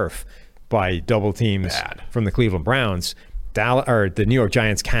the turf by double teams from the Cleveland Browns. The New York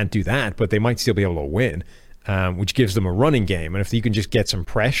Giants can't do that, but they might still be able to win, which gives them a running game. And if you can just get some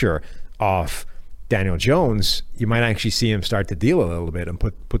pressure off Daniel Jones, you might actually see him start to deal a little bit and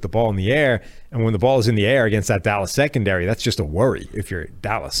put the ball in the air. And when the ball is in the air against that Dallas secondary, that's just a worry if you're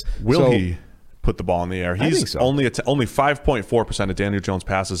Dallas. Will he put the ball in the air? He's only 5.4% of Daniel Jones'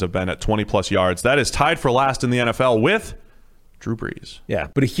 passes have been at 20-plus yards. That is tied for last in the NFL with Drew Brees. Yeah,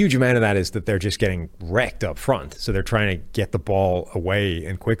 but a huge amount of that is that they're just getting wrecked up front. So they're trying to get the ball away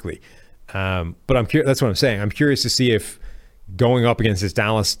and quickly. But that's what I'm saying. I'm curious to see if going up against this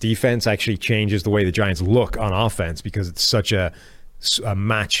Dallas defense actually changes the way the Giants look on offense, because it's such a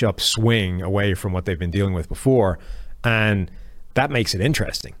matchup swing away from what they've been dealing with before. And that makes it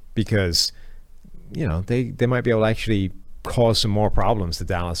interesting because, they might be able to actually cause some more problems to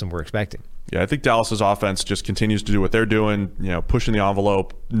Dallas than we're expecting. Yeah, I think Dallas's offense just continues to do what they're doing, pushing the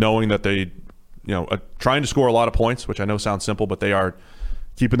envelope, knowing that they, trying to score a lot of points, which I know sounds simple, but they are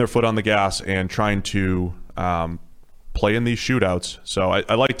keeping their foot on the gas and trying to play in these shootouts. So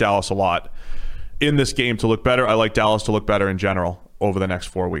I like Dallas a lot in this game to look better. I like Dallas to look better in general over the next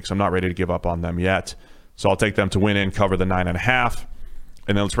 4 weeks. I'm not ready to give up on them yet. So I'll take them to win and cover the 9.5.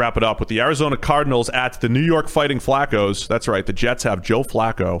 And then let's wrap it up with the Arizona Cardinals at the New York Fighting Flaccos. That's right. The Jets have Joe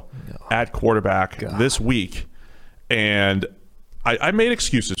Flacco at quarterback this week. And I made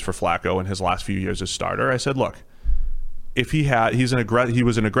excuses for Flacco in his last few years as starter. I said, look, if he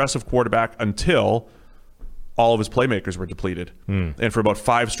was an aggressive quarterback until all of his playmakers were depleted. And for about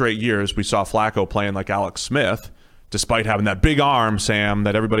 5 straight years, we saw Flacco playing like Alex Smith, despite having that big arm, Sam,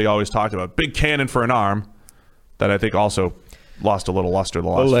 that everybody always talked about. Big cannon for an arm that I think also lost a little luster the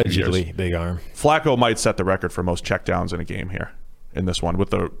last few years. Allegedly, big arm. Flacco might set the record for most checkdowns in a game here in this one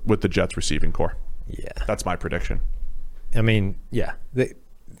with the Jets receiving core. Yeah. That's my prediction. I mean, yeah.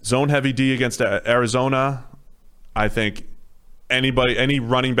 Zone heavy D against Arizona. I think any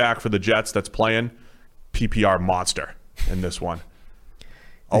running back for the Jets that's playing, PPR monster in this one.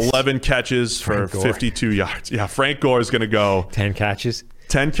 11 catches for 52 yards. Yeah, Frank Gore is going to go 10 catches.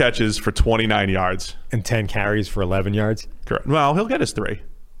 10 catches for 29 yards. And 10 carries for 11 yards? Correct. Well, he'll get his 3.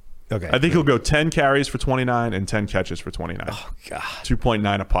 Okay. I think he'll go 10 carries for 29 and 10 catches for 29. Oh, God.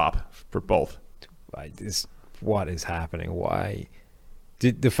 2.9 a pop for both. What is happening? Why?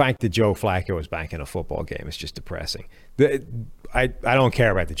 The fact that Joe Flacco is back in a football game is just depressing. I don't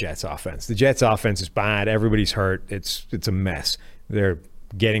care about the Jets offense. The Jets offense is bad. Everybody's hurt. It's a mess. They're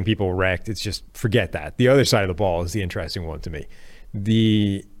getting people wrecked. It's just, forget that. The other side of the ball is the interesting one to me.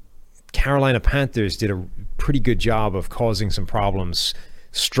 The Carolina Panthers did a pretty good job of causing some problems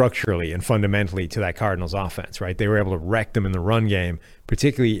structurally and fundamentally to that Cardinals offense, right? They were able to wreck them in the run game,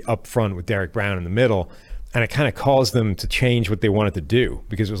 particularly up front with Derek Brown in the middle. And it kind of caused them to change what they wanted to do,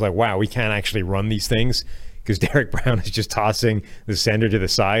 because it was like, wow, we can't actually run these things because Derek Brown is just tossing the center to the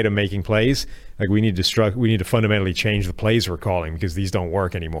side and making plays. Like, we need to fundamentally change the plays we're calling because these don't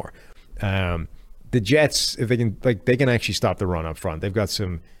work anymore. The Jets, if they can actually stop the run up front. They've got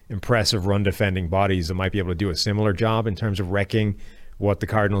some impressive run defending bodies that might be able to do a similar job in terms of wrecking what the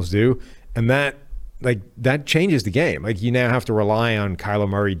Cardinals do. And that changes the game. Like, you now have to rely on Kyler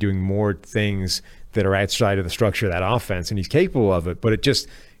Murray doing more things that are outside of the structure of that offense, and he's capable of it, but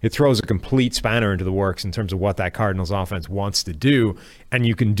it throws a complete spanner into the works in terms of what that Cardinals offense wants to do, and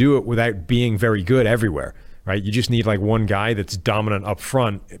you can do it without being very good everywhere, right? You just need like one guy that's dominant up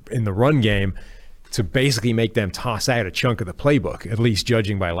front in the run game to basically make them toss out a chunk of the playbook, at least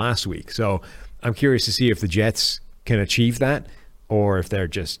judging by last week. So I'm curious to see if the Jets can achieve that, or if they're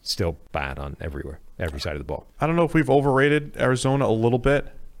just still bad on every side of the ball. I don't know if we've overrated Arizona a little bit,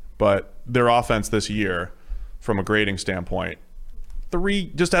 but their offense this year, from a grading standpoint,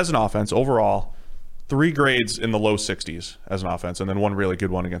 just as an offense overall, 3 grades in the low 60s as an offense, and then one really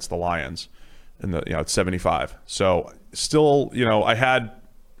good one against the Lions, and it's 75. So still,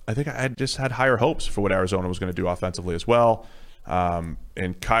 I think I just had higher hopes for what Arizona was going to do offensively as well. And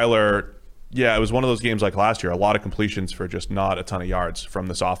Kyler, it was one of those games like last year, a lot of completions for just not a ton of yards from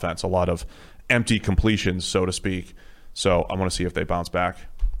this offense, a lot of empty completions, so to speak. So I want to see if they bounce back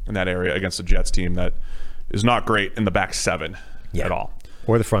in that area against a Jets team that is not great in the back 7 at all.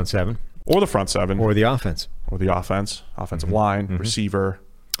 Or the front 7. Or the front 7. Or the offense. Offensive line, receiver,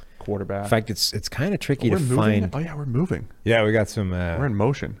 quarterback. In fact, it's kind of tricky to find. Oh, yeah, we're moving. Yeah, we got some. We're in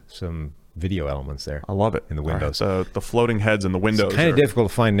motion. Some video elements there. I love it. In the windows. Right, the floating heads in the windows. It's kind of difficult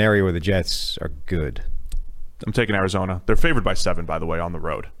to find an area where the Jets are good. I'm taking Arizona. They're favored by 7, by the way, on the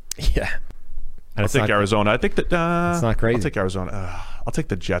road. Yeah. I'll take Arizona. I think that it's not crazy. I'll take Arizona. I'll take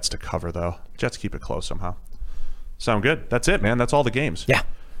the Jets to cover, though. Jets keep it close somehow. Sound good? That's it, man. That's all the games. Yeah.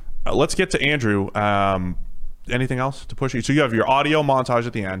 Let's get to Andrew. Anything else to push you? So you have your audio montage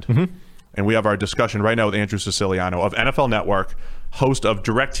at the end, and we have our discussion right now with Andrew Siciliano of NFL Network, host of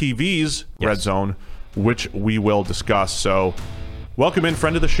DirecTV's Red Zone, which we will discuss. So welcome in,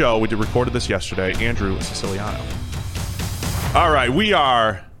 friend of the show. We recorded this yesterday, Andrew Siciliano. All right, we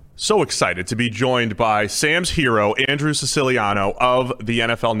are so excited to be joined by Sam's hero, Andrew Siciliano of the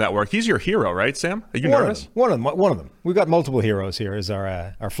NFL Network. He's your hero, right, Sam? Are you nervous? One of them. We've got multiple heroes here as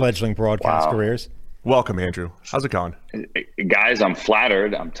our fledgling broadcast careers. Welcome, Andrew. How's it going? Guys, I'm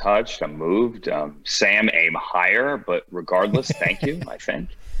flattered. I'm touched. I'm moved. Sam, aim higher. But regardless, thank you, I think.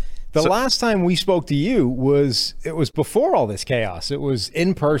 The last time we spoke to you was before all this chaos. It was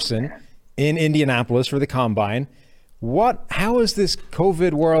in person in Indianapolis for the Combine. How has this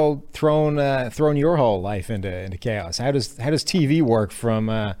COVID world thrown your whole life into chaos? How does TV work from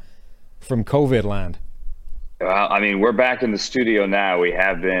COVID land? Well, I mean, we're back in the studio now. We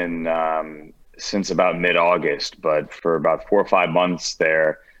have been since about mid-August, but for about 4 or 5 months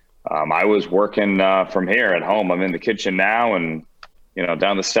there, I was working from here at home. I'm in the kitchen now, and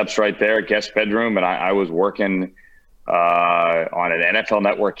down the steps right there, guest bedroom, and I was working on an NFL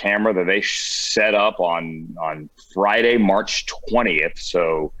Network camera that they set up on Friday, March 20th.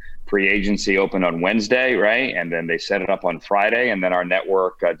 So free agency opened on Wednesday, right? And then they set it up on Friday, and then our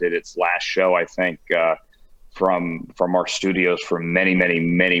network did its last show, I think, from our studios for many, many,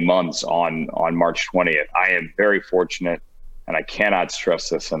 many months on March 20th. I am very fortunate, and I cannot stress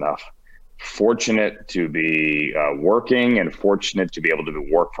this enough. Fortunate to be working, and fortunate to be able to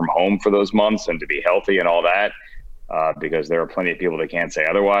work from home for those months and to be healthy and all that. Because there are plenty of people that can't say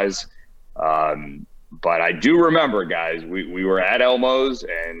otherwise. But I do remember, guys, we were at Elmo's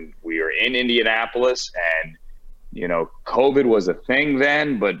and we were in Indianapolis, and, COVID was a thing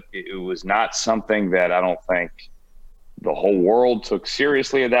then, but it was not something that I don't think the whole world took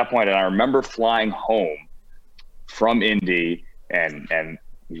seriously at that point. And I remember flying home from Indy and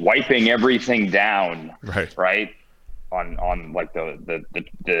wiping everything down, right? On like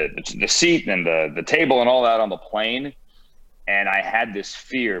the seat and the table and all that on the plane. And I had this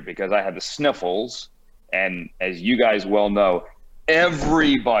fear because I had the sniffles. And as you guys well know,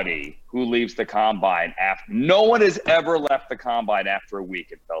 everybody who leaves the Combine no one has ever left the Combine after a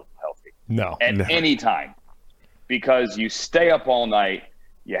week and felt healthy. No. At any time. Because you stay up all night,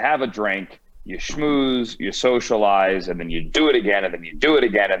 you have a drink, you schmooze, you socialize, and then you do it again, and then you do it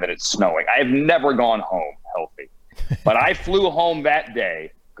again, and then it's snowing. I have never gone home healthy. But I flew home that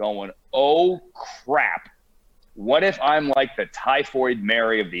day going, oh, crap. What if I'm like the typhoid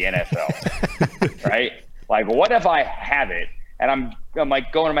Mary of the NFL, right? Like, what if I have it? And I'm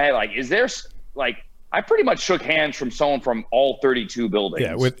like going in my head, like, is there, like, I pretty much shook hands from someone from all 32 buildings.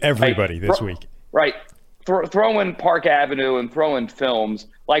 Yeah, with everybody this week. Right. Throw in Park Avenue and throw in films.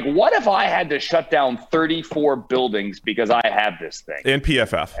 Like, what if I had to shut down 34 buildings because I have this thing? And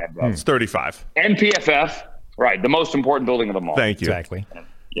PFF. It's 35. And PFF. Right. The most important building of them all. Thank you. Exactly.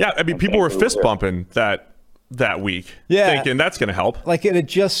 Yeah, I mean, people were fist bumping that week. Yeah. Thinking that's going to help. Like, it had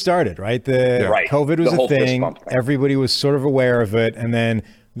just started, right? Right. COVID was The a thing. Everybody was sort of aware of it. And then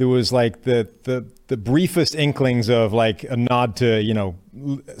there was like the briefest inklings of like a nod to, you know,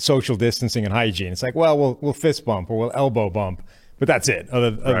 social distancing and hygiene. It's like, well, we'll fist bump or we'll elbow bump, but that's it.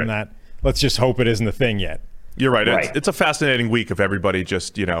 Other than that, let's just hope it isn't a thing yet. You're right. It's a fascinating week if everybody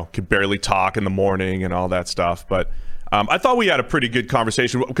just, you know, could barely talk in the morning and all that stuff. But I thought we had a pretty good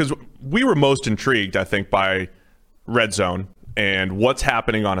conversation because we were most intrigued, I think, by Red Zone and what's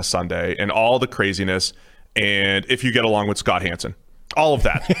happening on a Sunday and all the craziness. And if you get along with Scott Hansen. All of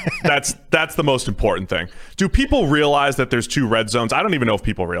that. That's the most important thing. Do people realize that there's two red zones? I don't even know if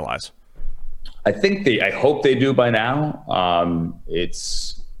people realize. I hope they do by now.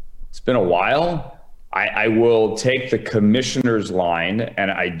 It's been a while. I will take the commissioner's line, and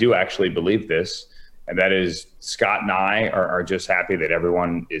I do actually believe this, and that is Scott and I are just happy that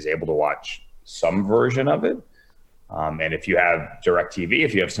everyone is able to watch some version of it. And if you have DirecTV,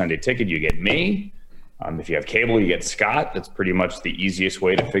 if you have Sunday Ticket, you get me. If you have cable, you get Scott. That's pretty much the easiest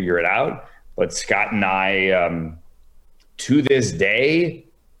way to figure it out. But Scott and I, to this day,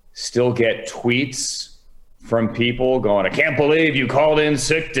 still get tweets from people going, I can't believe you called in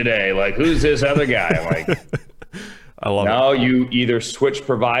sick today. Like, who's this other guy? I'm like, I love no, it. you either switch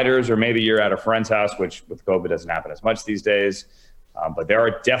providers or maybe you're at a friend's house, which with COVID doesn't happen as much these days. But there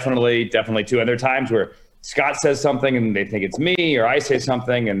are definitely two. And there are times where Scott says something and they think it's me, or I say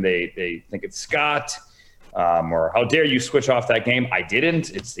something and they think it's Scott. Or how dare you switch off that game? I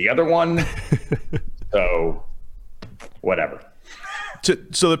didn't. It's the other one. So, whatever.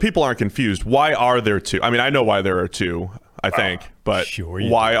 So that people aren't confused, why are there two? I mean, I know why there are two, I think, but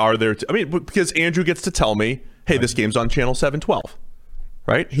why are there two? I mean, because Andrew gets to tell me, hey, this game's on channel 712,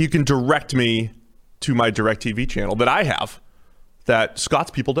 right? He can direct me to my DirecTV channel that I have that Scott's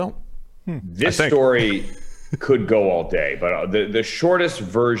people don't. This story could go all day, but the shortest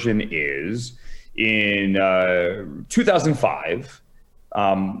version is in 2005,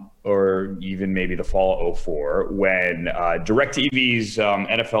 or even maybe the fall of 2004, when DirecTV's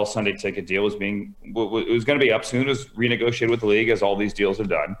NFL Sunday Ticket deal was going to be up soon. It was renegotiated with the league, as all these deals have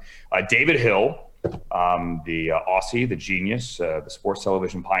done. David Hill, the Aussie, the genius, the sports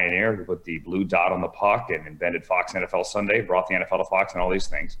television pioneer who put the blue dot on the puck and invented Fox NFL Sunday, brought the NFL to Fox and all these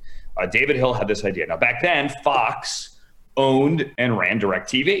things. David Hill had this idea. Now, back then, Fox owned and ran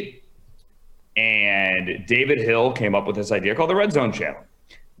DirecTV. And David Hill came up with this idea called the Red Zone channel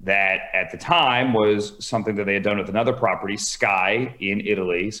that at the time was something that they had done with another property, Sky in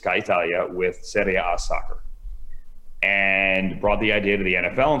Italy, Sky Italia, with Serie A soccer. And brought the idea to the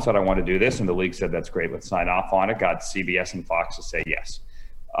NFL and said, I want to do this. And the league said, that's great, let's sign off on it. Got CBS and Fox to say yes.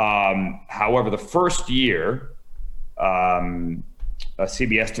 However, the first year,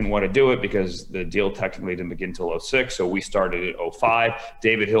 CBS didn't want to do it because the deal technically didn't begin until 2006. So we started at 2005.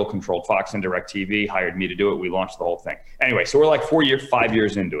 David Hill controlled Fox and DirecTV, hired me to do it. We launched the whole thing. Anyway, so we're like 5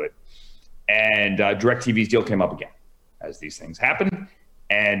 years into it. And DirecTV's deal came up again, as these things happen.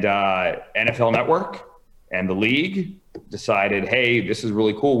 And NFL Network and the league decided, hey, this is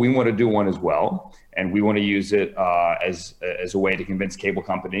really cool. We want to do one as well. And we want to use it as a way to convince cable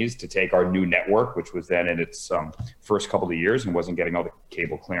companies to take our new network, which was then in its first couple of years and wasn't getting all the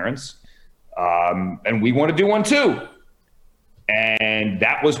cable clearance. And we want to do one too. And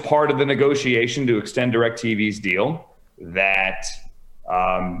that was part of the negotiation to extend DirecTV's deal, that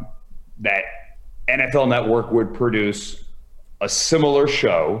that NFL Network would produce a similar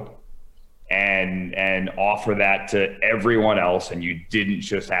show and offer that to everyone else, and you didn't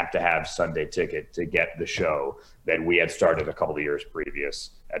just have to have Sunday Ticket to get the show that we had started a couple of years previous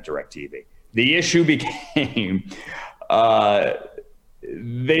at DirecTV. The issue became they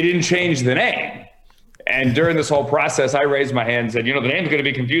didn't change the name. And during this whole process, I raised my hand and said, the name's going to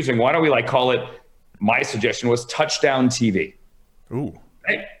be confusing. Why don't we call it, my suggestion was Touchdown TV. Ooh.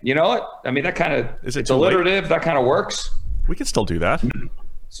 Hey, you know what? I mean, that kind of, it's alliterative. That kind of works. We can still do that.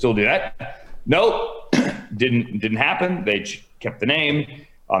 Still do that. No, didn't happen. They kept the name.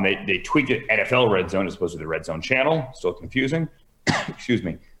 They tweaked it NFL Red Zone as opposed to the Red Zone channel. Still confusing. Excuse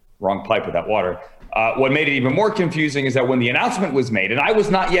me. Wrong pipe with that water. What made it even more confusing is that when the announcement was made, and I was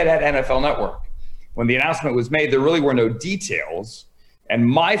not yet at NFL Network, when the announcement was made, there really were no details. And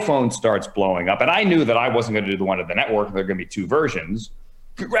my phone starts blowing up. And I knew that I wasn't going to do the one at the network. There are going to be 2 versions.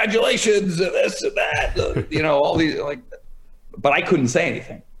 Congratulations, this and that, all these, but I couldn't say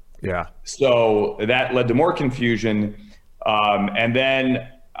anything. Yeah. So that led to more confusion. And then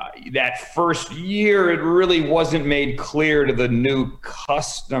that first year, it really wasn't made clear to the new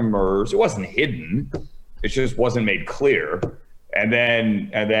customers. It wasn't hidden. It just wasn't made clear. And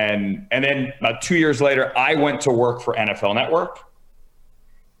then about 2 years later, I went to work for NFL Network,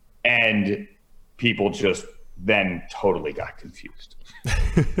 and people just then totally got confused.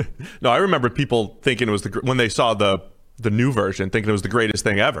 No, I remember people thinking it was when they saw the new version, thinking it was the greatest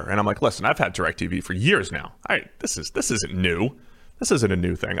thing ever. And I'm like, listen, I've had DirecTV for years now. This isn't new. This isn't a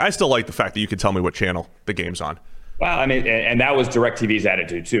new thing. I still like the fact that you can tell me what channel the game's on. Well, I mean, and that was DirecTV's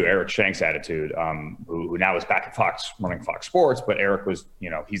attitude too. Eric Shank's attitude, who now is back at Fox, running Fox Sports. But Eric was,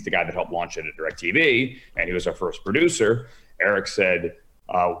 he's the guy that helped launch it at DirecTV, and he was our first producer. Eric said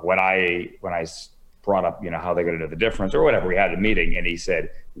when I brought up, how they're going to know the difference or whatever, we had a meeting, and he said,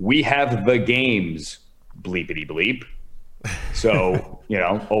 "We have the games, bleepity bleep." So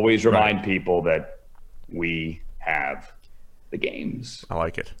always remind people that we have the games. I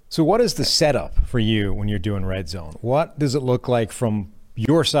like it. So what is the setup for you when you're doing Red Zone? What does it look like from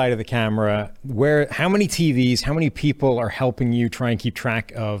your side of the camera? How many TVs, how many people are helping you try and keep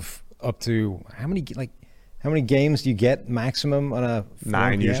track of up to how many games do you get maximum on a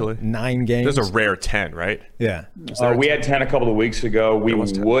 9 usually? 9 games. There's a rare 10, right? Yeah. We had 10 a couple of weeks ago. We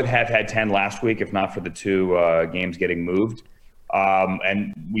would have had 10 last week if not for the 2 games getting moved.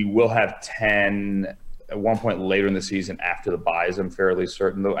 And we will have 10 at one point later in the season after the buys, I'm fairly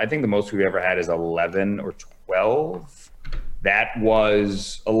certain. Though I think the most we've ever had is 11 or 12. That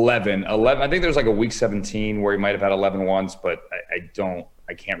was 11. I think there's like a week 17 where he might have had 11 once, but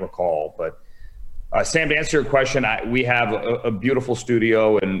I can't recall. But Sam, to answer your question, we have a beautiful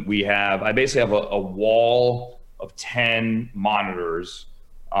studio, and I basically have a wall of 10 monitors,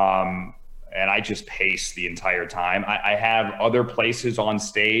 and I just pace the entire time. I have other places on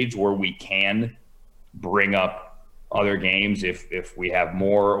stage where we can bring up other games if we have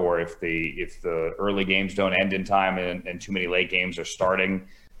more, or if the early games don't end in time and too many late games are starting.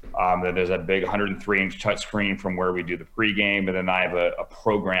 Then there's a big 103-inch touchscreen from where we do the pregame, and then I have a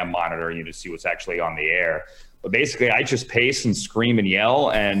program monitor to see what's actually on the air. But basically, I just pace and scream and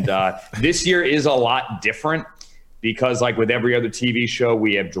yell. And this year is a lot different because, like with every other TV show,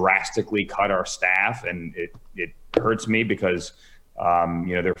 we have drastically cut our staff, and it hurts me because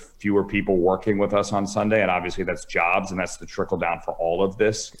there are fewer people working with us on Sunday, and obviously that's jobs, and that's the trickle down for all of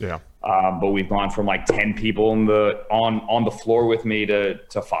this. Yeah. But we've gone from like 10 people on the floor with me to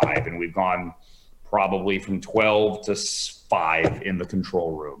 5, and we've gone probably from 12 to 5 in the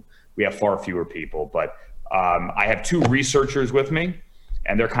control room. We have far fewer people, but I have 2 researchers with me,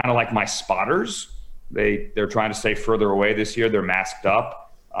 and they're kind of like my spotters. They're trying to stay further away this year. They're masked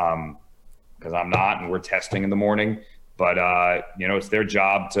up because I'm not, and we're testing in the morning. But it's their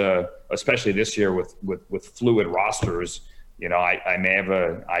job to, especially this year with fluid rosters.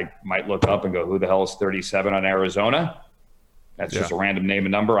 I might look up and go, who the hell is 37 on Arizona? That's just a random name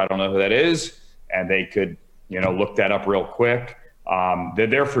and number. I don't know who that is, and they could look that up real quick. They're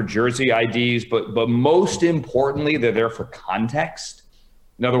there for jersey IDs, but most importantly, they're there for context.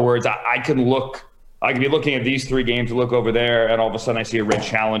 In other words, I can be looking at these 3 games, look over there, and all of a sudden I see a red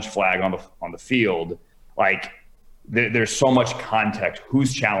challenge flag on the field. Like, there's so much context.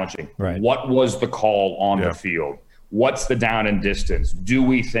 Who's challenging? Right. What was the call on the field? What's the down and distance? Do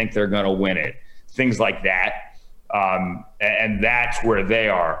we think they're going to win it? Things like that. And that's where they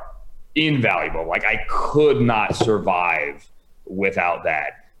are invaluable. Like, I could not survive without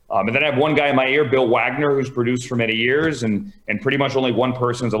that. And then I have one guy in my ear, Bill Wagner, who's produced for many years, and pretty much only one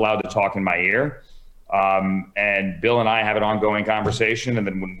person's allowed to talk in my ear. And Bill and I have an ongoing conversation. And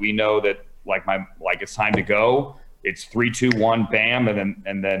then when we know that it's time to go, it's 3, 2, 1, bam,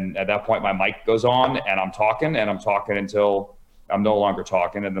 and then at that point my mic goes on, and I'm talking until I'm no longer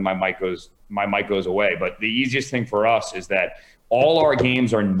talking, and then my mic goes away. But the easiest thing for us is that all our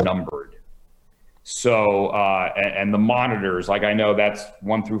games are numbered. So and the monitors, like I know that's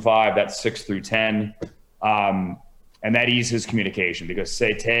 1 through 5, that's 6 through 10, and that eases communication because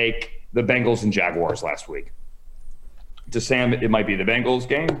take the Bengals and Jaguars last week. To Sam, it might be the Bengals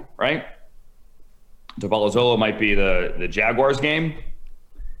game, right? To Palazzolo might be the Jaguars game.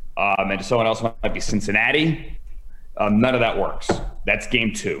 And to someone else might be Cincinnati. None of that works. That's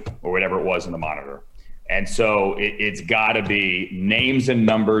game 2 or whatever it was in the monitor. And so it's got to be names and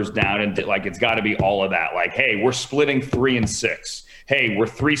numbers down, and like it's got to be all of that. Like, hey, we're splitting 3 and 6. Hey, we're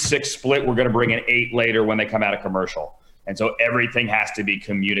 3-6 split. We're going to bring an 8 later when they come out of commercial. And so everything has to be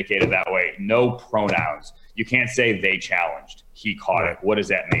communicated that way. No pronouns. You can't say they challenged. He caught it. What does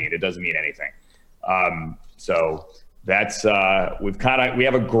that mean? It doesn't mean anything. So that's we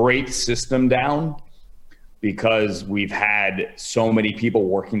have a great system down, because we've had so many people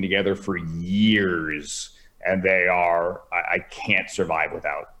working together for years, and I can't survive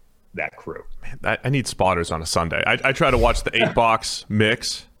without that crew. Man, I need spotters on a Sunday. I try to watch the 8-box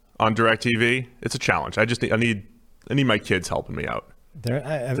mix on DirecTV. It's a challenge. I need my kids helping me out.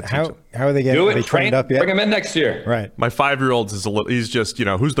 How are they getting? Do it. Are they trained up yet? Bring them in next year. Right. My 5-year-old he's just,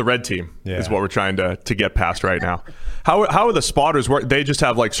 who's the red team is what we're trying to get past right now. How are the spotters work? They just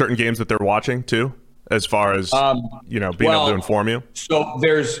have like certain games that they're watching too, as far as being able to inform you. So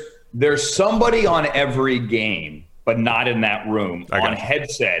there's somebody on every game, but not in that room, on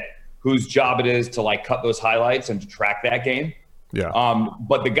headset, whose job it is to like cut those highlights and to track that game. Yeah.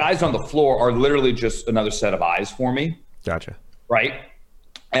 But the guys on the floor are literally just another set of eyes for me. Gotcha. Right.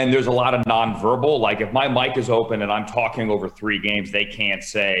 And there's a lot of nonverbal. Like if my mic is open and I'm talking over 3 games, they can't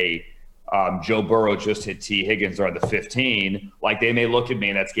say Joe Burrow just hit T. Higgins or the 15. Like they may look at me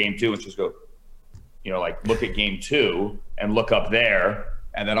and that's game 2 and just go, like look at game 2 and look up there.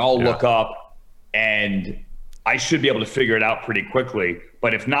 And then I'll look up and I should be able to figure it out pretty quickly.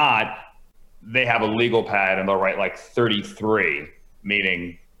 But if not, they have a legal pad and they'll write like 33,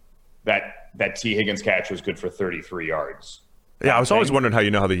 meaning that T. Higgins catch was good for 33 yards. Yeah, I was always wondering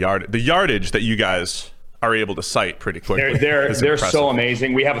how the yardage that you guys are able to cite pretty quickly. They're so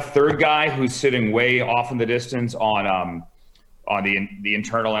amazing. We have a third guy who's sitting way off in the distance on the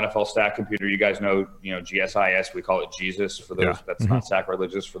internal NFL stat computer. You guys know, GSIS. We call it Jesus for those. That's not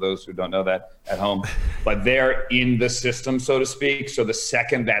sacrilegious for those who don't know that at home. But they're in the system, so to speak. So the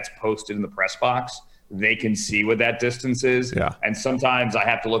second that's posted in the press box, they can see what that distance is. Yeah. And sometimes I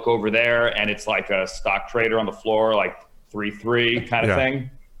have to look over there, and it's like a stock trader on the floor, like 3-3 kind of thing.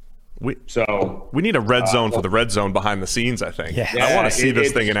 We need a red zone for the red zone behind the scenes, I think. Yeah. I want to see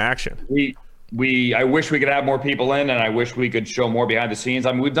this thing in action. I wish we could have more people in, and I wish we could show more behind the scenes.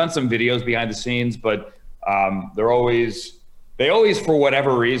 I mean, we've done some videos behind the scenes, but they always, for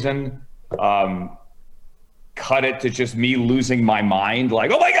whatever reason, cut it to just me losing my mind,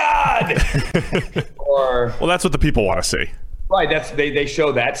 like, oh my God! Well, that's what the people want to see. Right. They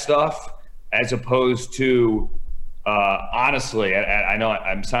show that stuff as opposed to, honestly, I know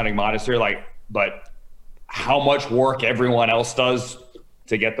I'm sounding modest here, but how much work everyone else does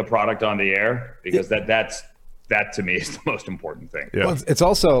to get the product on the air, because that to me is the most important thing. Yeah. Well, it's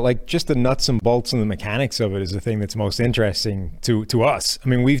also like just the nuts and bolts and the mechanics of it is the thing that's most interesting to us. I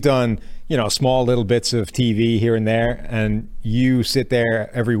mean, we've done, small little bits of TV here and there, and you sit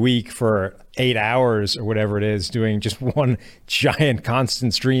there every week for 8 hours or whatever it is doing just one giant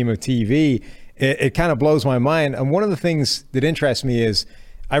constant stream of TV. It kind of blows my mind. And one of the things that interests me is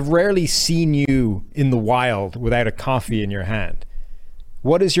I've rarely seen you in the wild without a coffee in your hand.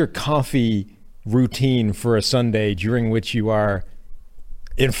 What is your coffee routine for a Sunday during which you are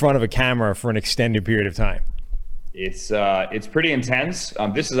in front of a camera for an extended period of time? It's pretty intense.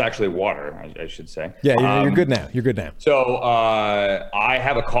 This is actually water, I should say. Yeah, you're good now. You're good now. So I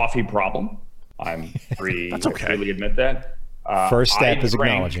have a coffee problem. I'm free That's okay. to freely admit that. First step is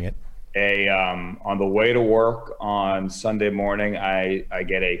acknowledging it. On the way to work on Sunday morning, I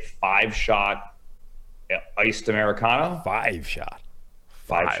get a 5-shot iced Americano. 5-shot.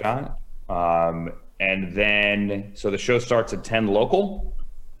 5-shot. And then, so the show starts at 10 local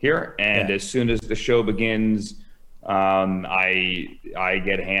here. And as soon as the show begins, I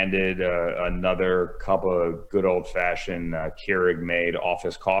get handed another cup of good old fashioned Keurig made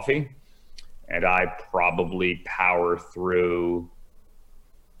office coffee. And I probably power through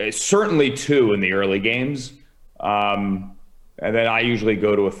certainly 2 in the early games. And then I usually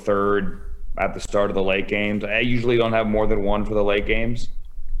go to a third at the start of the late games. I usually don't have more than 1 for the late games.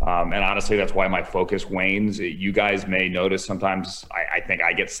 And honestly, that's why my focus wanes. You guys may notice sometimes I think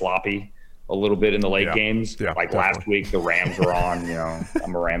I get sloppy a little bit in the late games. Yeah, like definitely. Last week, the Rams were on.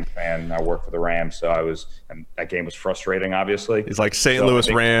 I'm a Rams fan. I work for the Rams, so and that game was frustrating, obviously. It's like St.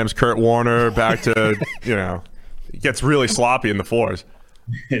 Louis Rams, Kurt Warner, back to, it gets really sloppy in the fours.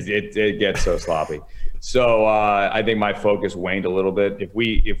 It gets so sloppy. So I think my focus waned a little bit. If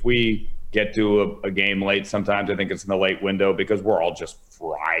we get to a game late, sometimes I think it's in the late window because we're all just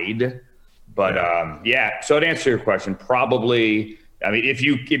fried. But so to answer your question, probably I mean, if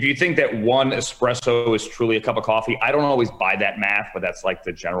you think that one espresso is truly a cup of coffee, I don't always buy that math, but that's like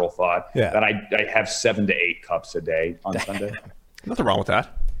the general thought. Yeah. That I have 7 to 8 cups a day on Sunday. Nothing wrong with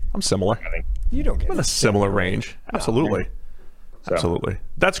that. I'm similar. You don't get I'm in a similar range. Absolutely. So. Absolutely.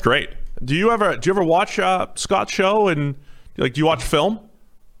 That's great. Do you ever watch Scott's show, and like, do you watch film?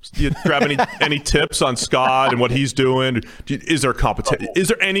 Do you grab any tips on Scott and what he's doing? Is there competition? Is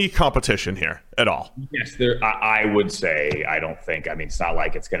there any competition here at all? Yes, I would say I don't think. I mean, it's not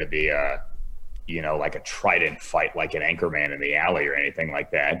like it's going to be a, like a trident fight like an Anchorman in the Alley or anything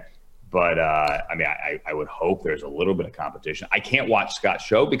like that. But I mean, I would hope there's a little bit of competition. I can't watch Scott's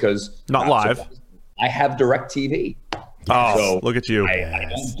show because not live. I have DirecTV. Oh, so look at you! I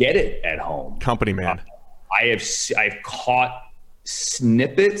don't get it at home. Company man. I've caught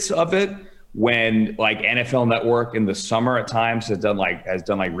snippets of it when like NFL Network in the summer at times has done like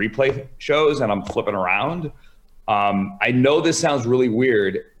replay shows, and I'm flipping around. I know this sounds really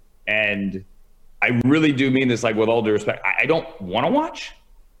weird, and I really do mean this, like, with all due respect. I don't want to watch.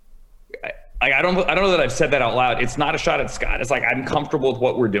 I don't know that I've said that out loud. It's not a shot at Scott. It's like, I'm comfortable with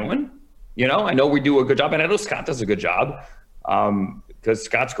what we're doing. I know we do a good job, and I know Scott does a good job because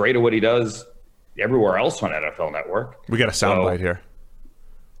Scott's great at what he does everywhere else on NFL Network. We got a soundbite here.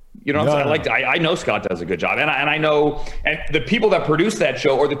 You know what I'm saying? I know Scott does a good job. And I know, and the people that produce that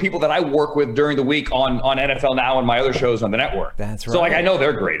show or the people that I work with during the week on NFL Now and my other shows on the network. That's right. So, like, I know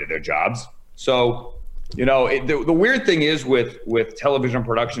they're great at their jobs. So, the weird thing is with television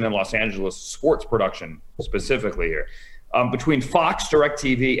production in Los Angeles, sports production specifically here, between Fox,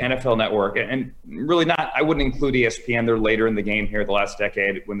 DirecTV, NFL Network, and really not, I wouldn't include ESPN. They're later in the game here the last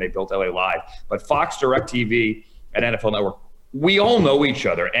decade when they built LA Live. But Fox, DirecTV, and NFL Network, we all know each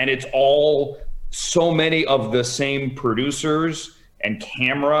other. And it's all so many of the same producers and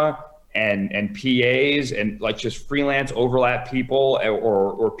camera and PAs and like just freelance overlap people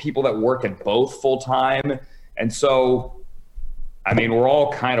or people that work at both full time. And so, I mean, we're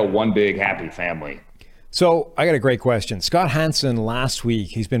all kind of one big happy family. So I got a great question. Scott Hansen last week,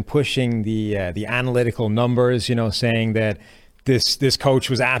 he's been pushing the analytical numbers, saying that this coach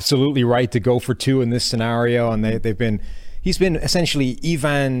was absolutely right to go for 2 in this scenario, and he's been essentially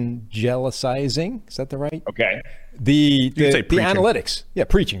evangelicizing. Is that the right? Okay. The analytics. Yeah,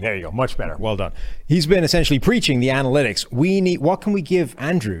 preaching. There you go. Much better. Well done. He's been essentially preaching the analytics. What can we give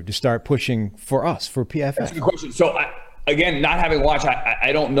Andrew to start pushing for us, for PFF? That's a good question. So again, not having watched,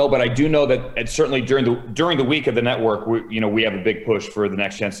 I don't know, but I do know that it's certainly during the week of the network, we have a big push for the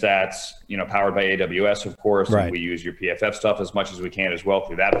Next Gen Stats, powered by AWS, of course. Right. And we use your PFF stuff as much as we can as well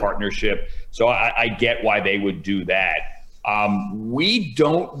through that partnership. So I get why they would do that. We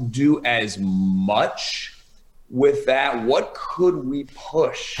don't do as much with that. What could we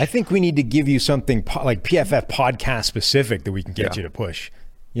push? I think we need to give you something like PFF podcast specific that we can get you to push.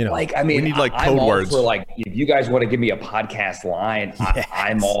 Like, I mean, we need like I'm code words. For like, if you guys want to give me a podcast line, yes.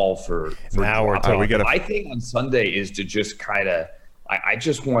 I'm all for now we're talking. My thing on Sunday is to just kind of, I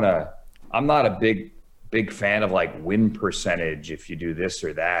just want to, I'm not a big fan of like win percentage if you do this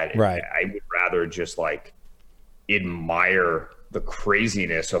or that. Right. I would rather just like admire the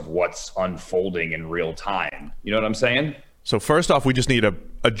craziness of what's unfolding in real time. You know what I'm saying? So first off, we just need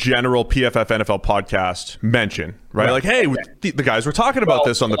a general PFF NFL podcast mention, right? Like, hey, the guys were talking about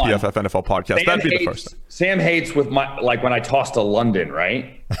this on the PFF NFL podcast. That'd be the first thing. Sam hates with my, like, when I tossed to London,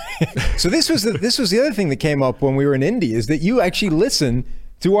 right? So this was the other thing that came up when we were in Indy, is that you actually listen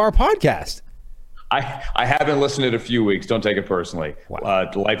to our podcast. I haven't listened in a few weeks. Don't take it personally.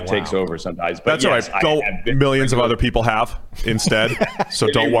 Wow. Life takes over sometimes. But that's all right. Millions of other people have instead. So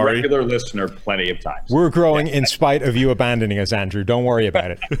don't worry. Regular listener, plenty of times. We're growing in spite of you abandoning us, Andrew. Don't worry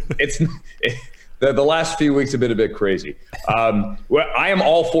about it. The last few weeks have been a bit crazy. Well, I am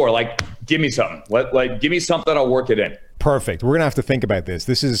all for, like, give me something. Give me something. I'll work it in. Perfect. We're gonna have to think about this.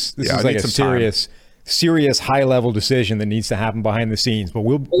 This is like a serious high level decision that needs to happen behind the scenes. But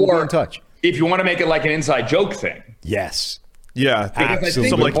we'll be in touch. If you want to make it like an inside joke thing. Yes. Yeah.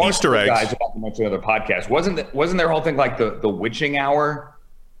 Absolutely. Some like Easter eggs. Guys about to mention other podcasts. Wasn't their whole thing like the witching hour?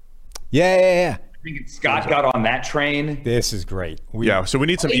 Yeah. I think Scott got on that train. This is great. So we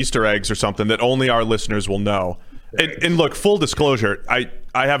need some Easter eggs or something that only our listeners will know. And look, full disclosure, I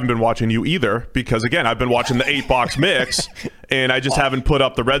haven't been watching you either because, again, I've been watching the 8-box mix, and I just haven't put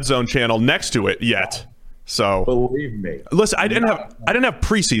up the Red Zone channel next to it yet. So believe me. Listen, I didn't have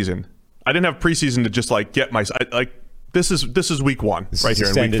preseason. I didn't have preseason to just like get my this is week 1 right here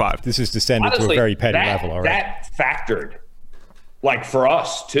in week 5. This is descended to a very petty level already. That factored, like, for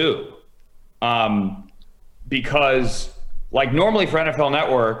us too, because like normally for NFL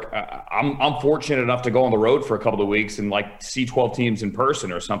Network, I'm fortunate enough to go on the road for a couple of weeks and like see 12 teams in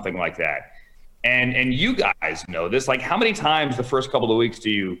person or something like that. And you guys know this. Like, how many times the first couple of weeks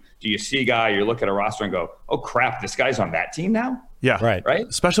do you see a guy, you look at a roster and go, "Oh crap, this guy's on that team now"? Yeah, right.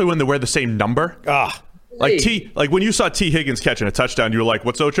 Especially when they wear the same number. Like when you saw T. Higgins catching a touchdown, you were like,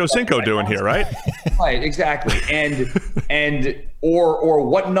 "What's Ocho Cinco doing here?" Right? Right, exactly. And or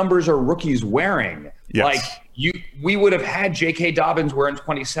what numbers are rookies wearing? Yes. Like we would have had J.K. Dobbins wearing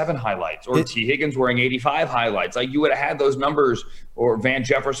 27 highlights, or T. Higgins wearing 85 highlights. Like, you would have had those numbers, or Van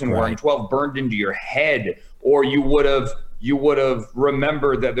Jefferson wearing 12 burned into your head, or you would have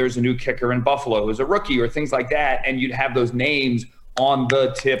remembered that there's a new kicker in Buffalo who's a rookie, or things like that, and you'd have those names on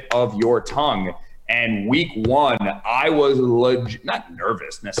the tip of your tongue. And week one, I was not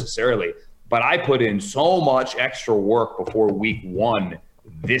nervous necessarily, but I put in so much extra work before week one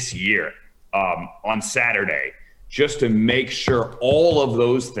this year on Saturday, just to make sure all of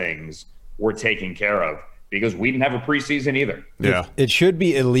those things were taken care of, because we didn't have a preseason either. Yeah. It should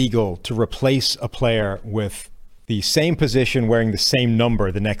be illegal to replace a player with the same position wearing the same number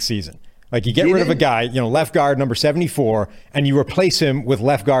the next season. Like, you get rid of a guy, left guard number 74, and you replace him with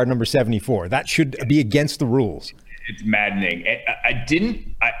left guard number 74. That should be against the rules. It's maddening.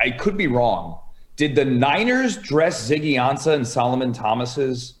 I could be wrong. Did the Niners dress Ziggy Ansah and Solomon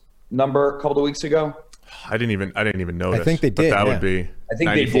Thomas's number a couple of weeks ago? I didn't even notice. I think they did. That would be. I think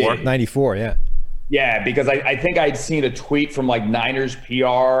 94? they did. 94, yeah. Yeah, because I think I'd seen a tweet from like Niners PR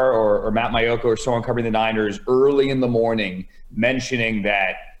or Matt Maiocco or someone covering the Niners early in the morning mentioning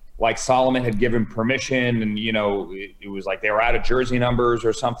that, like, Solomon had given permission, and it was like they were out of jersey numbers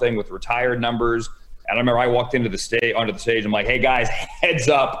or something with retired numbers. And I remember I walked onto the stage. I'm like, "Hey guys, heads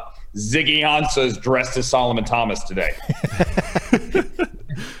up! Ziggy Ansah's dressed as Solomon Thomas today."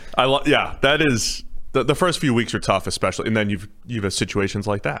 That is the first few weeks are tough, especially, and then you've had situations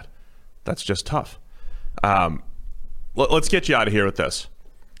like that. That's just tough. Let's get you out of here with this.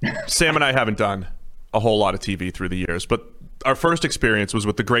 Sam and I haven't done a whole lot of TV through the years, but our first experience was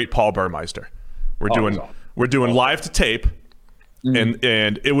with the great Paul Burmeister. We're doing live to tape, and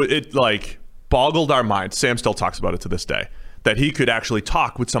it like boggled our mind. Sam still talks about it to this day, that he could actually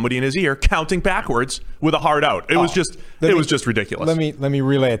talk with somebody in his ear, counting backwards with a hard out. It was just ridiculous. Let me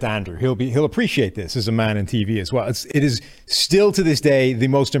relay it to Andrew. He'll appreciate this as a man in TV as well. It is still to this day the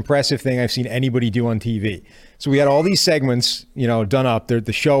most impressive thing I've seen anybody do on TV. So we had all these segments, done up.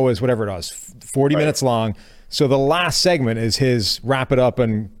 The show is whatever it was, 40 minutes long. So the last segment is his wrap it up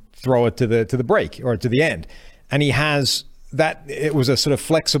and throw it to the break or to the end. And he has that. It was a sort of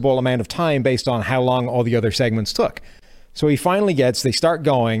flexible amount of time based on how long all the other segments took. So he finally they start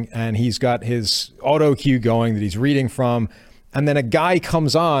going, and he's got his auto cue going that he's reading from. And then a guy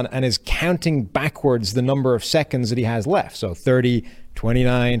comes on and is counting backwards the number of seconds that he has left. So 30,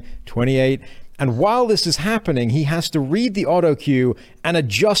 29, 28. And while this is happening, he has to read the auto cue and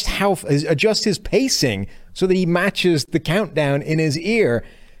adjust his pacing so that he matches the countdown in his ear.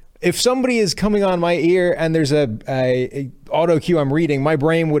 If somebody is coming on my ear and there's a auto cue I'm reading, my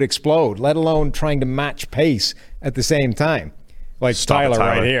brain would explode, let alone trying to match pace at the same time. Like Tyler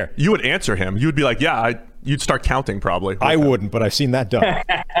right here. You would answer him. You would be like, you'd start counting probably. I wouldn't, but I've seen that done.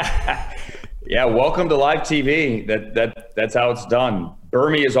 Yeah, welcome to live TV. That's how it's done.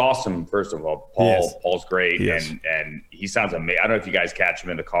 Burmy is awesome, first of all. Paul's great, and he sounds amazing. I don't know if you guys catch him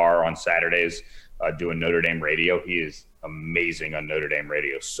in the car on Saturdays doing Notre Dame radio. He is amazing on Notre Dame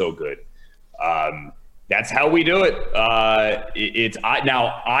radio, so good. That's how we do it.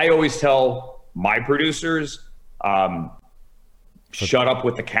 I always tell my producers, shut up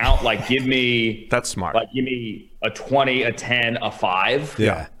with the count. Like, give me that's smart. Like, give me a 20, a 10, a 5.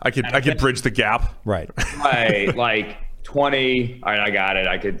 Yeah, I could bridge the gap. Right. Right. Like 20. All right, I got it.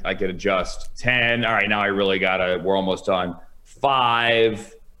 I could adjust. 10. All right, now I really gotta. We're almost done.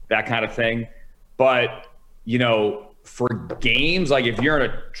 5. That kind of thing. But for games, like if you're in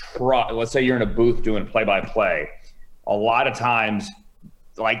a truck, let's say you're in a booth doing play-by-play, a lot of times,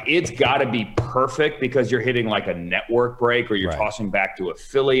 like, it's got to be perfect because you're hitting like a network break or you're tossing back to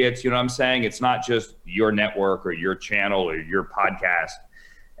affiliates. You know what I'm saying? It's not just your network or your channel or your podcast.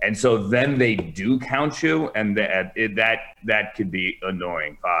 And so then they do count you, and that could be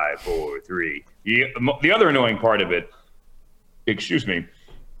annoying. 5, 4, 3. The other annoying part of it,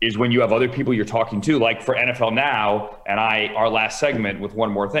 is when you have other people you're talking to, like for NFL Now, and our last segment with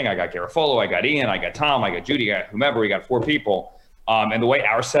One More Thing, I got Garofalo, I got Ian, I got Tom, I got Judy, I got whomever, we got 4 people. And the way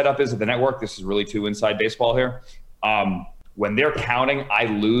our setup is at the network, this is really too inside baseball here. When they're counting, I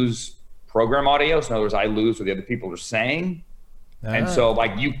lose program audio. So in other words, I lose what the other people are saying. And so,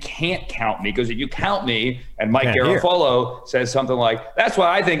 like, you can't count me, because if you count me and Mike Can't hear. Garofalo says something like, that's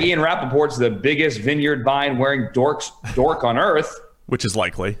why I think Ian Rappaport's the biggest vineyard vine wearing dork on earth, Which is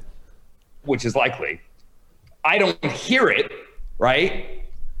likely. I don't hear it, right?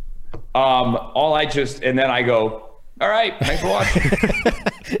 And then I go, all right, thanks for watching.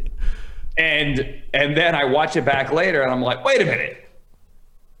 and then I watch it back later and I'm like, wait a minute.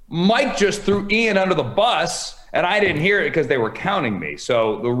 Mike just threw Ian under the bus and I didn't hear it because they were counting me.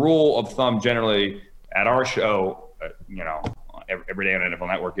 So the rule of thumb generally at our show, every day on NFL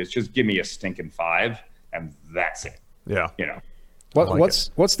Network is just give me a stinking 5 and that's it. Yeah.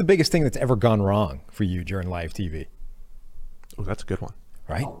 What's the biggest thing that's ever gone wrong for you during live TV? Oh, that's a good one.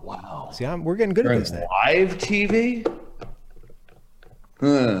 Right? Oh, wow. See, we're getting good at this now. Live TV?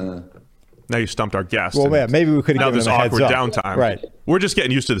 Now you stumped our guest. Well, yeah, maybe we could now have given this them a heads awkward up. downtime. Right. We're just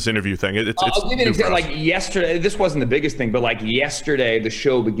getting used to this interview thing. It's I'll give you an new for example. us. Like yesterday, this wasn't the biggest thing, but like yesterday, the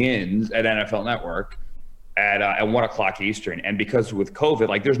show begins at NFL Network at 1 o'clock Eastern. And because with COVID,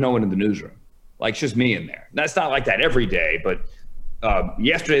 like there's no one in the newsroom. Like it's just me in there. That's not like that every day, but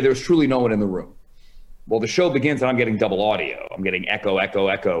yesterday there was truly no one in the room. Well, the show begins and I'm getting double audio. I'm getting echo, echo,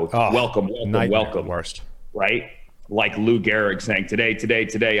 echo. Welcome. The worst. Right? Like Lou Gehrig saying,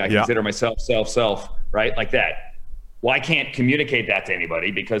 today, I consider myself self, right? Like that. Well, I can't communicate that to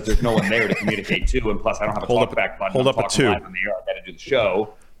anybody because there's no one there to communicate to. And plus, I don't have a talkback button. Hold up a 2. Live on the air. I got to do the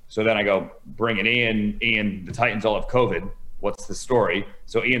show. So then I go, bring it in. Ian, the Titans all have COVID. What's the story?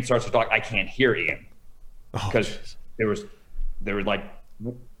 So Ian starts to talk. I can't hear Ian because there were like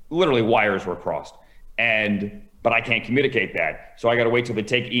literally wires were crossed. But I can't communicate that. So I got to wait till they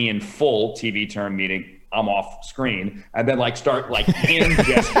take Ian full TV term, meaning I'm off screen, and then like start like hand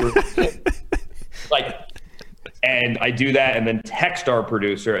gesture, and I do that and then text our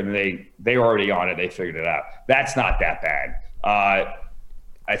producer and they were already on it. They figured it out. That's not that bad.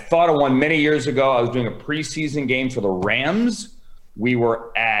 I thought of one many years ago. I was doing a preseason game for the Rams. We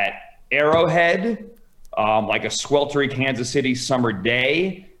were at Arrowhead, like a sweltering Kansas City summer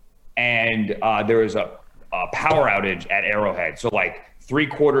day. And there was a power outage at Arrowhead. So like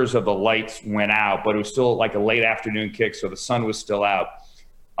 3/4 of the lights went out, but it was still like a late afternoon kick. So the sun was still out.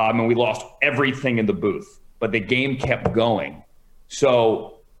 And we lost everything in the booth, but the game kept going.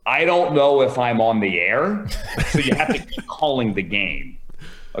 So I don't know if I'm on the air. So you have to keep calling the game.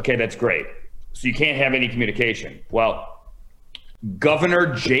 Okay, that's great. So you can't have any communication. Well,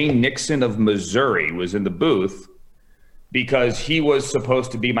 Governor Jay Nixon of Missouri was in the booth because he was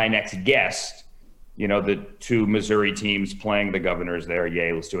supposed to be my next guest. You know, the 2 Missouri teams playing the Governors there.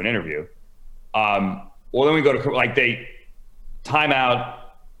 Yay, let's do an interview. Well, then we go to, like, they timeout,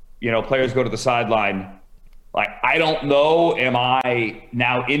 players go to the sideline. Like, I don't know, am I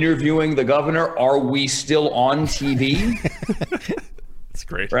now interviewing the governor? Are we still on TV? That's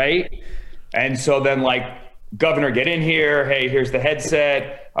great. Right? And so then, like, governor, get in here. Hey, here's the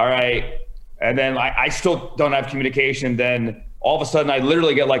headset. All right. And then I still don't have communication. Then all of a sudden I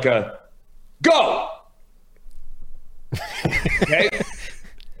literally get like a go. Okay.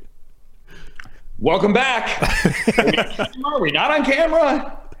 Welcome back. Are we not on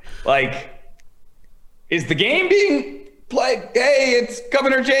camera? Like, is the game being played? Hey, it's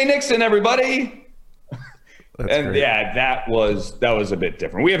Governor Jay Nixon, everybody. That's great. Yeah, that was a bit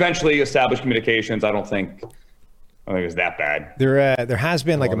different. We eventually established communications. I don't think it was that bad. There has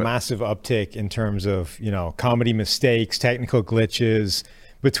been like a massive uptick in terms of, comedy mistakes, technical glitches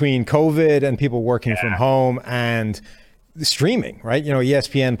between COVID and people working from home and the streaming, right?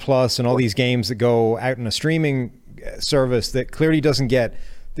 ESPN Plus and all these games that go out in a streaming service that clearly doesn't get,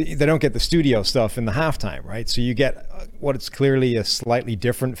 they don't get the studio stuff in the halftime, right? So you get what it's clearly a slightly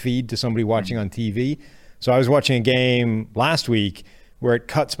different feed to somebody watching on TV. So I was watching a game last week where it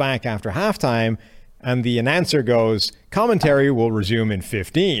cuts back after halftime and the announcer goes, commentary will resume in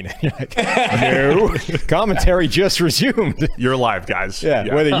 15. You're like, no, commentary just resumed. You're live, guys.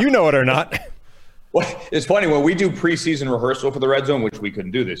 Yeah, whether you know it or not. Well, it's funny when we do preseason rehearsal for the Red Zone, which we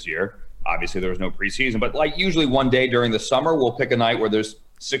couldn't do this year. Obviously, there was no preseason, but like usually one day during the summer, we'll pick a night where there's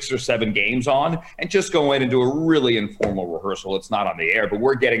 6 or 7 games on and just go in and do a really informal rehearsal. It's not on the air, but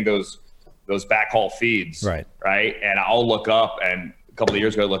we're getting those backhaul feeds, right? And I'll look up, and a couple of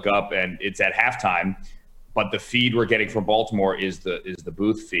years ago, I look up, and it's at halftime, but the feed we're getting from Baltimore is the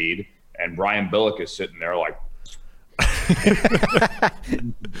booth feed, and Brian Billick is sitting there like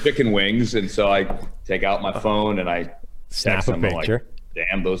chicken wings, and so I take out my phone and I snap a picture. Like,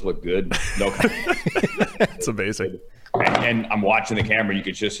 damn, those look good. No, it's amazing. And I'm watching the camera. You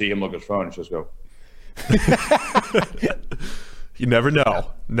could just see him look at his phone and just go. You never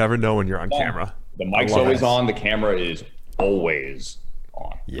know. Never know when you're on camera. The mic's always on. The camera is always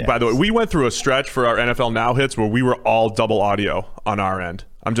on. Yes. By the way, we went through a stretch for our NFL Now hits where we were all double audio on our end.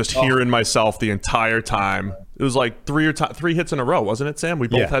 I'm just hearing myself the entire time. It was like three hits in a row, wasn't it, Sam? We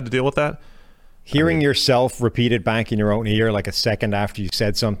both had to deal with that. Hearing yourself repeated back in your own ear like a second after you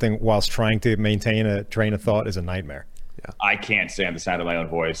said something whilst trying to maintain a train of thought is a nightmare. Yeah. I can't stand the sound of my own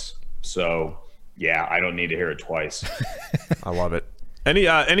voice. So, yeah, I don't need to hear it twice. I love it. Any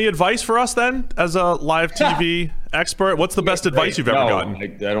advice for us then as a live TV expert? What's the best advice you've ever gotten? I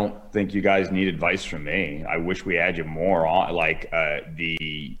don't think you guys need advice from me. I wish we had you more on. Like I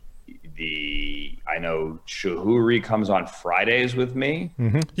know Shahuri comes on Fridays with me.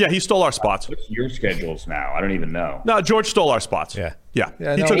 Mm-hmm. Yeah, he stole our spots. What's your schedules now? I don't even know. No, George stole our spots. Yeah.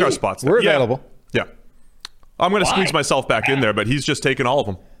 He took our spots. We're available. Yeah. I'm going to squeeze myself back in there, but he's just taking all of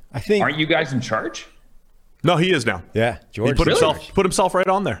them. I think. Aren't you guys in charge? No, he is now. Yeah, George. He put himself right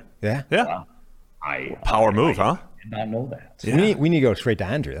on there. Yeah. Yeah. Wow. Power move, huh? I did not know that. Yeah. We need to go straight to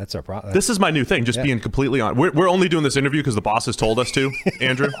Andrew. That's our problem. This is my new thing, just being completely on. We're only doing this interview because the boss has told us to,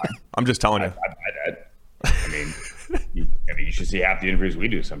 Andrew. I'm just telling you. I mean, you should see half the interviews we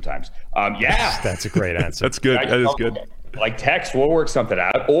do sometimes. Yeah. That's a great answer. That's good. That is good. Like text, we'll work something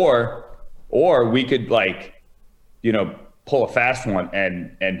out. Or we could pull a fast one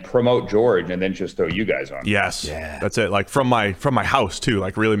and promote George and then just throw you guys on. Yes. Yeah. That's it. Like from my house too,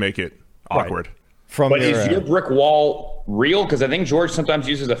 like really make it awkward. But is your brick wall real? Because I think George sometimes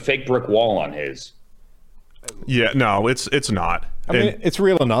uses a fake brick wall on his. Yeah, no, it's not. I mean, it's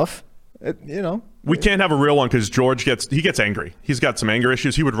real enough. We can't have a real one because George gets angry. He's got some anger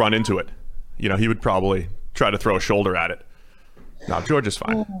issues. He would run into it. He would probably try to throw a shoulder at it. No, George is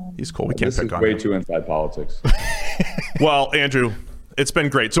fine. He's cool. We can't pick on him. Way too inside politics. Well, Andrew, it's been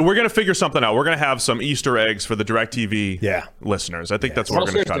great. So we're going to figure something out. We're going to have some Easter eggs for the DirecTV listeners. I think that's what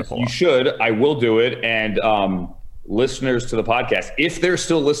we're going to try to pull off. You should. I will do it. And listeners to the podcast, if they're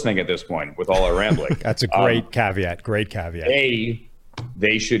still listening at this point with all our rambling. That's a great caveat. Great caveat.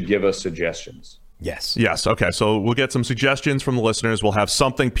 They should give us suggestions. Yes. Okay. So we'll get some suggestions from the listeners. We'll have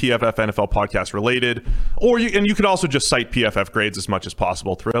something PFF NFL podcast related, you could also just cite PFF grades as much as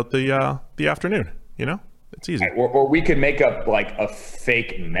possible throughout the afternoon. It's easy. Or we could make up like a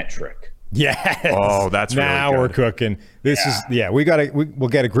fake metric. Yes. Oh, that's now really we're cooking. We'll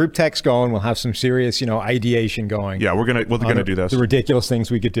get a group text going. We'll have some serious, ideation going. Yeah, we're gonna do this. The ridiculous things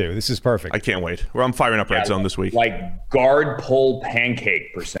we could do. This is perfect. I can't wait. I'm firing up Red Zone this week. Like guard pull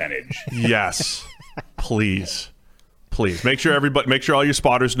pancake percentage. Yes. Please. Make sure all your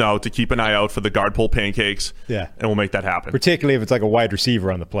spotters know to keep an eye out for the guard pull pancakes. Yeah. And we'll make that happen. Particularly if it's like a wide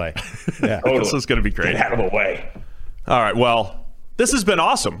receiver on the play. Yeah. Totally. This is going to be great. Get out of the way. All right. Well, this has been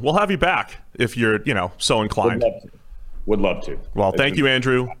awesome. We'll have you back if you're, so inclined. Would love to. Well, thank you,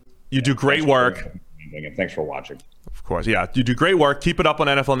 Andrew. You do great work. And thanks for watching. Of course. Yeah. You do great work. Keep it up on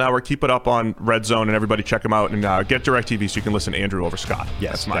NFL Network. Keep it up on Red Zone, and everybody check them out and get DirecTV so you can listen to Andrew over Scott.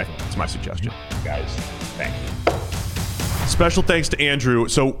 Yes, that's my suggestion. Guys, thank you. Special thanks to Andrew.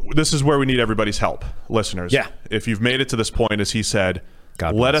 So this is where we need everybody's help, listeners. Yeah. If you've made it to this point, as he said,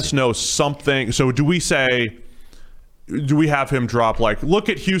 God let bless us you. know something. So do we have him drop like, look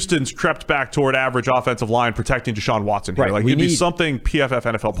at Houston's crept back toward average offensive line protecting Deshaun Watson here? Right. Like, we need something PFF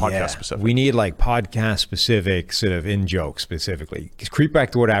NFL podcast specific. We need like podcast specific, sort of in joke specifically. Creep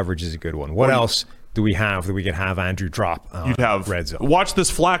back toward average is a good one. What else do we have that we could have Andrew drop? You'd have Red Zone. Watch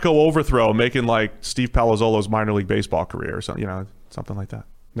this Flacco overthrow, making like Steve Palazzolo's minor league baseball career or something. Something like that.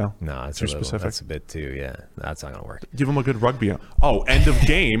 No, it's too specific. That's a bit too. Yeah, that's not gonna work. Give him a good rugby. Oh, end of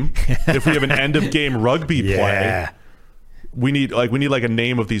game. If we have an end of game rugby play, we need like a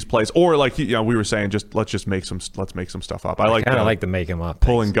name of these plays, or like we were saying, let's make some stuff up. I kind of like to make them up.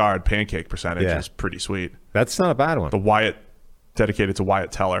 Pulling guard pancake percentage is pretty sweet. That's not a bad one. The Wyatt dedicated to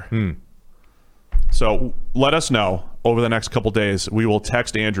Wyatt Teller. So let us know over the next couple days. We will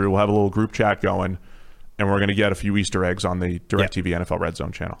text Andrew. We'll have a little group chat going, and we're going to get a few Easter eggs on the DirecTV NFL Red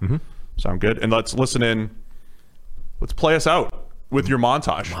Zone channel. Sound good? And let's listen in. Let's play us out with your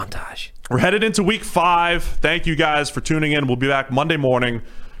montage. We're headed into week 5. Thank you guys for tuning in. We'll be back Monday morning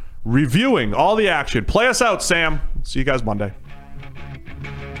reviewing all the action. Play us out, Sam. See you guys Monday.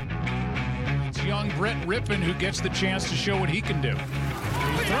 It's young Brett Rippon who gets the chance to show what he can do. He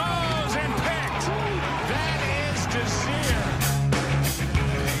throws and picked. That is Desir.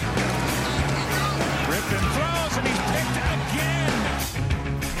 Rippon throws and he's picked again.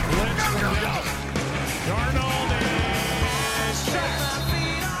 Blitz from Darnold is sacked.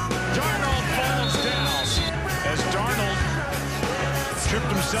 Darnold falls down as Darnold tripped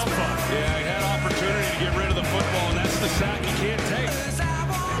himself up. Yeah, he had opportunity to get rid of the football, and that's the sack he can't take.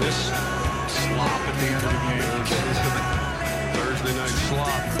 This slop at the end of the game. Monday Night Slop.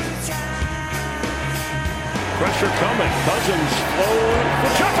 Pressure coming. Cousins low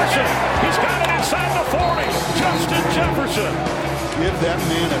for Jefferson. He's got it inside the 40. Justin Jefferson. Give that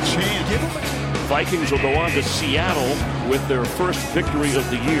man a chance. Vikings will go on to Seattle with their first victory of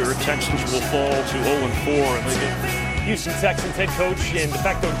the year. Texans will fall to 0-4. Houston Texans head coach and de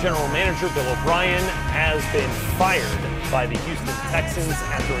facto general manager Bill O'Brien has been fired by the Houston Texans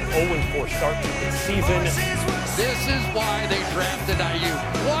after an 0-4 start to this season. This is why they drafted IU.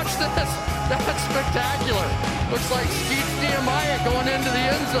 Watch this. That's spectacular. Looks like Skeet Nehemiah going into the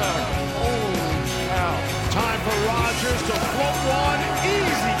end zone. Holy cow. Time for Rodgers to float one.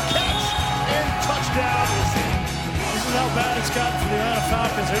 Easy catch and touchdown. This is how bad it's gotten for the Atlanta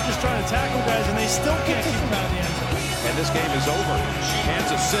Falcons. They're just trying to tackle guys, and they still can't keep them out of the end zone. And this game is over.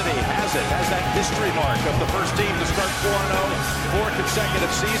 Kansas City has that history mark of the first team to start 4-0, 4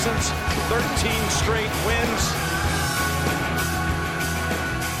 consecutive seasons, 13 straight wins.